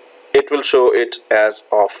 It will show it as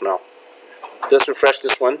off now. Just refresh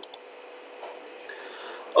this one.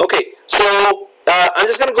 Okay, so I'm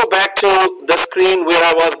just going to go back to the screen where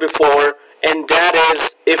I was before, and that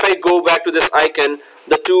is, if I go back to this icon,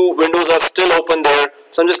 the 2 windows are still open there.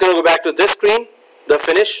 So I'm just going to go back to this screen, the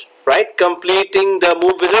finish, right, completing the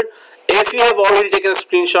move wizard. If you have already taken a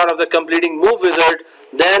screenshot of the completing move wizard,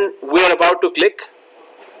 then we're about to click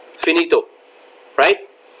finito, right?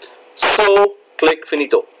 So click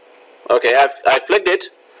finito. Okay, I've clicked it,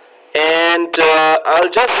 and I'll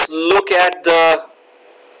just look at the.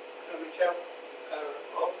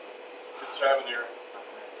 It's having here.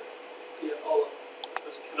 Yeah, all of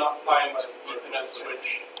it. Cannot find my Ethernet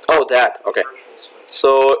switch. Oh, that. Okay.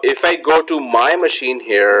 So if I go to my machine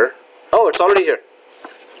here, oh, it's already here.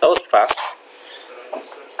 That was fast.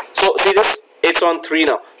 So see this? It's on 3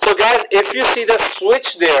 now. So guys, if you see the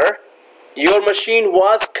switch there, your machine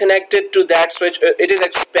was connected to that switch. It is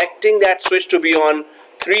expecting that switch to be on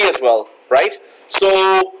 3 as well, right?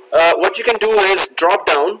 So what you can do is drop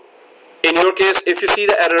down. In your case, if you see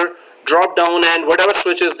the error, drop down and whatever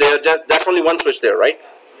switch is there, that's only one switch there, right?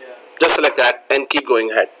 Yeah. Just select that and keep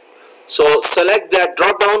going ahead. So select that,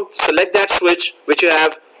 drop down, select that switch which you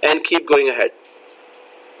have and keep going ahead.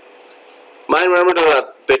 Mine, remember, was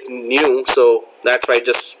a bit new, so that's why it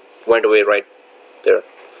just went away right there.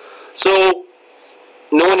 So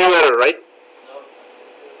no new error, right?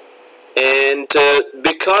 And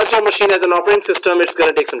because your machine has an operating system, it's going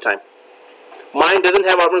to take some time. Mine doesn't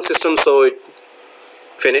have operating system, so it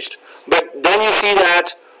finished. But then you see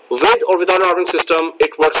that with or without an operating system,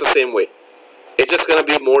 it works the same way. It's just going to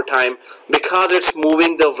be more time because it's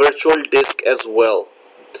moving the virtual disk as well.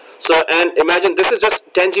 So, and imagine this is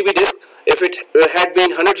just 10 GB disk. If it had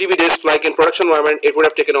been 100 GB disk, like in production environment, it would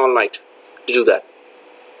have taken all night to do that.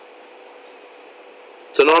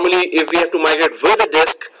 So normally, if we have to migrate with a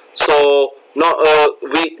disk, so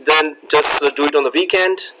we then just do it on the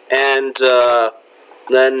weekend, and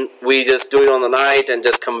then we just do it on the night and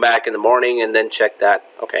just come back in the morning and then check that.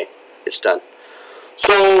 Okay, it's done.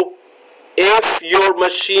 So if your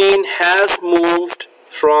machine has moved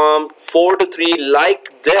from 4 to 3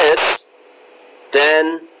 like this,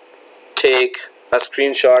 then take a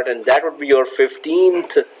screenshot, and that would be your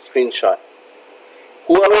 15th screenshot.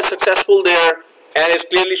 Whoever is successful there and is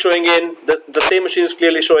clearly showing in, the same machine is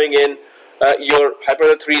clearly showing in your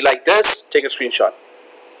hypervisor 3 like this, take a screenshot.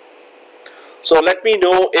 So let me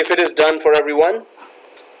know if it is done for everyone.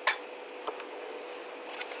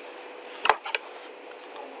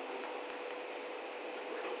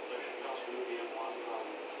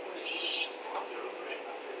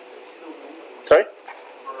 Sorry?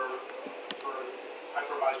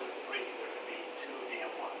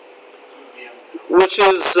 Which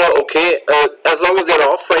is okay, as long as they're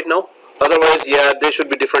off right now. Otherwise, yeah, they should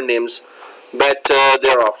be different names, but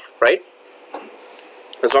they're off, right?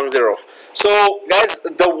 As long as they're off. So, guys,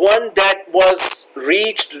 the one that was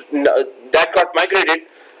reached, that got migrated,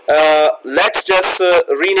 let's just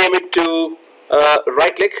rename it to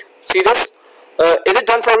right click. See this? Is it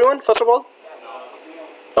done for everyone, first of all?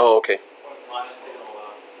 Oh, okay.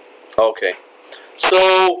 Okay.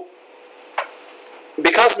 So,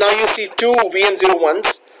 because now you see 2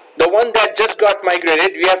 VM01s, the one that just got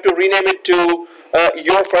migrated, we have to rename it to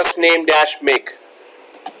your first name -mig.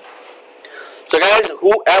 So guys,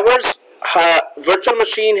 whoever's virtual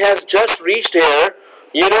machine has just reached here,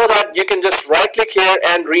 you know that you can just right click here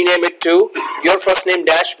and rename it to your first name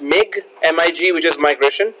dash MIG, MIG, which is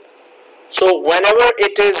migration. So whenever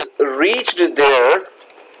it is reached there,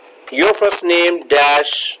 your first name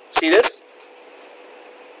dash, see this?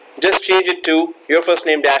 Just change it to your first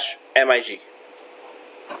name dash MIG.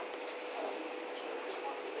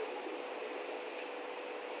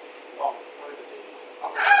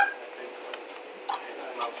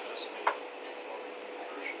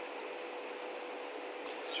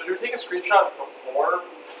 So do we take a screenshot before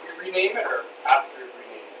we rename it or after we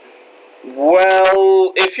rename it?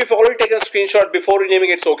 Well, if you've already taken a screenshot before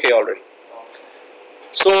renaming, it's okay already.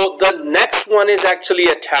 So the next one is actually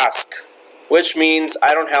a task, which means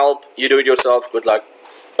I don't help, you do it yourself, good luck.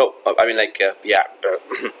 Oh, I mean like, yeah.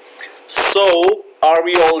 So, are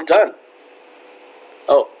we all done?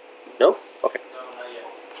 Oh, no? Okay. No, not yet.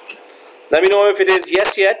 Let me know if it is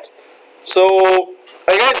yes yet. So,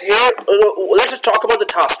 guys, here, let's just talk about the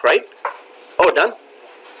task, right? Oh, done?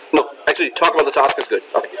 No, actually, talk about the task is good.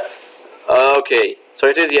 Okay. Okay, so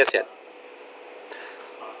it is yes yet.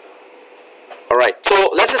 Alright, so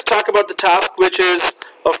let's just talk about the task, which is,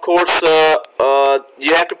 of course,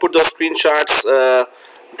 you have to put those screenshots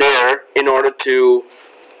there in order to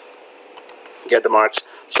get the marks.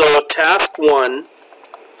 So task 1,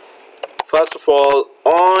 first of all,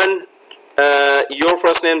 on your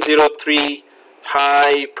first name 03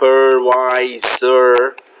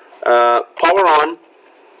 hypervisor, power on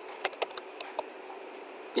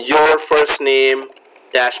your first name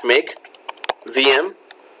dash MIG VM.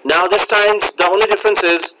 Now this time the only difference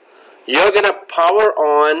is you're gonna power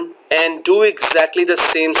on and do exactly the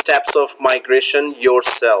same steps of migration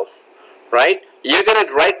yourself, right? You're gonna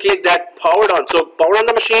right click that powered on. So power on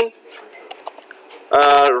the machine,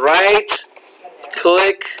 right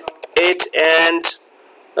click it and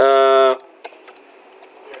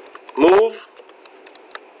move.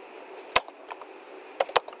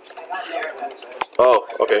 Oh,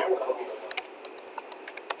 okay.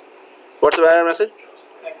 What's the error message?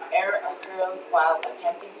 An error occurred while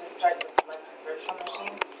attempting to start the selected virtual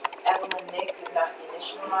machine. Evelyn Nick could not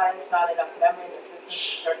initialize, not enough memory in the system to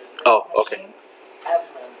start the virtual machine.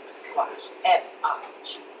 Evelyn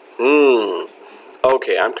 /MIG.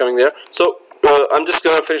 Okay, I'm coming there. So I'm just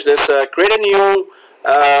gonna finish this. Create a new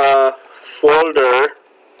folder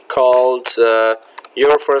called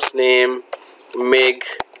your first name MIG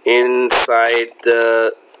inside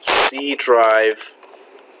the C drive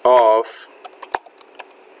of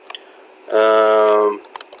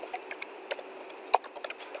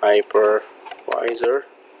hypervisor.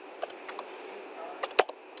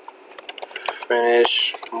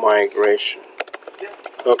 Finish migration.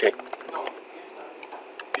 Okay.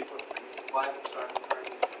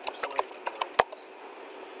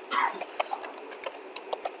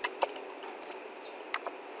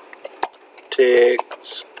 Take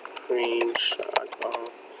screenshot of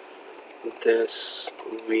this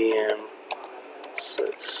VM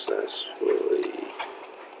successfully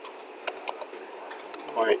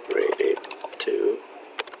migrated to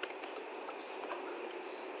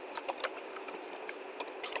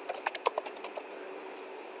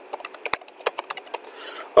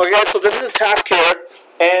okay guys, so this is a task here,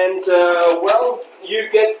 and well, you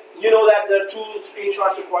know that there are 2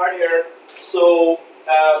 screenshots required here, so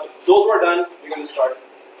those were done. We're going to start.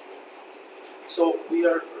 So we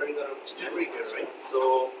are running out of memory here, right?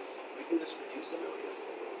 So we can just reduce the memory.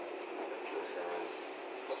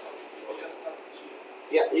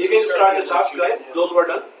 Yeah, you can start the task, guys. Those were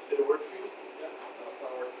done. Did it work for you? Yeah, that's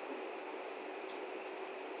not working for me.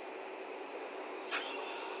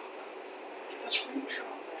 Get the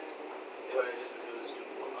screenshot. If I just do this to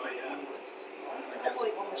one, oh yeah. I have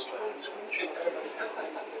like almost tried the screenshot.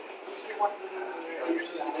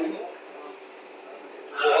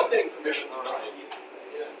 Well, I'm getting permission already.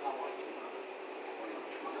 Yeah, it's not working.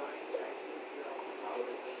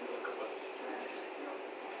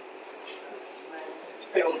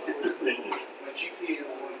 My GPA is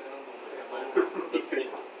going down. Good.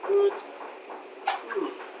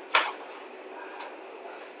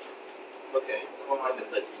 Okay. So I did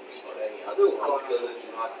that for any other one because it's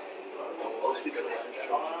not. Most people have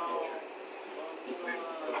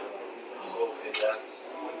okay, that's.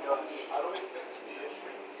 How do we fix the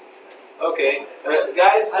issue? Okay,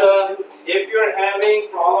 guys, if you're having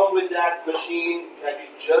problem with that machine that you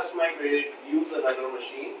just migrated, use another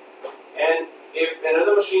machine. And if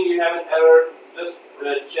another machine you have an error, just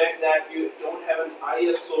check that you don't have an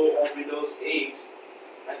ISO on Windows 8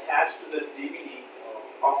 attached to the DVD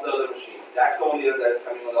of the other machine. That's the only error that is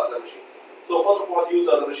coming on the other machine. So first of all, use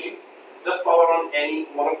the other machine. Just power on any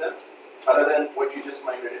one of them, other than what you just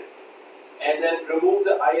migrated. and then remove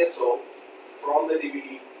the ISO from the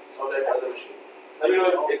DVD of that other machine. Let me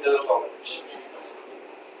know if it doesn't solve it.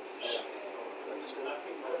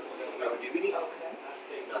 DVD.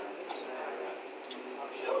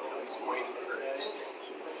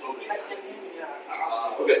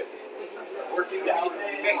 Okay.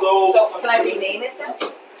 So can I rename it then?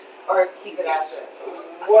 Or keep it as it?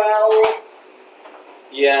 Well,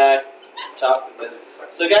 yeah, task is this.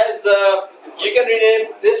 So guys, you can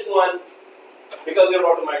rename this one because we're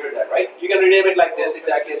about to migrate that, right? You can rename it like this,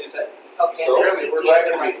 exactly as you said. Okay. So then we're keep going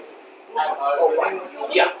it to read. as O1.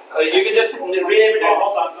 Yeah, you can just rename it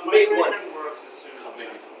and make one. Works as soon as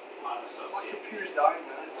unassociated. Computer's dying,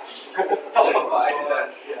 man.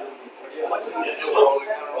 It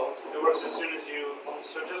works as soon as you.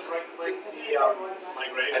 So just right click the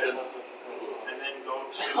migration, and then go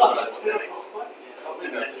to settings,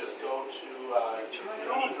 and then just go to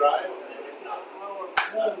DVD drive, and then hit none.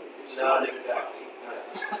 Not exactly.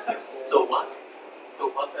 So what? So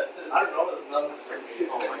what that says? I don't know.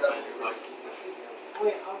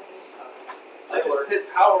 I just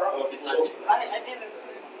hit power up. I didn't.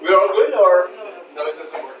 We're all good, or? No, it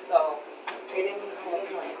doesn't work. So, creating new phone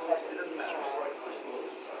line, set the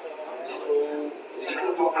So, you can do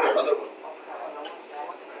another one.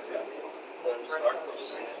 Start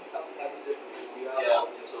close. Yeah,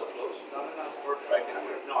 so close. Right in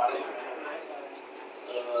here. No, I don't.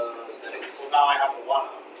 Settings. So now I have the one.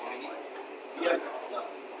 Yeah.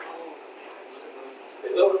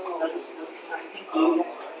 No.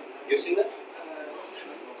 You see that?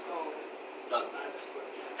 Done.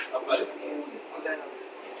 Apply.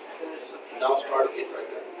 Now start again right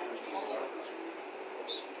there.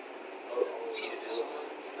 See it is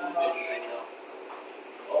registering now.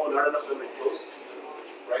 Oh, not enough memory. Close.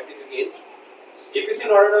 Right click again. If you see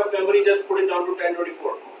not enough memory, just put it down to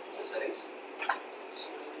 1024. The settings.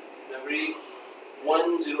 Memory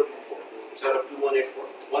 1024 instead of 2184.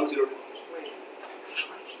 1024.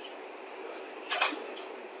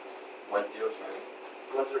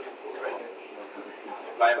 134, right?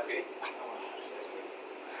 Apply, okay.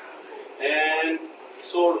 And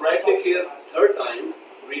so right click here, third time,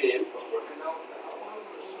 rename.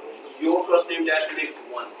 Your first name dash make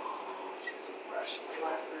 1.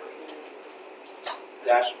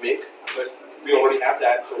 Dash make, but we already have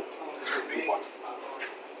that, so this would be 1.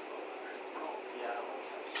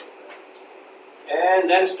 And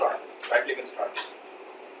then start. Right click and start.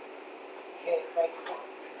 Okay, right.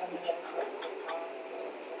 And then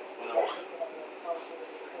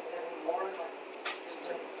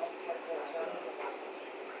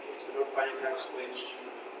So don't find you have to switch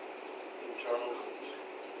internal.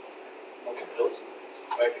 Okay, close.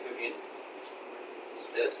 Right click again.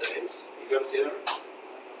 There's settings. You got to see that?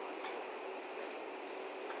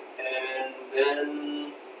 And then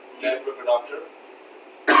network adapter.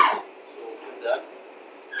 So do that.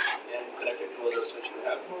 And connect it to other switch we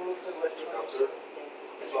have. move the virtual instances.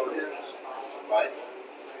 It's already there. Right.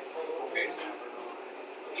 Okay.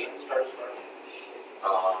 Again, start.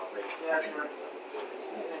 Yeah, sure.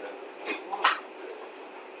 So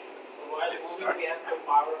while it's moving, we have to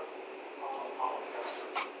power.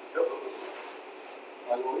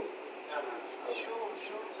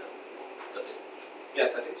 Yes,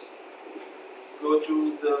 settings. Go to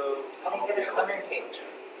the I think it is summary page.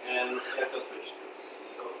 and select the switch.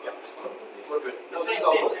 So yeah, we're good. The same,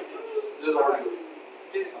 This is already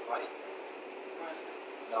good. Apply.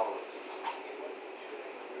 Now.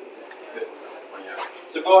 Good.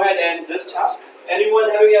 So go ahead and this task. Anyone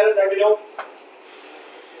having at it? Let me know.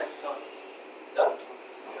 Done.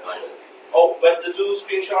 Oh, but the 2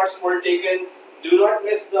 screenshots were taken. Do not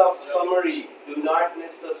miss the summary. Do not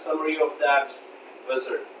miss the summary of that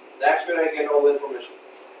wizard. That's where I get all the information.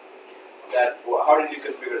 That how did you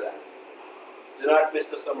configure that? Do not miss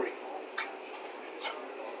the summary.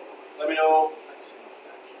 Let me know.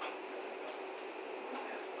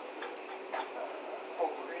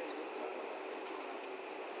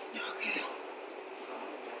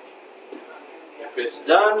 If it's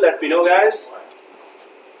done, let me know, guys.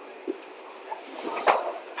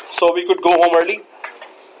 So we could go home early.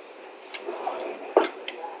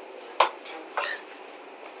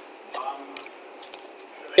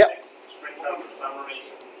 Yeah. Screenshot the summary,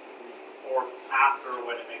 or after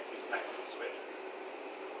when it makes the connection switch.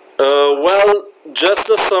 Well, just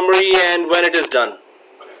the summary and when it is done.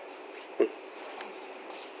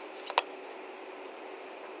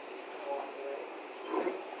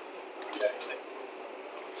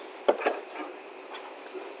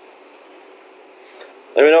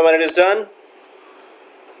 Let me know when it is done.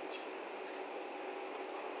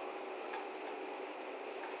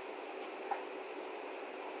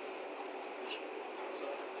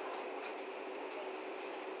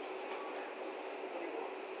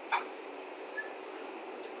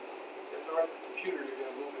 computer, you're going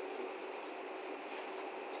to move it to.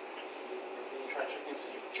 And you try checking to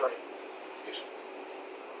see if it's right.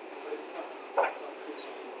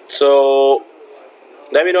 So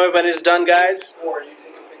let me know if when it's done, guys. Or you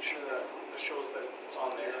take a picture that shows that it's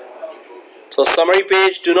on there and then you move it. So summary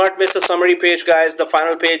page, do not miss the summary page, guys. The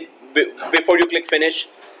final page before you click finish.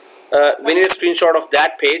 We need a screenshot of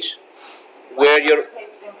that page where your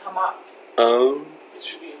page didn't come up. It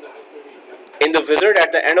should be in the hyperlink. in the wizard,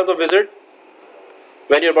 at the end of the wizard,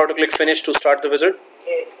 when you're about to click finish to start the wizard.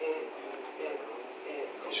 It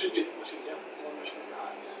should be.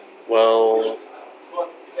 Well,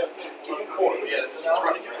 GB4. Yeah, it's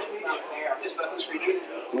running. Yes, that's a screenshot.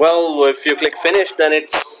 well, if you click finish, then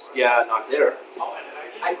it's not there.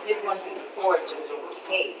 I did one before just in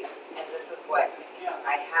case, and this is what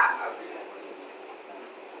I have.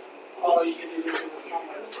 Oh, you can do this in the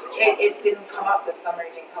summary. It didn't come up, the summary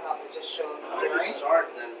didn't come up, it just showed during,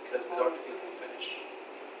 Start then, because without clicking finish.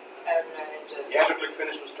 and then it just. You have to click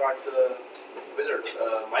finish to start the wizard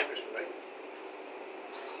migration, right?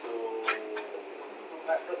 So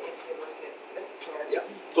But if you look at this here.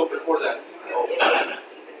 yeah. So before that, It wasn't even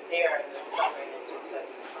there in the summary, it just said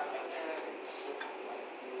confirming.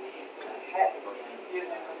 Ahead.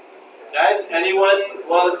 guys, anyone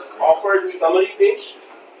was offered summary page?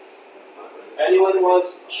 Anyone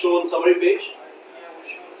was shown summary page?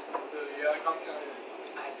 You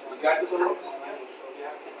got the summary?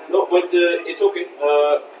 No, but it's okay.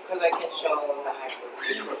 Because I can show the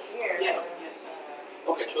hyperlink here. Yeah.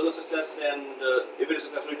 Okay, show the success, and if it is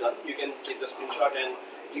successfully done, you can take the screenshot, and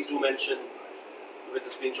please do mention with the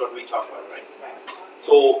screenshot we talked about, right?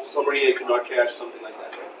 So summary I could not catch, something like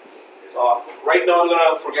that, right? So right now I'm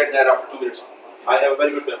gonna forget that after 2 minutes. I have a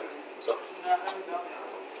very good memory. So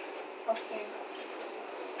Okay.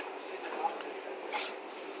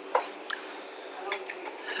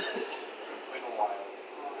 Wait a while.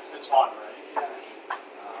 It's on, right?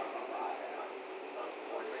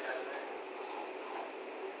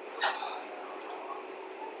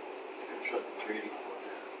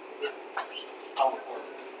 How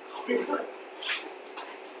important?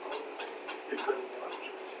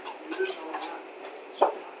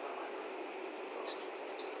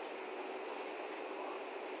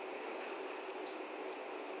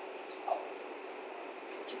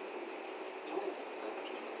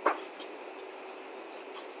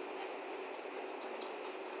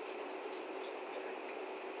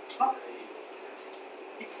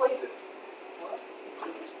 You played it.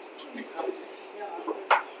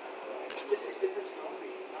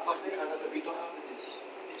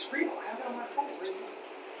 It's free. I have it on my phone.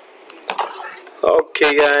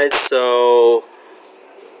 okay, guys. So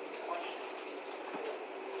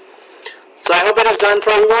I hope it is done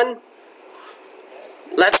for everyone.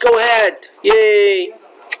 Let's go ahead. Yay!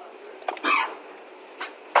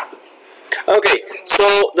 Okay.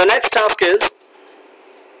 So the next task is.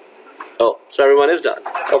 Oh, so everyone is done.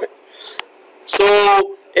 Okay.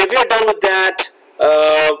 So if you're done with that,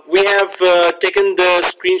 we have taken the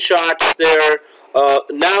screenshots there.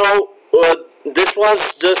 Now this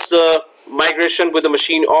was just a migration with the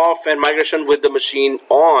machine off and migration with the machine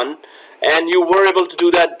on, and you were able to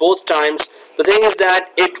do that both times. The thing is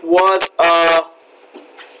that it was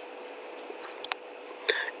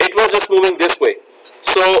just moving this way.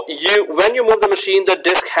 So when you move the machine, the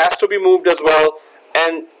disk has to be moved as well.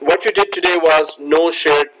 And what you did today was no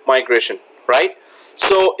shared migration, right?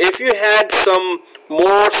 So if you had some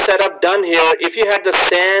more setup done here, if you had the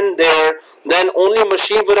SAN there, then only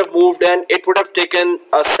machine would have moved, and it would have taken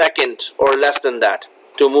a second or less than that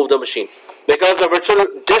to move the machine, because the virtual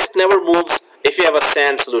disk never moves if you have a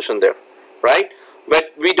SAN solution there, right?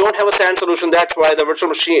 But we don't have a SAN solution, that's why the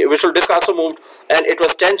virtual disk also moved, and it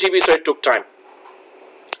was 10 GB, so it took time.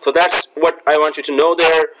 So that's what I want you to know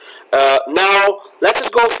there. Now let's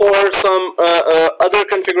just go for some other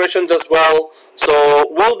configurations as well. So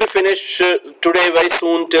we'll be finished today very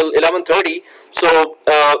soon till 11:30. So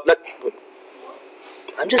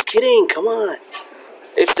I'm just kidding. Come on,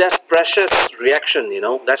 it's that precious reaction, you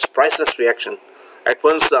know. That's priceless reaction. At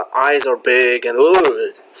once the eyes are big and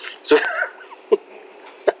so.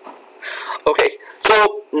 Okay.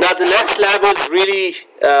 So now the next lab is really.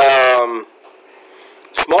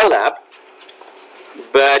 Small lab,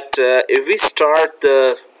 but if we start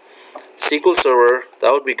the SQL server,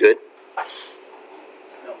 that would be good.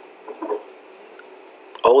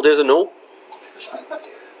 Oh, there's a no? 2, 3,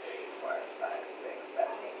 4, 5, 6,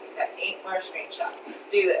 7, 8. We got 8 more screenshots. Let's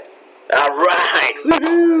do this. Alright!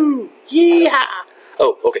 Woohoo! Yeah!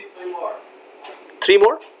 Oh, okay. 3 more. 3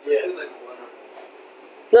 more? Yeah.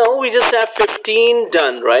 No, we just have 15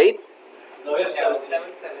 done, right? No, we have 17. That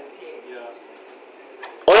was 17. Yeah.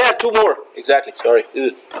 two more. Exactly. Sorry.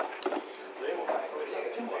 Ugh.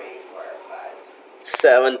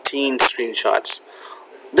 17 screenshots.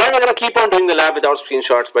 Then we're gonna keep on doing the lab without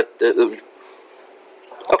screenshots, but Okay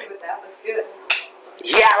with that, let's do this.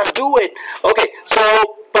 yeah, let's do it. Okay,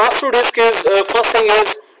 so pass-through disk is first thing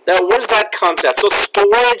is what is that concept? So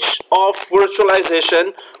storage of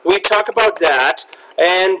virtualization. We talk about that,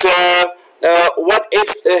 and what it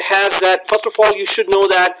has that. First of all, you should know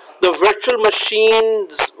that the virtual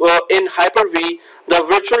machines in Hyper-V, the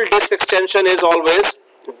virtual disk extension is always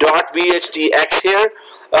 .vhdx here,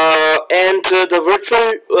 and the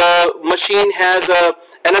virtual machine has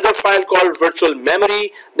another file called virtual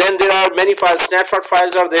memory. Then there are many files, snapshot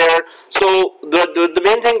files are there. So the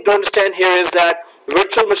main thing to understand here is that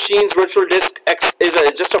virtual machines, virtual disk is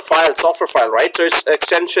just a file, software file, right? So its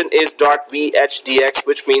extension is .vhdx,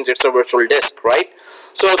 which means it's a virtual disk, right?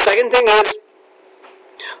 So second thing is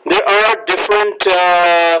there are different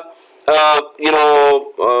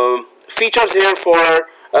features here for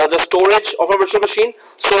the storage of a virtual machine.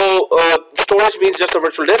 So storage means just a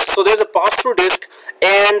virtual disk. So there's a pass-through disk,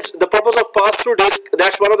 and the purpose of pass-through disk,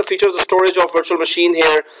 that's one of the features of the storage of virtual machine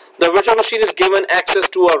here. The virtual machine is given access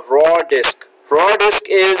to a raw disk. Raw disk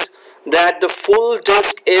is that the full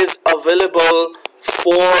disk is available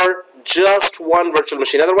for just one virtual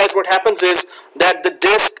machine. Otherwise, what happens is that the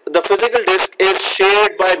physical disk is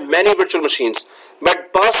shared by many virtual machines.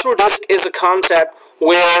 But pass-through disk is a concept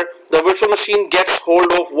where the virtual machine gets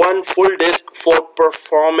hold of one full disk for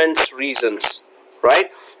performance reasons,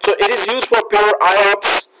 right? So it is used for pure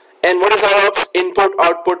IOPS. And what is IOPS? Input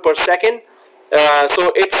output per second.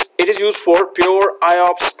 So it is used for pure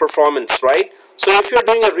IOPS performance, right? So if you're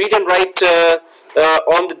doing a read and write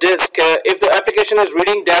on the disk, if the application is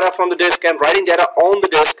reading data from the disk and writing data on the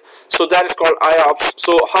disk, so that is called IOPS.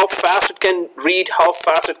 So how fast it can read, how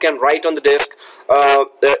fast it can write on the disk,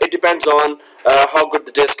 it depends on how good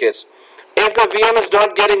the disk is. If the VM is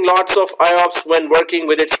not getting lots of IOPS when working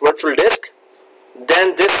with its virtual disk,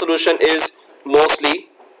 then this solution is mostly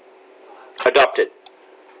adopted,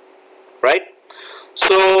 right?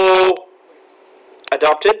 So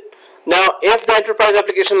adopted. Now, if the enterprise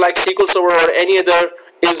application like SQL Server or any other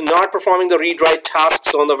is not performing the read-write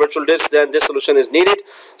tasks on the virtual disk, then this solution is needed.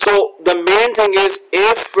 So the main thing is,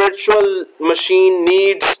 if virtual machine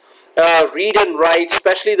needs read and write,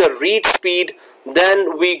 especially the read speed,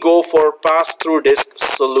 then we go for pass-through disk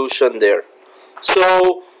solution there.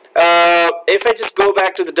 So if I just go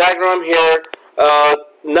back to the diagram here,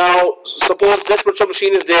 now suppose this virtual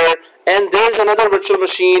machine is there, and there is another virtual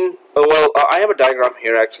machine. I have a diagram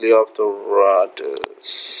here actually of the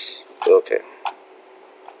radius. Okay.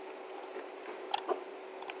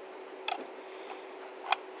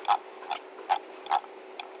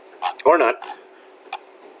 Or not.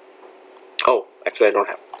 Oh, actually I don't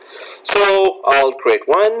have. So I'll create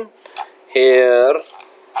one here.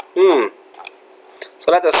 So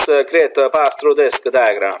let us create a pass-through disk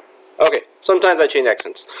diagram. Okay, sometimes I change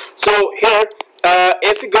accents. So here,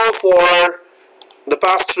 if you go for the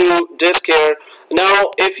pass-through disk here, now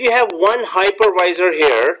if you have one hypervisor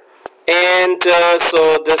here, and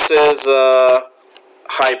so this is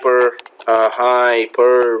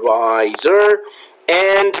hypervisor,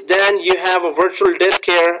 and then you have a virtual disk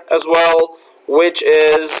here as well, which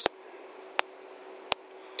is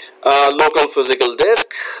local physical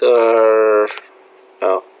disk.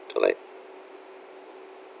 Oh, too late.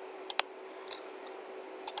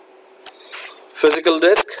 Physical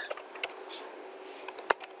disk,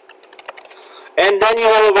 and then you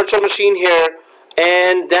have a virtual machine here,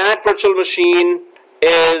 and that virtual machine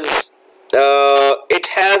is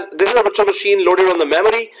this is a virtual machine loaded on the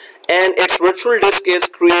memory, and its virtual disk is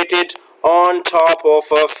created on top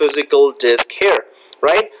of a physical disk here,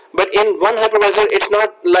 right? But in one hypervisor, it's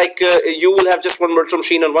not like you will have just one virtual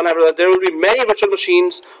machine on one hypervisor. There will be many virtual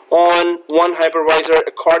machines on one hypervisor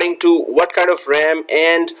according to what kind of RAM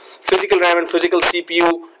and physical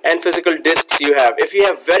CPU and physical disks you have. If you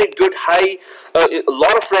have very good a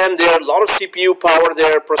lot of RAM there, a lot of CPU power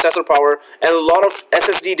there, processor power, and a lot of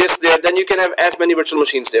SSD disks there, then you can have as many virtual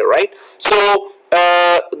machines there, right? So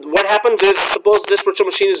what happens is, suppose this virtual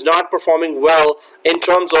machine is not performing well in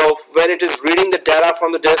terms of when it is reading the data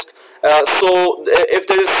from the disk. So if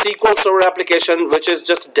there is SQL Server application, which is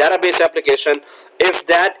just a database application, if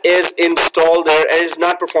that is installed there and is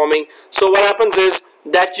not performing, so what happens is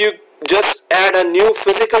that you just add a new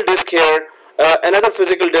physical disk here, another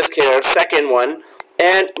physical disk here, second one,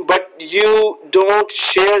 but you don't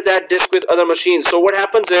share that disk with other machines. So what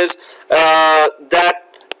happens is that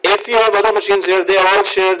if you have other machines here, they all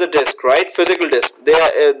share the disk, right? Physical disk.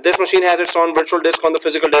 This machine has its own virtual disk on the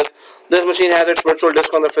physical disk. This machine has its virtual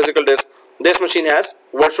disk on the physical disk. This machine has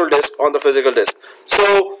virtual disk on the physical disk.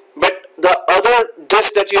 So, but the other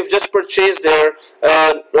disk that you've just purchased there,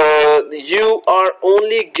 you are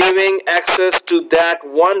only giving access to that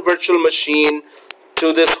one virtual machine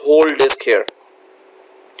to this whole disk here.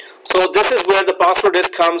 So this is where the pass-through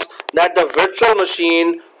disk comes, that the virtual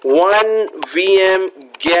machine, one VM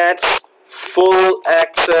gets full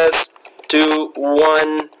access to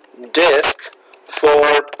one disk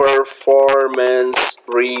for performance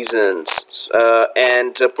reasons,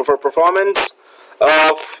 and for performance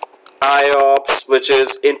of IOPS, which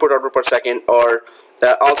is input output per second, or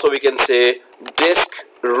also we can say disk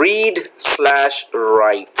read/writes.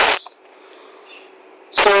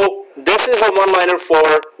 So this is a one-liner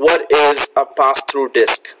for what is a pass-through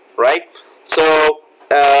disk, right? So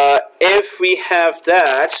if we have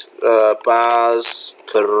that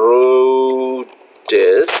pass-through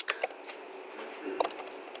disk,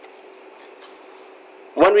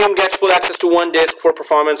 one VM gets full access to one disk for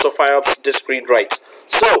performance of IOPS disk read writes.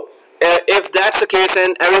 So if that's the case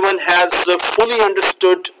and everyone has fully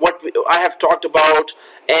understood what I have talked about,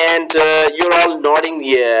 and you're all nodding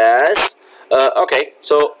yes, okay,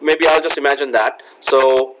 so maybe I'll just imagine that.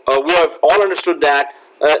 So we have all understood that.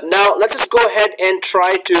 Now let's just go ahead and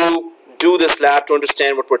try to do this lab to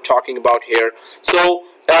understand what we're talking about here. So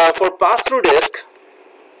for pass-through disk,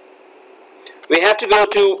 we have to go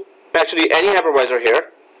to actually any hypervisor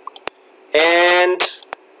here, and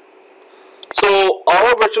so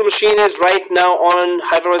our virtual machine is right now on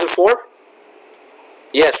hypervisor 4.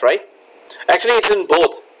 Yes, right? Actually, it's in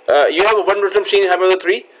both. You have one virtual machine in hypervisor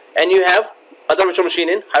 3, and you have other virtual machine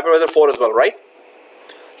in hypervisor 4 as well, right?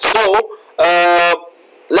 So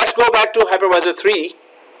let's go back to hypervisor 3.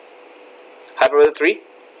 Hypervisor 3.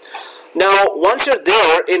 Now, once you're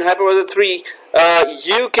there in hypervisor 3,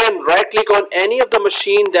 you can right-click on any of the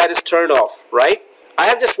machine that is turned off, right? I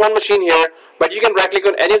have just one machine here, but you can right-click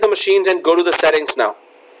on any of the machines and go to the settings now.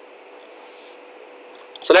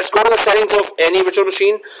 So let's go to the settings of any virtual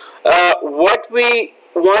machine. What we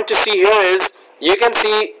want to see here is, you can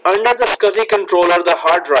see under the SCSI controller the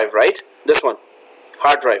hard drive, right? This one,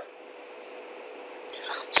 hard drive.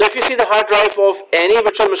 So if you see the hard drive of any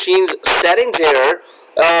virtual machine's settings here,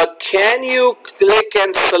 can you click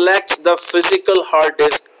and select the physical hard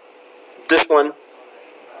disk, this one?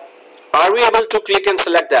 Are we able to click and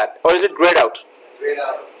select that, or is it grayed out? It's grayed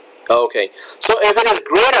out. Okay, so if it is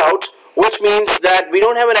grayed out, which means that we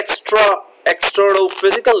don't have an external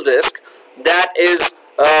physical disk that is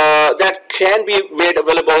that can be made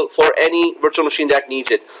available for any virtual machine that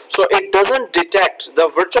needs it. So it doesn't detect, the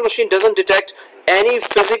virtual machine doesn't detect any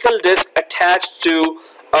physical disk attached to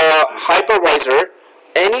a hypervisor,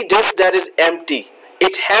 any disk that is empty.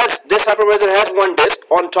 It has, this hypervisor has one disk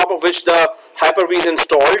on top of which the Hyper-V is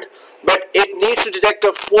installed, but it needs to detect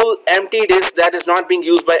a full empty disk that is not being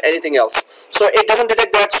used by anything else. So it doesn't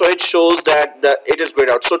detect that, so it shows that it is grayed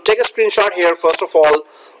out. So take a screenshot here first of all,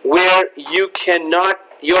 where you're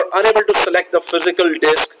unable to select the physical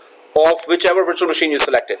disk of whichever virtual machine you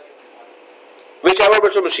selected. Whichever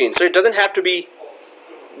virtual machine. So it doesn't have to be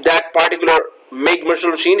that particular MIG virtual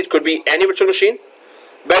machine, it could be any virtual machine.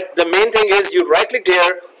 But the main thing is, you right clicked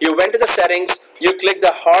here, you went to the settings, you click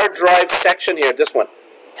the hard drive section here, this one.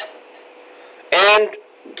 And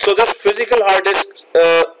so this physical hard disk,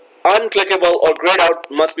 unclickable or grayed out,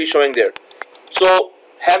 must be showing there. So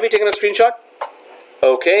have we taken a screenshot?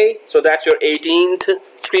 Okay, so that's your 18th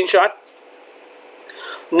screenshot.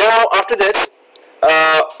 Now after this,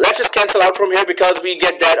 let's just cancel out from here because we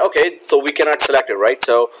get that, okay, so we cannot select it, right?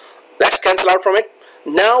 So let's cancel out from it.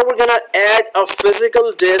 Now we're gonna add a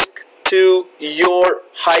physical disk to your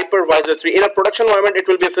hypervisor 3. In a production environment, it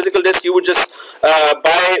will be a physical disk. You would just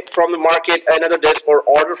buy from the market another disk or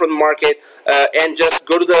order from the market and just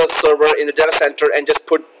go to the server in the data center and just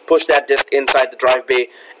push that disk inside the drive bay,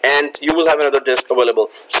 and you will have another disk available.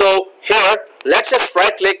 So here, let's just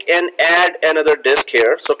right click and add another disk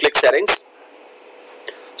here. So click settings.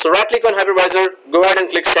 So right click on hypervisor, go ahead and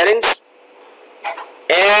click settings,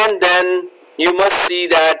 and then you must see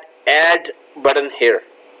that add button here.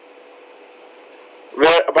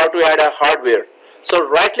 We're about to add a hardware. So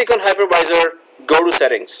right click on hypervisor, go to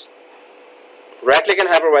settings. Right click on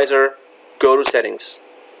hypervisor, go to settings.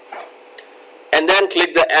 And then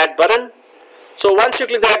click the add button. So once you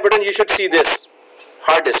click the add button, you should see this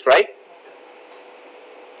hard disk, right?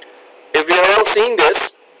 If you are all seeing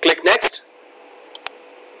this, click next.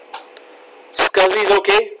 SCSI is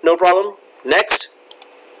okay, no problem. Next.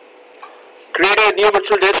 Create a new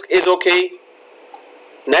virtual disk is okay.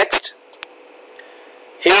 Next.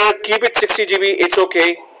 Here, keep it 60 GB, it's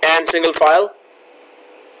okay, and single file.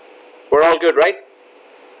 We're all good, right?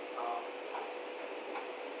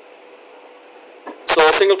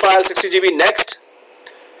 So single file, 60 GB, next.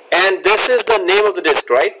 And this is the name of the disk,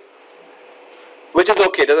 right? Which is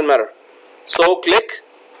okay, doesn't matter. So click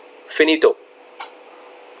finito.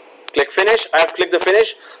 Click finish. I have clicked the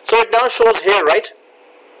finish. So it now shows here, right?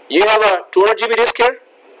 You have a 200 GB disk here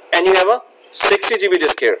and you have a 60 GB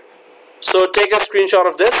disk here. So take a screenshot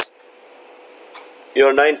of this.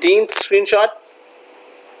 Your 19th screenshot.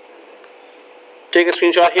 Take a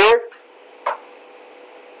screenshot here.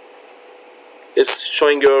 It's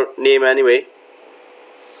showing your name anyway.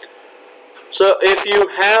 So if you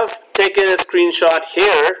have taken a screenshot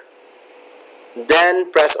here,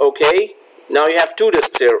 then press OK. Now you have 2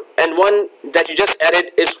 disks here, and one that you just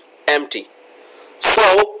added is empty.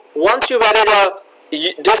 So once you've added a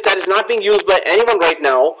disk that is not being used by anyone right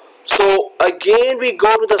now, so again we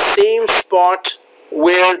go to the same spot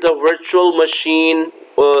where the virtual machine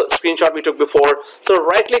screenshot we took before. So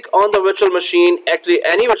right click on the virtual machine, actually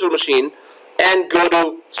any virtual machine, and go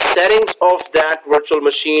to settings of that virtual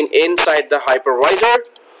machine inside the hypervisor.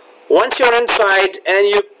 Once you're inside and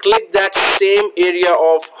you click that same area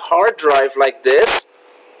of hard drive like this,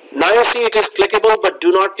 now you see it is clickable, but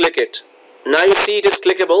do not click it. Now you see it is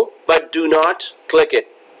clickable, but do not click it.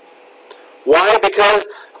 Why? Because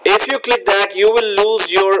if you click that, you will lose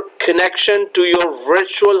your connection to your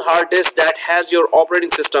virtual hard disk that has your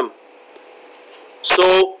operating system.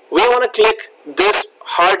 So we want to click this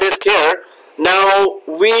hard disk here. Now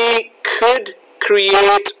we could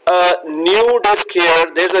create a new disk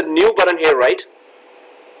here. There's a new button here, right?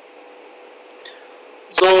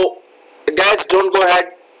 So guys, don't go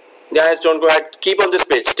ahead. Guys, don't go ahead. Keep on this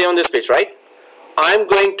page. Stay on this page, right? I'm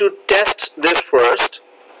going to test this first.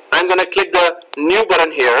 I'm going to click the new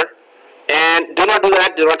button here. And do not do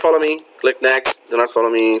that. Do not follow me. Click next. Do not follow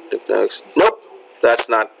me. Click next. Nope. That's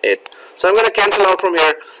not it. So I'm going to cancel out from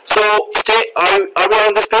here. So stay. Are we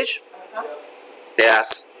on this page?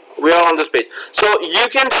 Yes. We are on this page. So you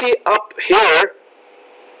can see up here,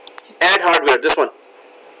 add hardware. This one.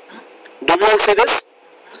 Do we all see this?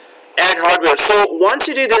 Add hardware. So once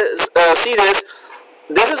you do this, see this,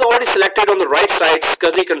 this is already selected on the right side,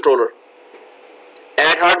 SCSI controller.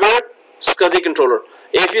 Add hardware, SCSI controller.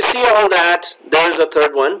 If you see all that, there is a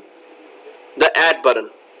third one, the add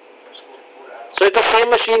button. So it's the same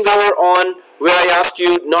machine we were on where I asked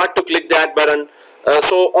you not to click that button.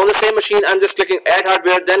 So on the same machine, I'm just clicking add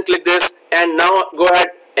hardware, then click this, and now go ahead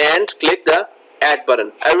and click the add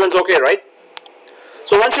button. Everyone's okay, right?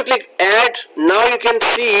 So once you click add, now you can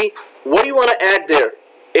see what you want to add there.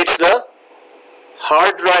 It's the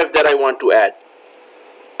hard drive that I want to add.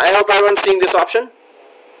 I hope everyone's seeing this option.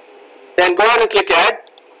 Then go ahead and click add.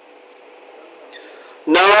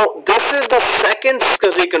 Now this is the second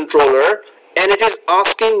SCSI controller, and it is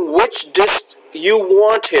asking which disk you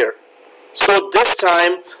want here. So this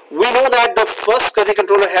time we know that the first SCSI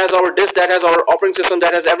controller has our disk that has our operating system,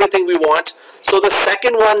 that has everything we want. So the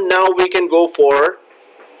second one, now we can go for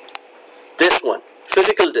this one,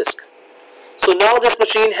 physical disk. So now this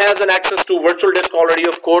machine has an access to virtual disk already,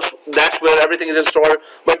 of course, that's where everything is installed,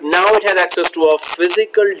 but now it has access to a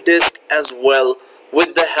physical disk as well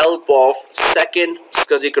with the help of second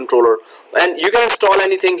SCSI controller. And you can install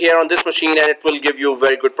anything here on this machine and it will give you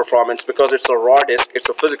very good performance because it's a raw disk, it's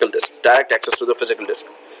a physical disk, direct access to the physical disk.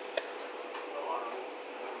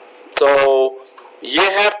 So you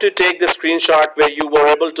have to take the screenshot where you were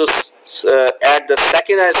able to add the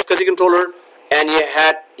second SCSI controller and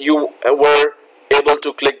you were able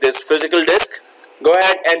to click this physical disk. Go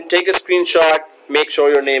ahead and take a screenshot, make sure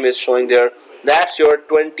your name is showing there. That's your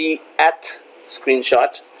 20th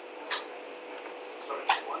screenshot.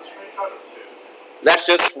 That's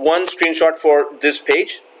just one screenshot for this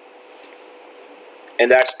page, and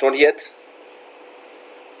that's 20th.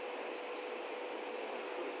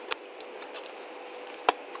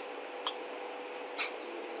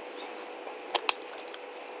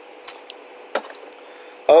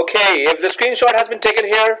 Okay, if the screenshot has been taken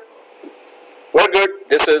here, we're good.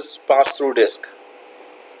 This is pass-through disk.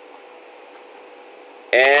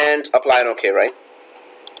 And apply and OK, right?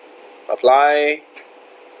 Apply.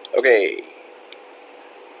 Okay.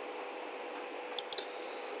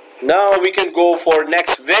 Now we can go for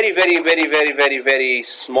next very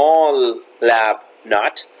small lab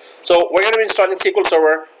not. So we're going to be installing SQL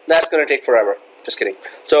Server. That's going to take forever. Just kidding.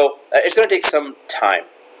 So it's going to take some time.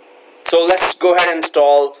 So let's go ahead and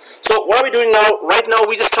install. So what are we doing now? Right now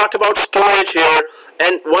we just talked about storage here,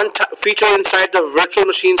 and one feature inside the virtual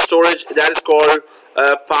machine storage that is called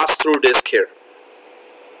pass-through disk here.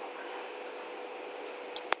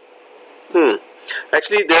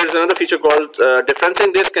 Actually, there's another feature called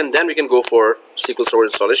differencing disk, and then we can go for SQL Server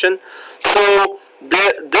installation. So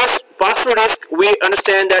this pass-through disk, we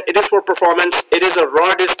understand that it is for performance. It is a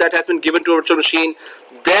raw disk that has been given to a virtual machine.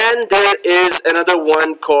 Then there is another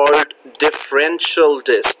one called differential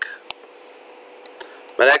disk.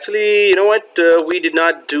 But actually, you know what? We did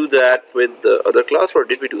not do that with the other class, or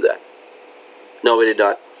did we do that? No, we did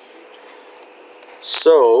not.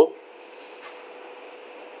 So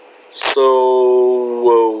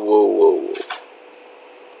whoa.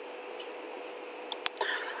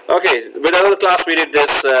 Okay, with another class we did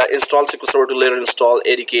this install SQL Server to later install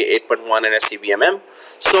ADK 8.1 and SCVMM.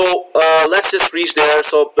 So let's just reach there.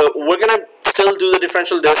 So we're gonna still do the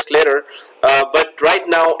differential disk later, but right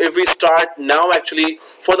now, if we start now, actually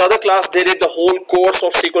for the other class they did the whole course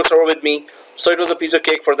of SQL Server with me, so it was a piece of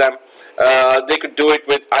cake for them. They could do it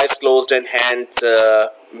with eyes closed and hands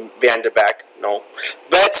behind their back. No,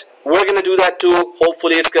 but we're gonna do that too.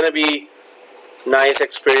 Hopefully it's gonna be nice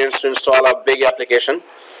experience to install a big application.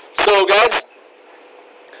 So guys,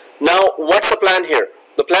 now what's the plan here?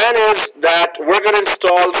 The plan is that we're gonna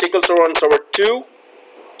install SQL Server on server 2.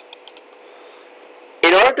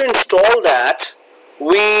 In order to install that,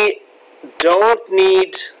 we don't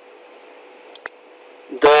need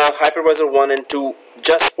the hypervisor 1 and 2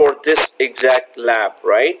 just for this exact lab,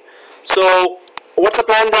 right? So what's the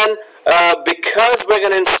plan then? Because we're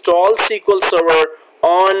going to install SQL Server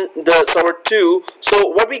on the server 2, so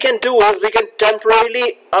what we can do is we can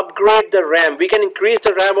temporarily upgrade the RAM. We can increase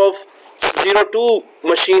the RAM of 02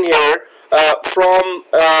 machine here from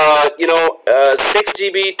 6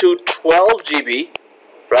 GB to 12 GB,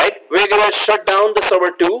 right? We're going to shut down the server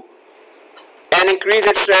 2 and increase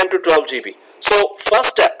its RAM to 12 GB. So first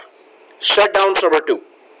step, shut down server 2.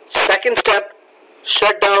 Second step,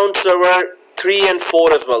 shut down server 3 and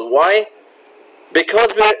 4 as well. Why?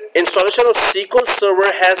 Because installation of SQL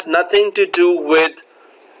Server has nothing to do with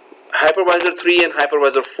hypervisor 3 and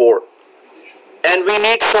hypervisor 4. And we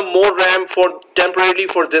need some more RAM temporarily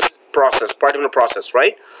for this particular process,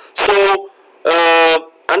 right? So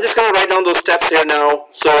I'm just going to write down those steps here now,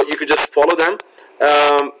 so you could just follow them.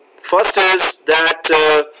 First is that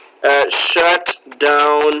shut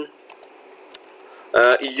down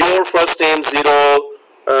your first name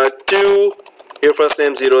 02, your first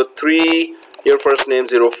name 03, your first name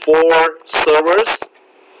 04 servers,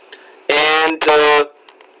 and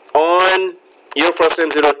on your first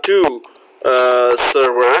name 02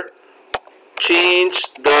 server,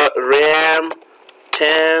 change the RAM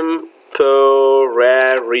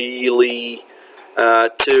temporarily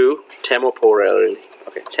to temporarily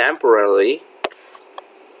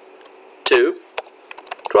to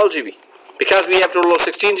 12 GB. Because we have total of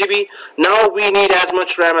 16 GB, now we need as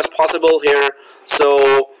much RAM as possible here.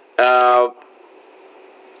 So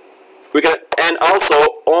we can, and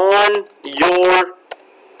also on your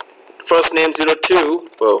first name 02.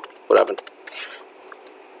 Whoa, what happened?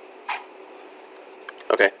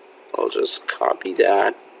 Okay, I'll just copy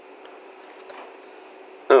that.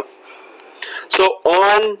 Oh, so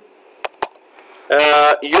on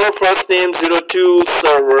your first name 02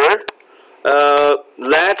 server,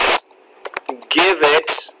 let's give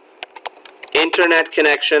it internet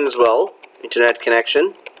connection as well. Internet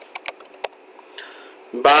connection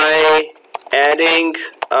by adding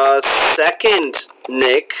a second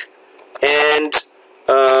NIC and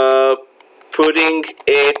putting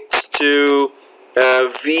it to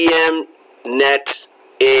VMnet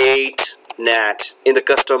 8 NAT in the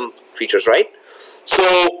custom features, right?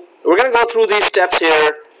 So we're gonna go through these steps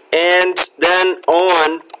here, and then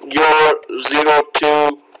on your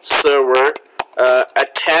 02 server,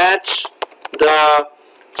 attach the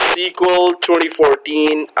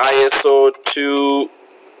SQL14 ISO to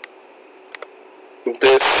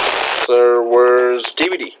this server's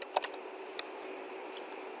DVD.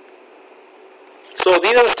 So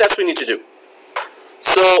these are the steps we need to do.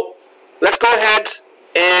 So let's go ahead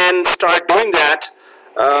and start doing that.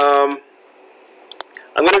 I'm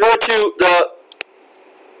going to go to the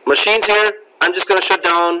machines here. I'm just going to shut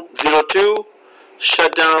down 02,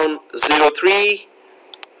 shut down 03,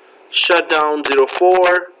 shut down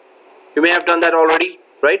 04. You may have done that already,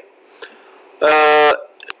 right?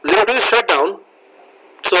 02 is shut down.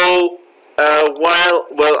 So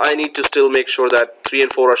well, I need to still make sure that 3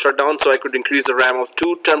 and 4 are shut down, so I could increase the RAM of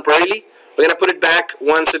 2 temporarily. We're going to put it back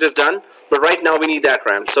once it is done, but right now we need that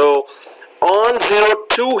RAM. So on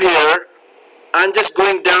 02 here, I'm just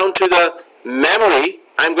going down to the memory.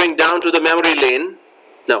 I'm going down to the memory lane.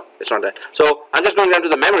 No, it's not that. So I'm just going down to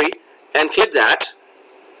the memory and click that,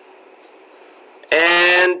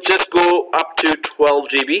 and just go up to 12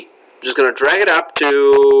 GB. I'm just going to drag it up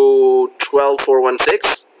to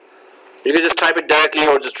 12416. You can just type it directly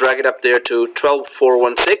or just drag it up there to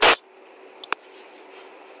 12416.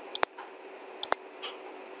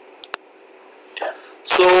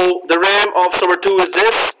 So the RAM of server 2 is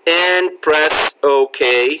this, and press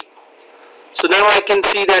OK. So now I can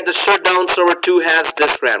see that the shutdown server 2 has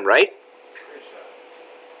this RAM, right?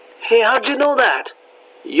 Hey, how'd you know that?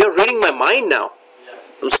 You're reading my mind now.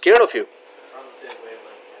 I'm scared of you.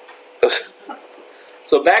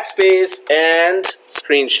 So backspace and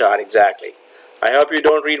screenshot, exactly. I hope you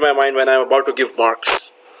don't read my mind when I'm about to give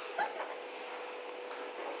marks.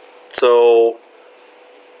 So,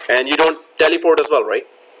 and you don't teleport as well, right?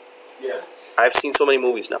 Yeah. I've seen so many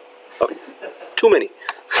movies now. Okay, too many.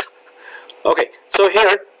 Okay, so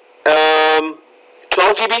here, 12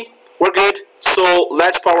 GB, we're good. So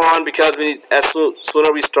let's power on because we need,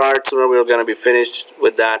 sooner we start, sooner we're gonna be finished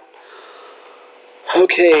with that.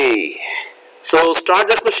 Okay, so start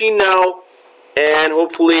this machine now, and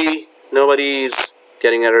hopefully nobody's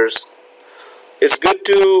getting errors. It's good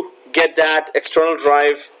to get that external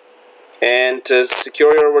drive and to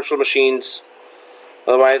secure your virtual machines.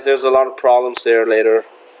 Otherwise, there's a lot of problems there later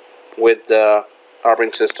with the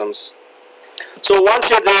operating systems. So once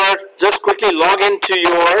you're there, just quickly log into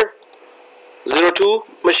your 02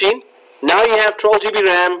 machine. Now you have 12 GB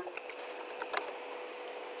RAM.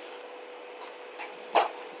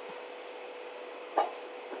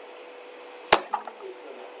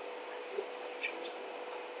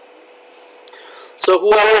 So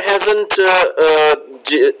whoever hasn't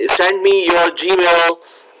sent me your Gmail,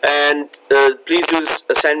 and please do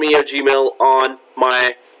send me your Gmail on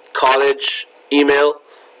my college email,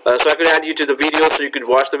 so I could add you to the video so you could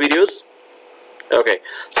watch the videos. Okay,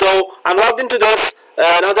 so I'm logged into this.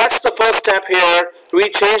 Now that's the first step here. We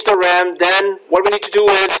change the RAM. Then what we need to do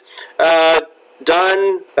is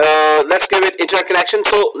done. Let's give it internet connection.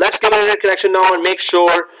 So let's give it internet connection now and make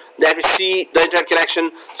sure that we see the internet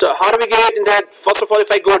connection. So how do we give it internet? First of all,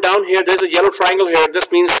 if I go down here, there's a yellow triangle here.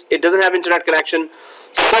 This means it doesn't have internet connection.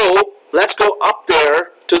 So let's go up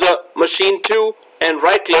there to the machine 2 and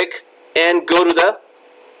right click and go to the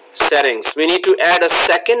settings. We need to add a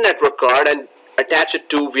second network card and attach it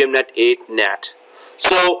to VMnet 8 NAT.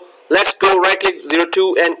 So let's go right click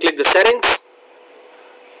 02 and click the settings.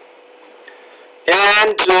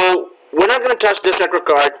 And we're not going to touch this network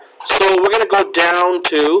card. So we're going to go down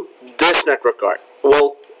to this network card.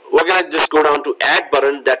 Well, we're going to just go down to add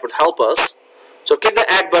button. That would help us. So click the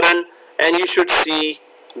add button and you should see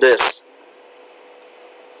this.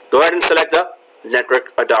 Go ahead and select the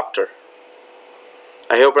network adapter.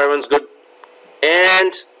 I hope everyone's good.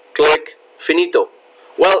 And click finito.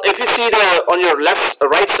 Well, if you see on your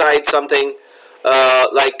right side something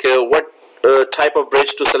like what type of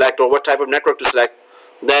bridge to select or what type of network to select,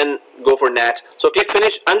 then go for NAT. So click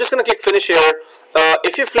finish. I'm just going to click finish here.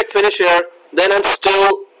 If you click finish here, then I'm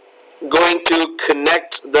still going to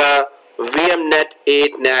connect the VMnet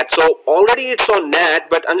 8 NAT. So already it's on NAT,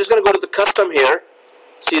 but I'm just going to go to the custom here.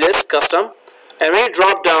 See this custom, and when you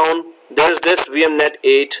drop down, there's this VMnet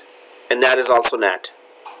 8, and that is also NAT.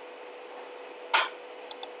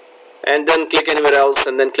 And then click anywhere else,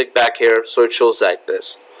 and then click back here, so it shows like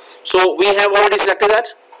this. So we have already selected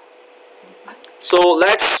that. So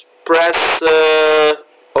let's press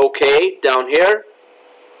OK down here.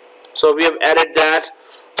 So we have added that.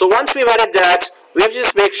 So once we've added that, we have to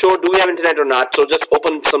just make sure, do we have internet or not. So just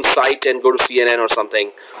open some site and go to CNN or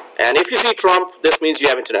something. And if you see Trump, this means you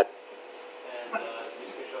have internet. And you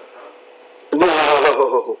screenshot Trump?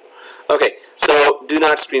 No. Okay, so do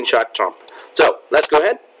not screenshot Trump. So let's go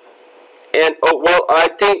ahead. And oh well, I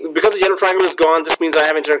think because the yellow triangle is gone, this means I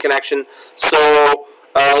have internet connection. So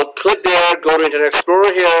I'll click there, go to Internet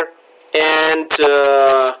Explorer here, and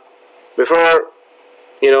before,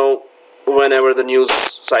 you know, whenever the news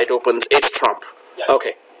site opens, it's Trump. Yes.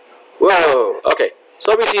 Okay. Whoa. Okay.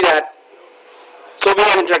 So we see that. So we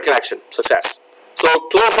have internet connection. Success. So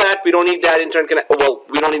close that. We don't need that internet connection. Well,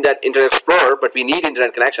 we don't need that Internet Explorer, but we need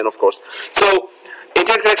internet connection, of course. So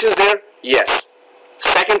internet connection is there. Yes.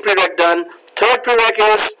 Second prereq done. Third prereq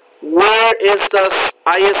is, where is the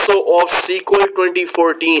ISO of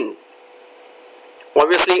SQL14?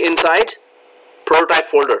 Obviously inside prototype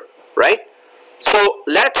folder, right? So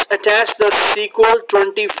let's attach the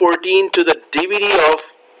SQL2014 to the DVD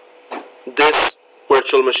of this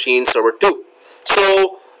virtual machine server 2.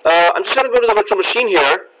 So I'm just going to go to the virtual machine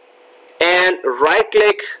here and right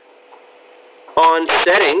click on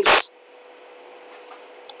settings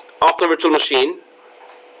of the virtual machine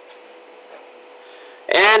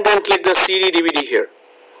and then click the CD DVD here.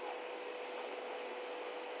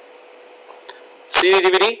 CD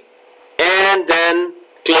DVD, and then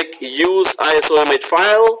click use ISO image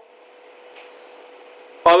file.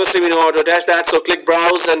 Obviously we know how to attach that, so click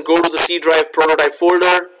browse and go to the C drive prototype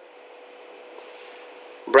folder.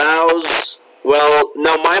 Browse. Well,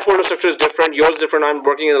 now my folder structure is different, yours is different. I'm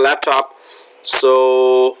working in a laptop,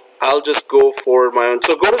 so I'll just go for my own.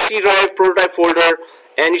 So go to C drive prototype folder,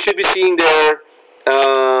 and you should be seeing there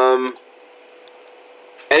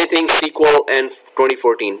anything SQL and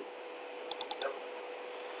 2014.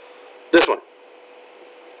 This one.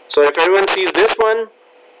 So if everyone sees this one,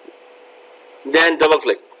 then double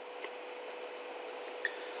click.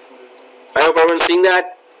 I hope everyone's seeing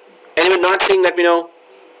that. Anyone not seeing, let me know.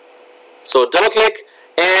 So double click,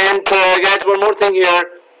 and guys, one more thing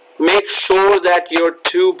here. Make sure that your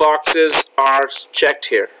two boxes are checked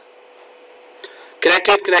here.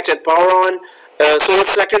 Connected, power on. So you've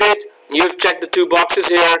selected it. You've checked the two boxes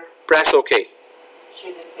here. Press OK. Should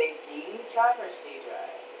it say D drive or C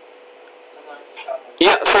drive? As long as it's showing us.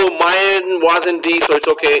 Yeah, so mine was in D, so it's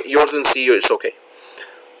okay. Yours in C, it's okay.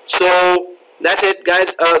 So that's it,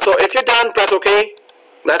 guys. So if you're done, press OK.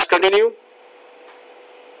 Let's continue.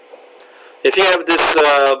 If you have this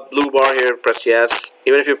blue bar here, press yes.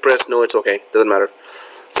 Even if you press no, it's okay. Doesn't matter.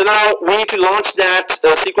 So now we need to launch that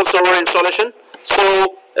SQL Server installation.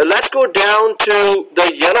 So let's go down to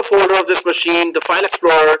the yellow folder of this machine, the File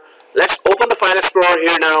Explorer. Let's open the File Explorer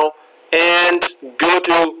here now and go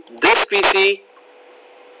to this PC.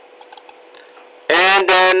 And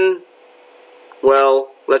then,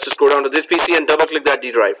 well, let's just go down to this PC and double click that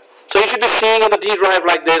D drive. So you should be seeing on the D drive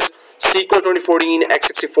like this, SQL 2014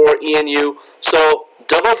 x64 ENU. So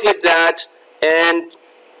double click that, and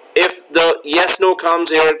if the yes no comes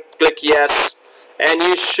here, click yes, and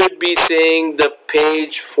you should be seeing the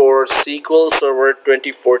page for SQL Server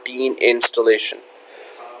 2014 installation.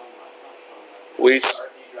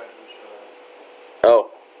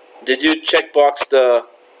 Oh, did you check box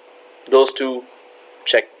those two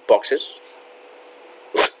check boxes?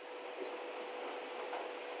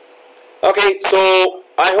 Okay, so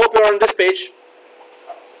I hope you're on this page.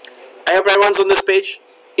 I hope everyone's on this page.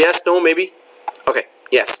 Yes, no, maybe. Okay,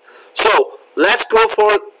 yes. So let's go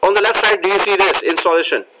for, on the left side, do you see this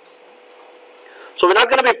installation? So we're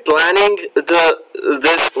not going to be planning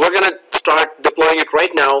this. We're going to start deploying it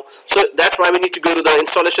right now. So that's why we need to go to the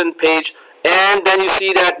installation page, and then you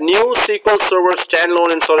see that new SQL Server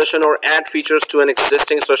standalone installation or add features to an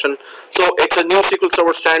existing installation. So it's a new SQL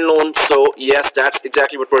Server standalone. So yes, that's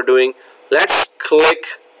exactly what we're doing. Let's click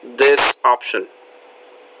this option.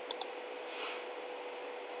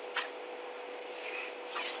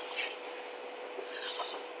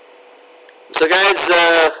 So guys,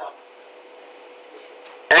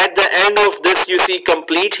 at the end of this you see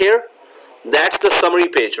complete here. That's the summary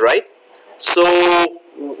page, right? So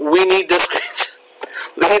we need this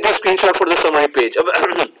screenshot for the summary page.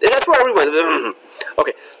 That's for everyone.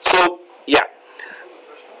 Okay, so yeah.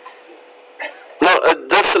 No,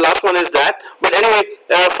 this the last one is that. But anyway,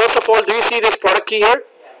 first of all, do you see this product key here?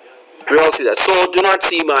 We all see that. So do not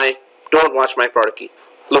watch my product key.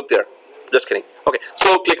 Look there. Just kidding. Okay,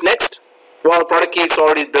 so click next. Well, product key is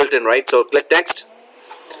already built in, right? So click next.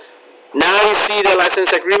 Now you see the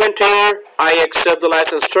license agreement here. I accept the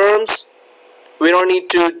license terms. We don't need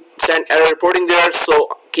to send error reporting there,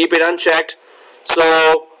 so keep it unchecked.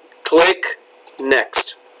 So click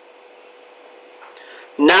next.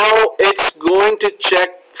 Now it's going to check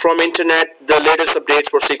from internet the latest updates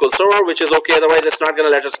for SQL Server, which is okay. Otherwise, it's not going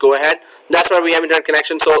to let us go ahead. That's why we have internet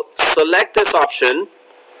connection. So select this option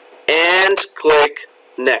and click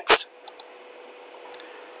next.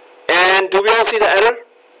 And do we all see the error?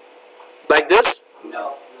 Like this?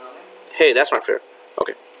 No. Hey, that's not fair.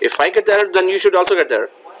 Okay. If I get the error, then you should also get the error.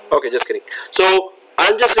 Okay, just kidding. So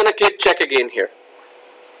I'm just going to click check again here.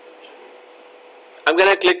 I'm going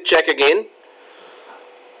to click check again.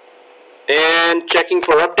 And checking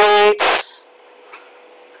for updates.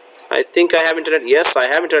 I think I have internet. Yes, I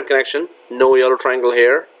have internet connection. No yellow triangle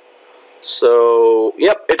here. So,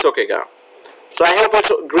 yep, it's okay now. So I hope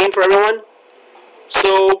it's green for everyone.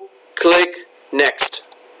 So click next.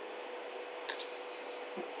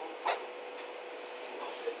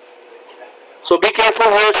 So be careful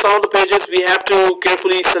here. Some of the pages we have to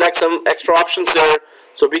carefully select some extra options there.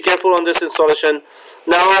 So be careful on this installation.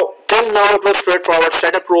 Now, till now it was straightforward.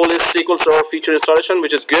 Setup role is SQL Server feature installation,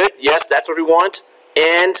 which is good. Yes, that's what we want.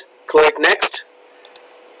 And click next.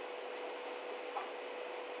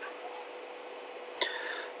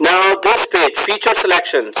 Now this page, feature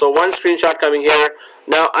selection. So one screenshot coming here.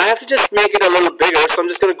 Now I have to just make it a little bigger. So I'm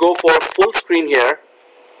just going to go for full screen here.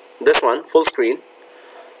 This one, full screen.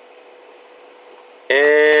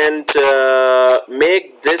 And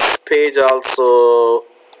make this page also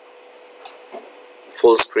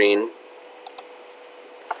full screen.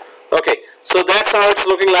 Okay, so that's how it's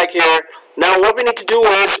looking like here. Now what we need to do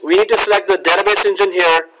is we need to select the database engine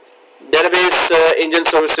here, database engine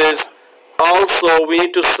services. Also we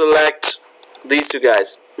need to select these two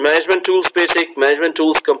guys, management tools basic, management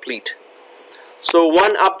tools complete. So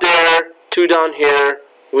one up there, two down here.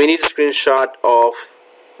 We need a screenshot of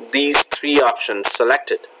these three options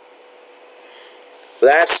selected. So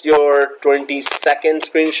that's your 20-second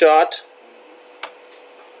screenshot.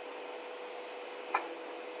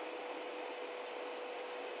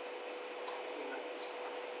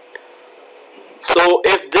 So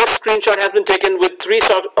if this screenshot has been taken with three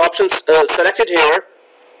options selected here,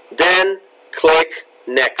 then click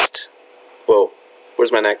next. Whoa,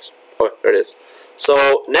 where's my next? Oh, there it is.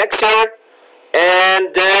 So next here,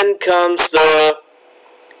 and then comes the,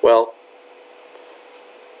 well,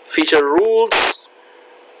 feature rules.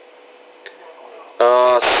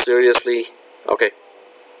 Seriously, okay.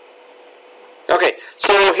 Okay,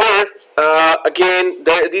 so here again,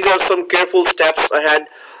 these are some careful steps I had.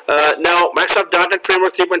 Now, Microsoft .NET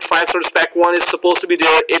Framework 3.5 sort of spec 1 is supposed to be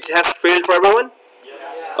there. It has failed for everyone?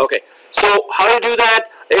 Yeah. Okay, so how do you do that?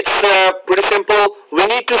 It's pretty simple. We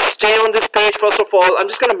need to stay on this page first of all. I'm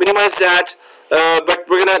just going to minimize that, but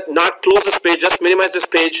we're going to not close this page, just minimize this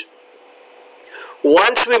page.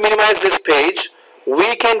 Once we minimize this page,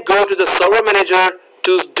 we can go to the Server Manager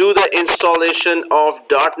to do the installation of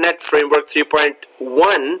 .NET Framework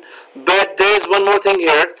 3.1, but there is one more thing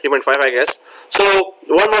here, 3.5 I guess. So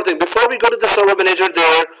one more thing, before we go to the Server Manager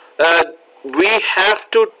there, we have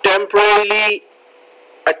to temporarily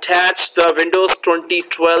attach the Windows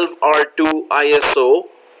 2012 R2 ISO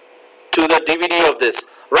to the DVD of this.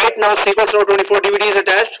 Right now SQL Server 24 DVD is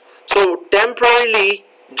attached, so temporarily,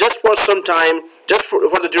 just for some time, just for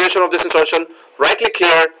the duration of this installation, right click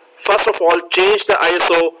here. First of all, change the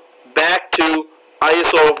ISO back to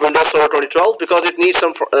ISO of Windows Server 2012 because it needs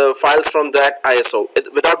some files from that ISO.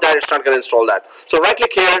 Without that, it's not going to install that. So right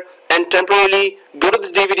click here and temporarily go to the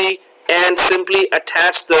DVD and simply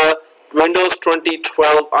attach the Windows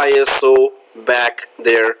 2012 ISO back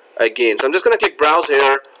there again. So I'm just going to click browse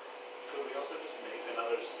here. Could we also just make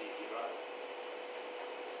another CD drive?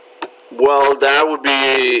 Well, that would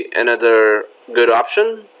be another good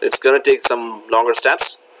option. It's going to take some longer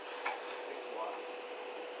steps.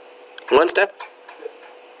 One step?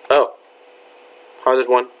 Oh. How's it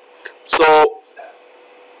one? So,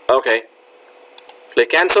 okay. Click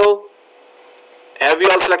cancel. Have you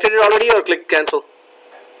all selected it already or click cancel?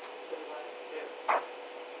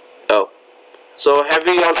 Oh. So have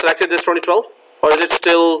we all selected this 2012? Or is it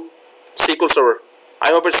still SQL Server? I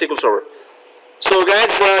hope it's SQL Server. So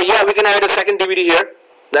guys, yeah, we can add a second DVD here.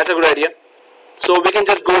 That's a good idea. So we can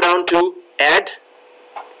just go down to add.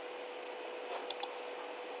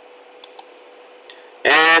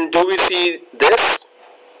 And do we see this?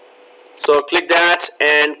 So click that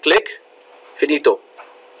and click finito.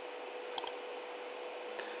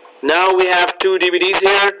 Now we have two DVDs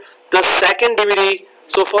here. The second DVD,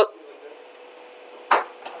 so for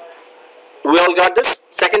we all got this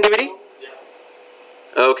second DVD?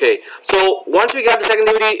 Okay, so once we got the second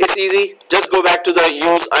DVD, it's easy. Just go back to the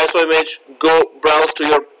use ISO image, go browse to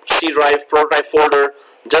your C drive prototype folder,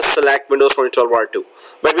 just select Windows 2012 R2.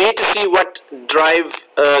 But we need to see what drive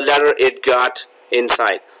letter it got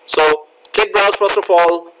inside. So click browse first of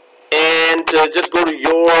all and just go to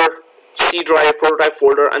your C drive prototype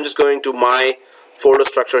folder. I'm just going to my folder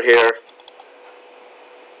structure here.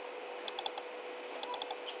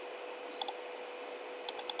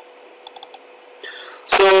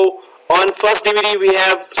 So on first DVD we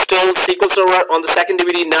have still SQL Server. On the second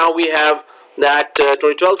DVD now we have that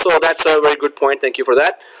 2012. So that's a very good point. Thank you for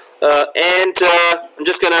that. And I'm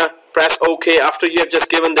just gonna press OK after you have just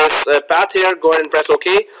given this path here. Go ahead and press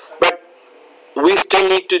OK. But we still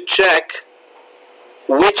need to check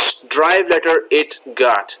which drive letter it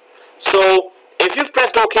got. So if you've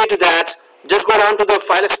pressed OK to that, just go down to the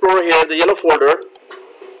File Explorer here, the yellow folder,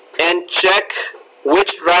 and check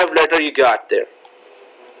which drive letter you got there.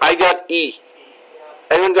 I got E.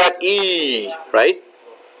 Everyone got E, right?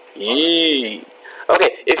 E.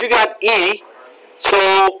 Okay, if you got E,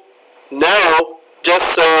 so now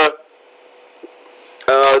just the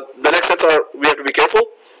next steps are we have to be careful.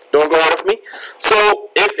 Don't go out of me. So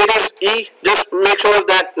if it is E, just make sure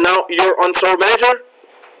that now you're on Server Manager.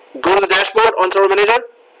 Go to the dashboard on Server Manager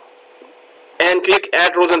and click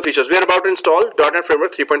Add Roles and Features. We are about to install .NET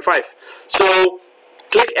Framework 3.5. So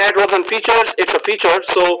click Add Roles and Features. It's a feature.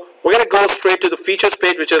 So we're going to go straight to the features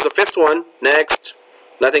page, which is the fifth one. Next.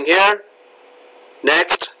 Nothing here.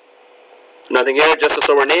 Next. Nothing here. Just the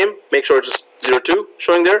server name. Make sure it's 02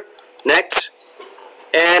 showing there. Next.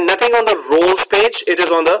 and nothing on the roles page. It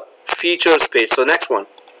is on the features page. So next one.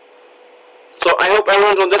 So I hope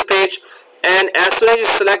everyone's on this page, and as soon as you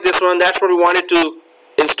select this one, that's what we wanted to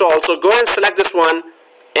install. So go ahead and select this one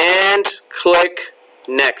and click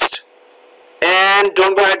next, and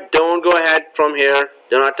don't go ahead from here.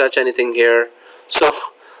 Do not touch anything here. So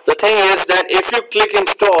the thing is that if you click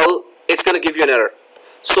install, it's going to give you an error.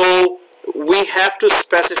 So we have to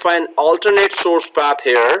specify an alternate source path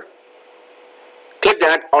here. Click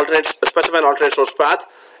that, specify an alternate source path,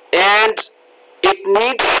 and it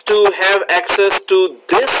needs to have access to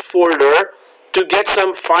this folder to get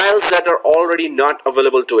some files that are already not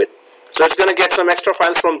available to it. So it's going to get some extra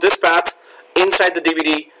files from this path inside the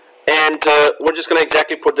DVD, and we're just going to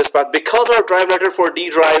exactly put this path. Because our drive letter for D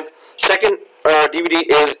drive second DVD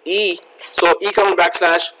is E, so E :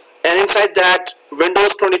 /, and inside that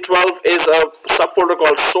Windows 2012 is a subfolder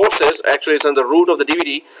called sources. Actually, it's in the root of the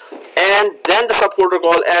DVD, and then the subfolder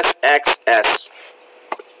called SXS.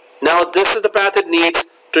 Now this is the path it needs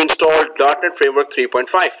to install .NET Framework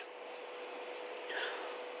 3.5.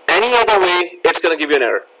 Any other way, it's going to give you an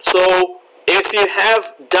error. So if you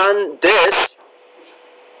have done this,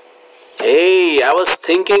 hey, I was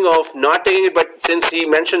thinking of not taking it, but since he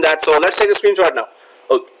mentioned that, so let's take a screenshot now.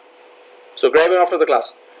 Oh, so grab it after the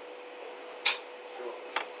class.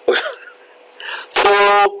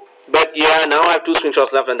 So, but yeah, now I have 2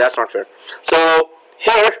 screenshots left, and that's not fair. So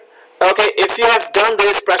here, okay, if you have done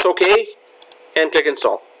this, press OK and click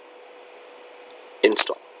install.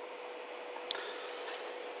 Install.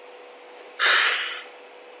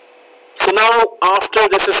 So now, after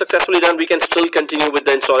this is successfully done, we can still continue with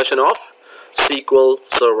the installation of SQL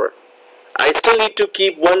Server. I still need to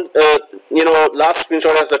keep one, last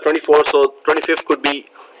screenshot as the 24, so 25th could be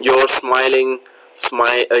your smiling,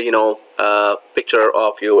 picture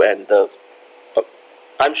of you, and the.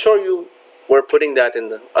 I'm sure you were putting that in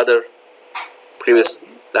the other previous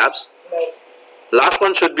labs. Last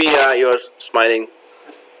one should be your smiling.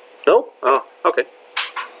 No? Oh, okay.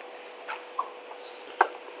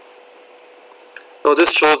 No,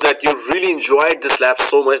 this shows that you really enjoyed this lab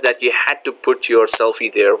so much that you had to put your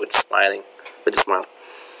selfie there with smiling, with a smile.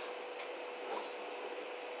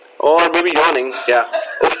 Or maybe yawning, yeah.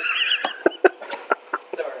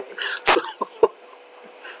 Sorry. So,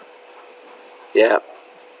 yeah.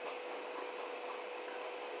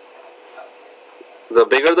 The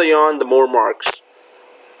bigger the yawn, the more marks.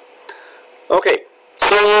 Okay.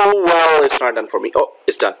 So, well, it's not done for me. Oh,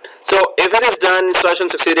 it's done. So, if it is done, installation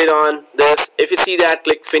succeeded on this. If you see that,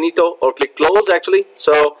 click finito or click close actually.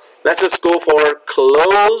 So, let's just go for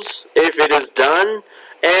close if it is done.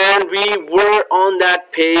 And we were on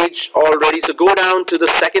that page already. So, go down to the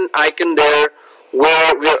second icon there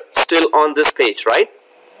where we're still on this page, right?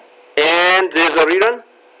 And there's a rerun.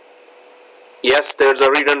 Yes, there's a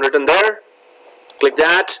rerun written there. Click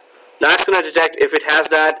that. Now, it's going to detect if it has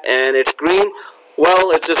that and it's green.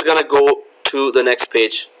 Well, it's just gonna go to the next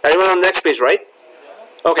page. Everyone on the next page, right?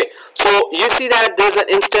 Okay. So you see that there's an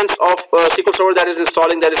instance of SQL Server that is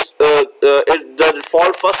installing. That is the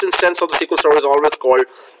default first instance of the SQL Server is always called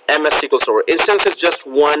MS SQL Server. Instance is just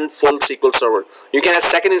one full SQL Server. You can have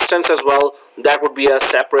second instance as well. That would be a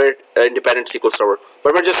separate independent SQL Server.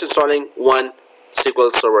 But we're just installing one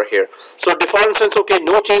SQL Server here. So default instance, okay,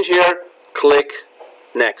 no change here. Click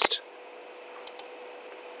next.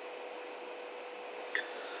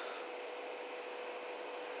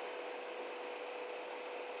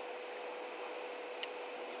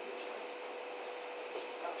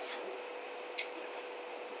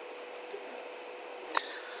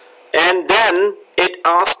 And then it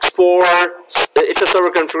asks for, it's a server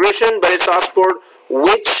configuration, but it's asked for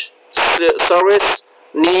which service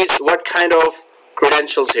needs what kind of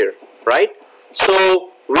credentials here, right?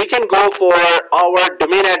 So we can go for our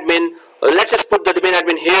domain admin. Let's just put the domain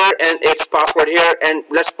admin here and its password here, and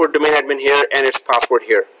let's put domain admin here and its password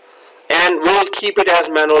here. And we'll keep it as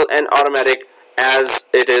manual and automatic as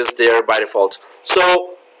it is there by default.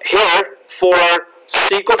 So here for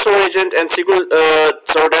SQL Server Agent and SQL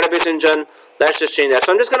Server Database Engine, let's just change that.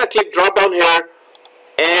 So I'm just going to click drop down here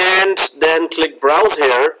and then click browse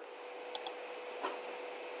here.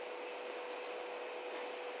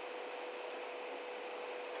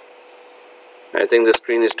 I think the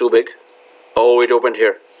screen is too big. Oh, it opened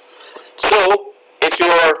here. So it's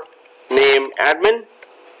your name admin.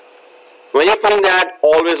 When you're putting that,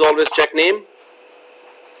 always check name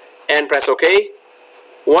and press OK.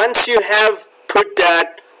 Once you have put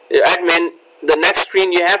that admin, the next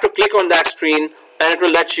screen, you have to click on that screen and it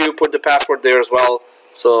will let you put the password there as well.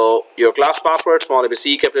 So your class password, small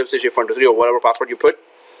ABC, capital ABC, 123 or whatever password you put.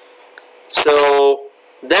 So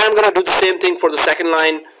Then I'm going to do the same thing for the second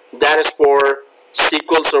line. That is for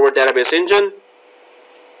SQL Server Database Engine.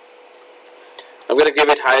 I'm going to give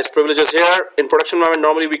it highest privileges here. In production environment,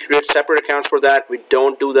 normally we create separate accounts for that. We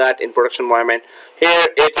don't do that in production environment. Here,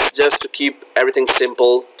 it's just to keep everything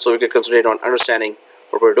simple so we can concentrate on understanding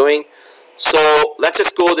what we're doing. So let's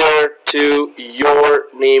just go there to your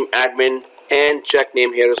name admin and check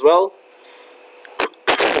name here as well.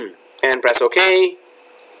 And press OK.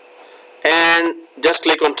 And just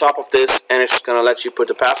click on top of this and it's going to let you put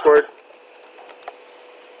the password.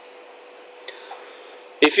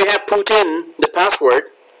 If you have put in the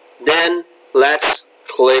password, then let's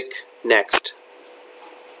click next.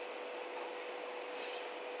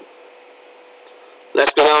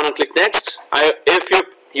 Let's go down and click next. If your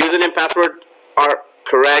username and password are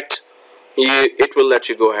correct, it will let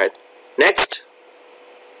you go ahead. Next.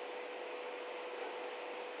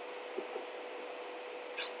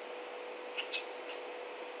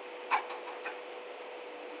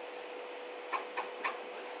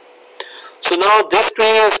 So now this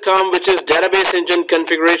screen has come, which is database engine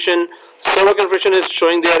configuration. Server configuration is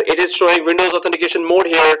showing there. It is showing Windows authentication mode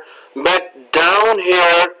here. But down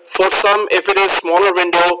here, for some, if it is smaller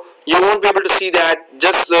window, you won't be able to see that.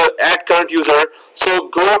 Just add current user. So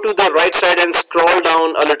go to the right side and scroll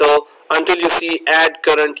down a little until you see add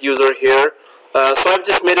current user here. So I've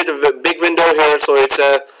just made it a big window here, so it's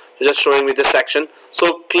just showing me this section.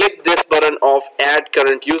 So click this button of add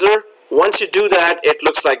current user. Once you do that, it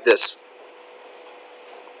looks like this.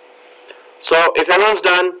 So if everyone's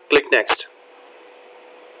done, click next.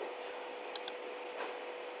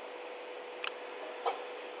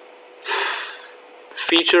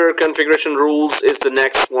 Feature configuration rules is the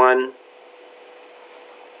next one.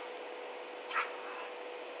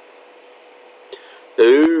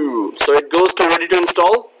 Ooh, so it goes to ready to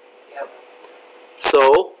install. Yep.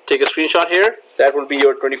 So take a screenshot here. That will be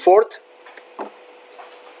your 24th.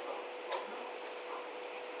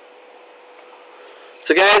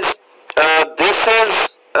 So guys, this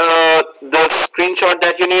is the screenshot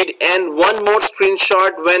that you need, and one more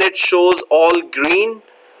screenshot when it shows all green,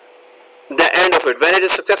 the end of it. When it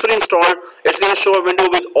is successfully installed, it's going to show a window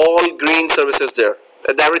with all green services there.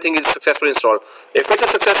 Everything is successfully installed. If it's a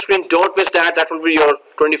success screen, don't miss that. That will be your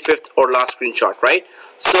 25th or last screenshot, right?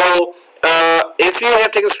 So if you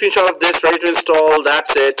have taken a screenshot of this, ready to install,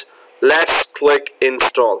 that's it. Let's click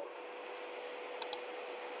install.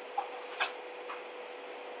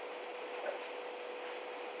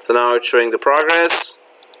 So now it's showing the progress.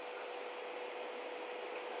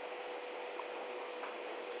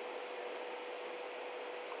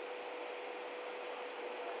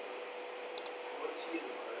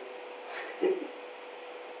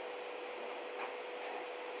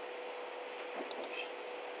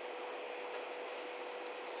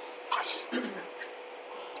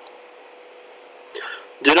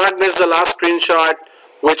 Do not miss the last screenshot,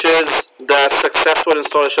 which is the successful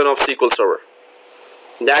installation of SQL Server.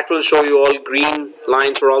 That will show you all green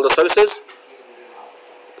lines for all the services.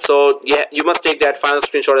 So yeah, you must take that final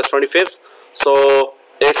screenshot as 25th. So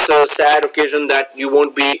it's a sad occasion that you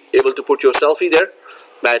won't be able to put your selfie there,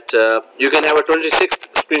 but you can have a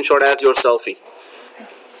 26th screenshot as your selfie.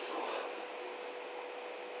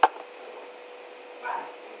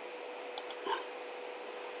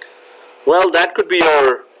 Well, that could be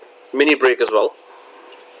your mini break as well.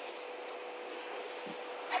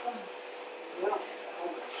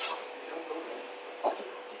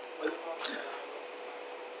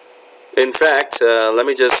 In fact, let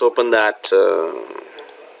me just open that. Wait,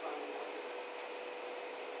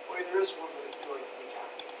 there is one that I feel like we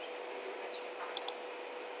have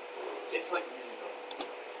to. It's like easy though.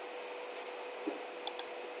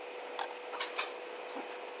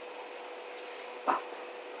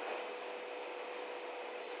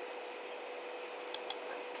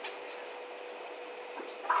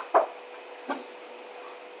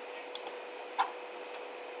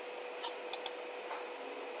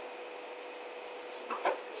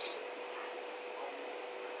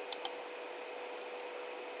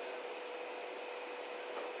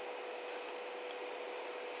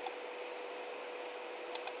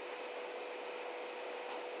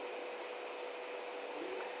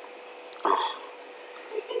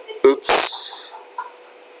 Oops.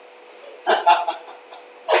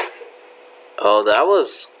 Oh, that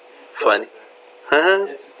was funny. Huh?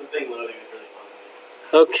 It's just the thing loading is really fun.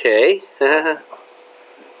 Okay.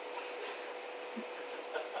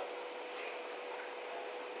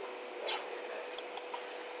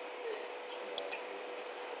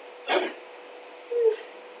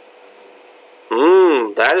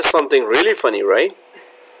 That is something really funny, right?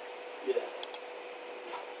 Yeah.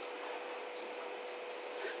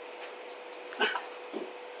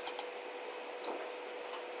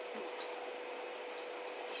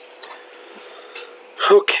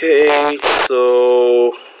 Okay,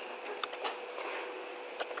 so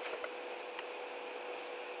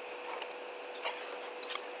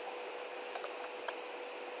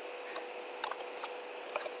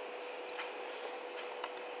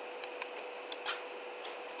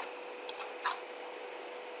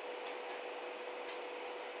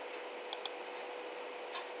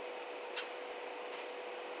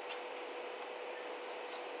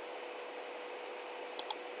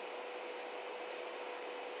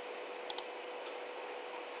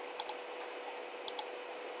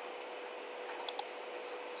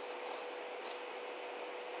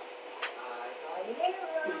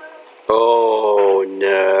oh no.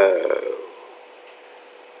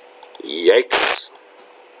 Yikes.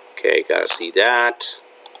 Okay, gotta see that.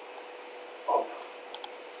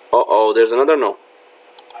 Uh-oh, there's another no.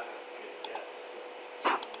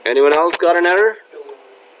 Anyone else got an error?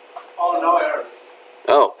 Oh, no errors.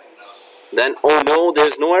 Oh. Then, oh no,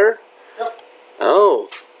 there's no error? Yep. Oh.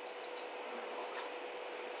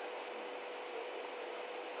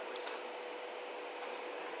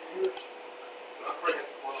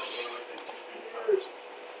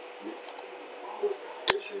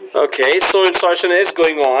 Okay, so insertion is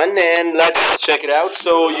going on, and let's check it out.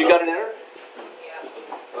 So you got an error?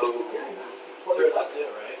 Oh, sir, that's it,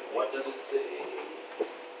 right? What does it say?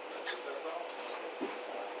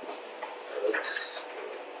 Let's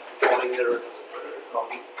calling error doesn't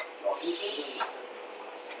copy.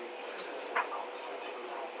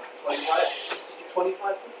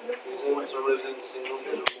 25? When someone is in single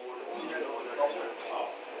digit mode,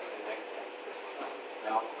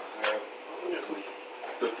 now,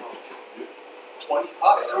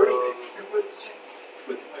 25. 30.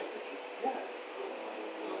 Yeah.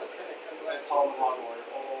 That's all in one order.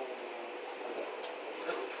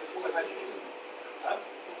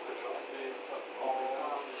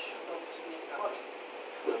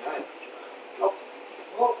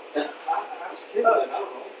 Well, ask him. I don't know.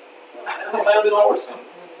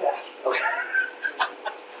 okay.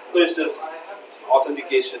 There's this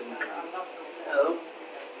authentication.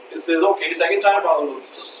 It says, okay, second time, I'll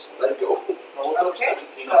just let it go. Okay,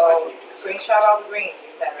 so screenshot all the greens you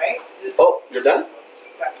said, right? Oh, you're done?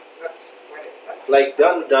 That's what it says. Like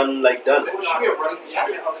done, like done.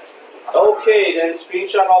 Yeah. Okay, then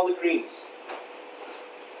screenshot all the greens.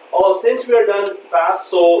 Oh, since we are done fast,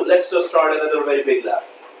 so let's just start another very big lap.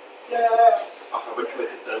 Which way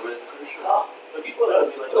is that? Which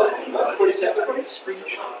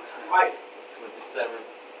Screenshots. Right. 27.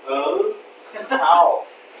 How?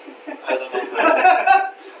 I don't know.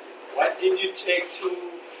 Why did you take 2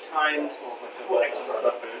 times 4x and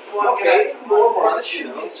stuff? Okay, more That should be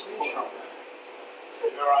a screenshot.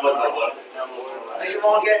 You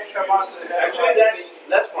won't get extra marks. Actually, that's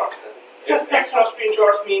less marks then. If extra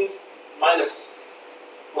screenshots means minus.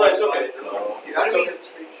 No, it's okay.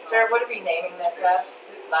 Sir, what are we naming this as?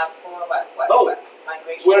 Lab 4, what? Oh, what?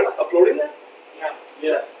 Migration? We're what? uploading that?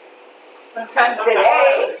 Yes. Sometime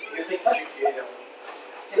today.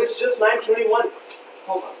 It's just 9:21.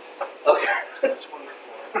 Hold on. Okay.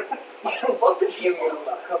 24. We'll just give you a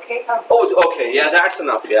look, okay? Oh, okay. Yeah, that's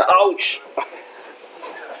enough. Yeah. Ouch.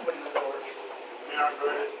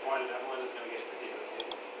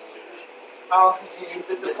 Oh, you're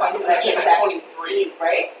disappointed that I get to actually sleep,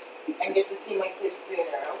 right? And get to see my kids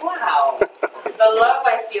sooner. Wow. The love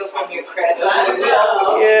I feel from you, Chris. I don't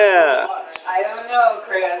know. Yeah. I don't know,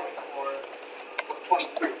 Chris.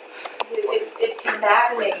 23. It's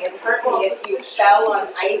maddening. It hurt me if you fell on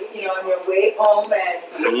ice, on your way home, and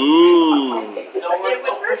it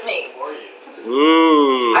would hurt me.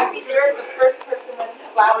 I'd be there, the first person with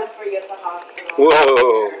flowers for you at the hospital.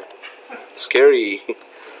 Whoa. Scary.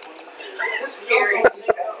 Scary.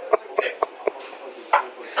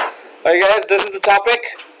 Alright guys, this is the topic.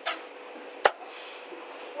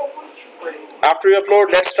 After you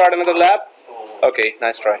upload, let's start another lab. Okay,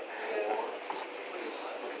 nice try.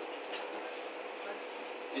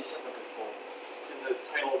 This in the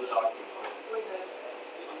title of the document.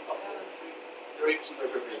 The reactions are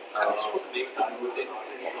perfect. I'm just supposed to name it to do with the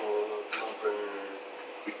institutional number.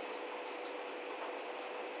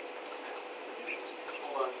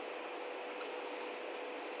 Hold on.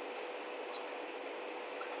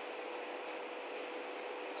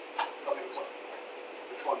 Okay,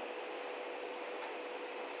 which one?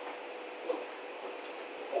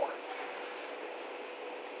 4.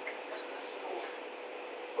 It's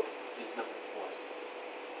number 4.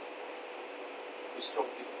 You still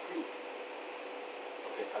get the 3.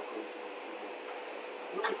 Okay, I'm going to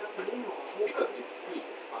because it's 3.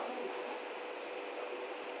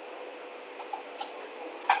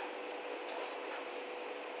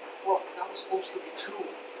 Well, that was supposed to be 2.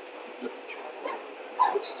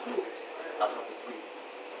 What's 2? I have the 3.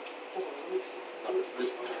 Not the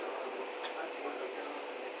 3.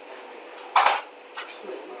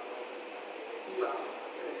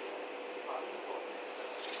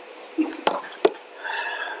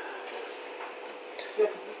 Yeah,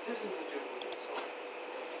 because this is a duplicate, so.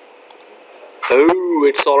 Oh,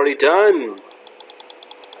 it's already done.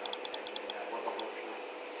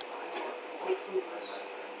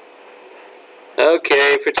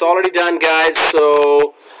 Okay, if it's already done, guys,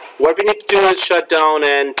 so what we need to do is shut down,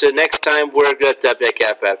 and next time we're good to back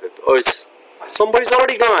up. Oh, somebody's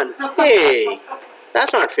already gone. Hey,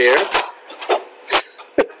 that's not fair.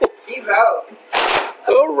 He's out.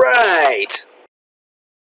 All right.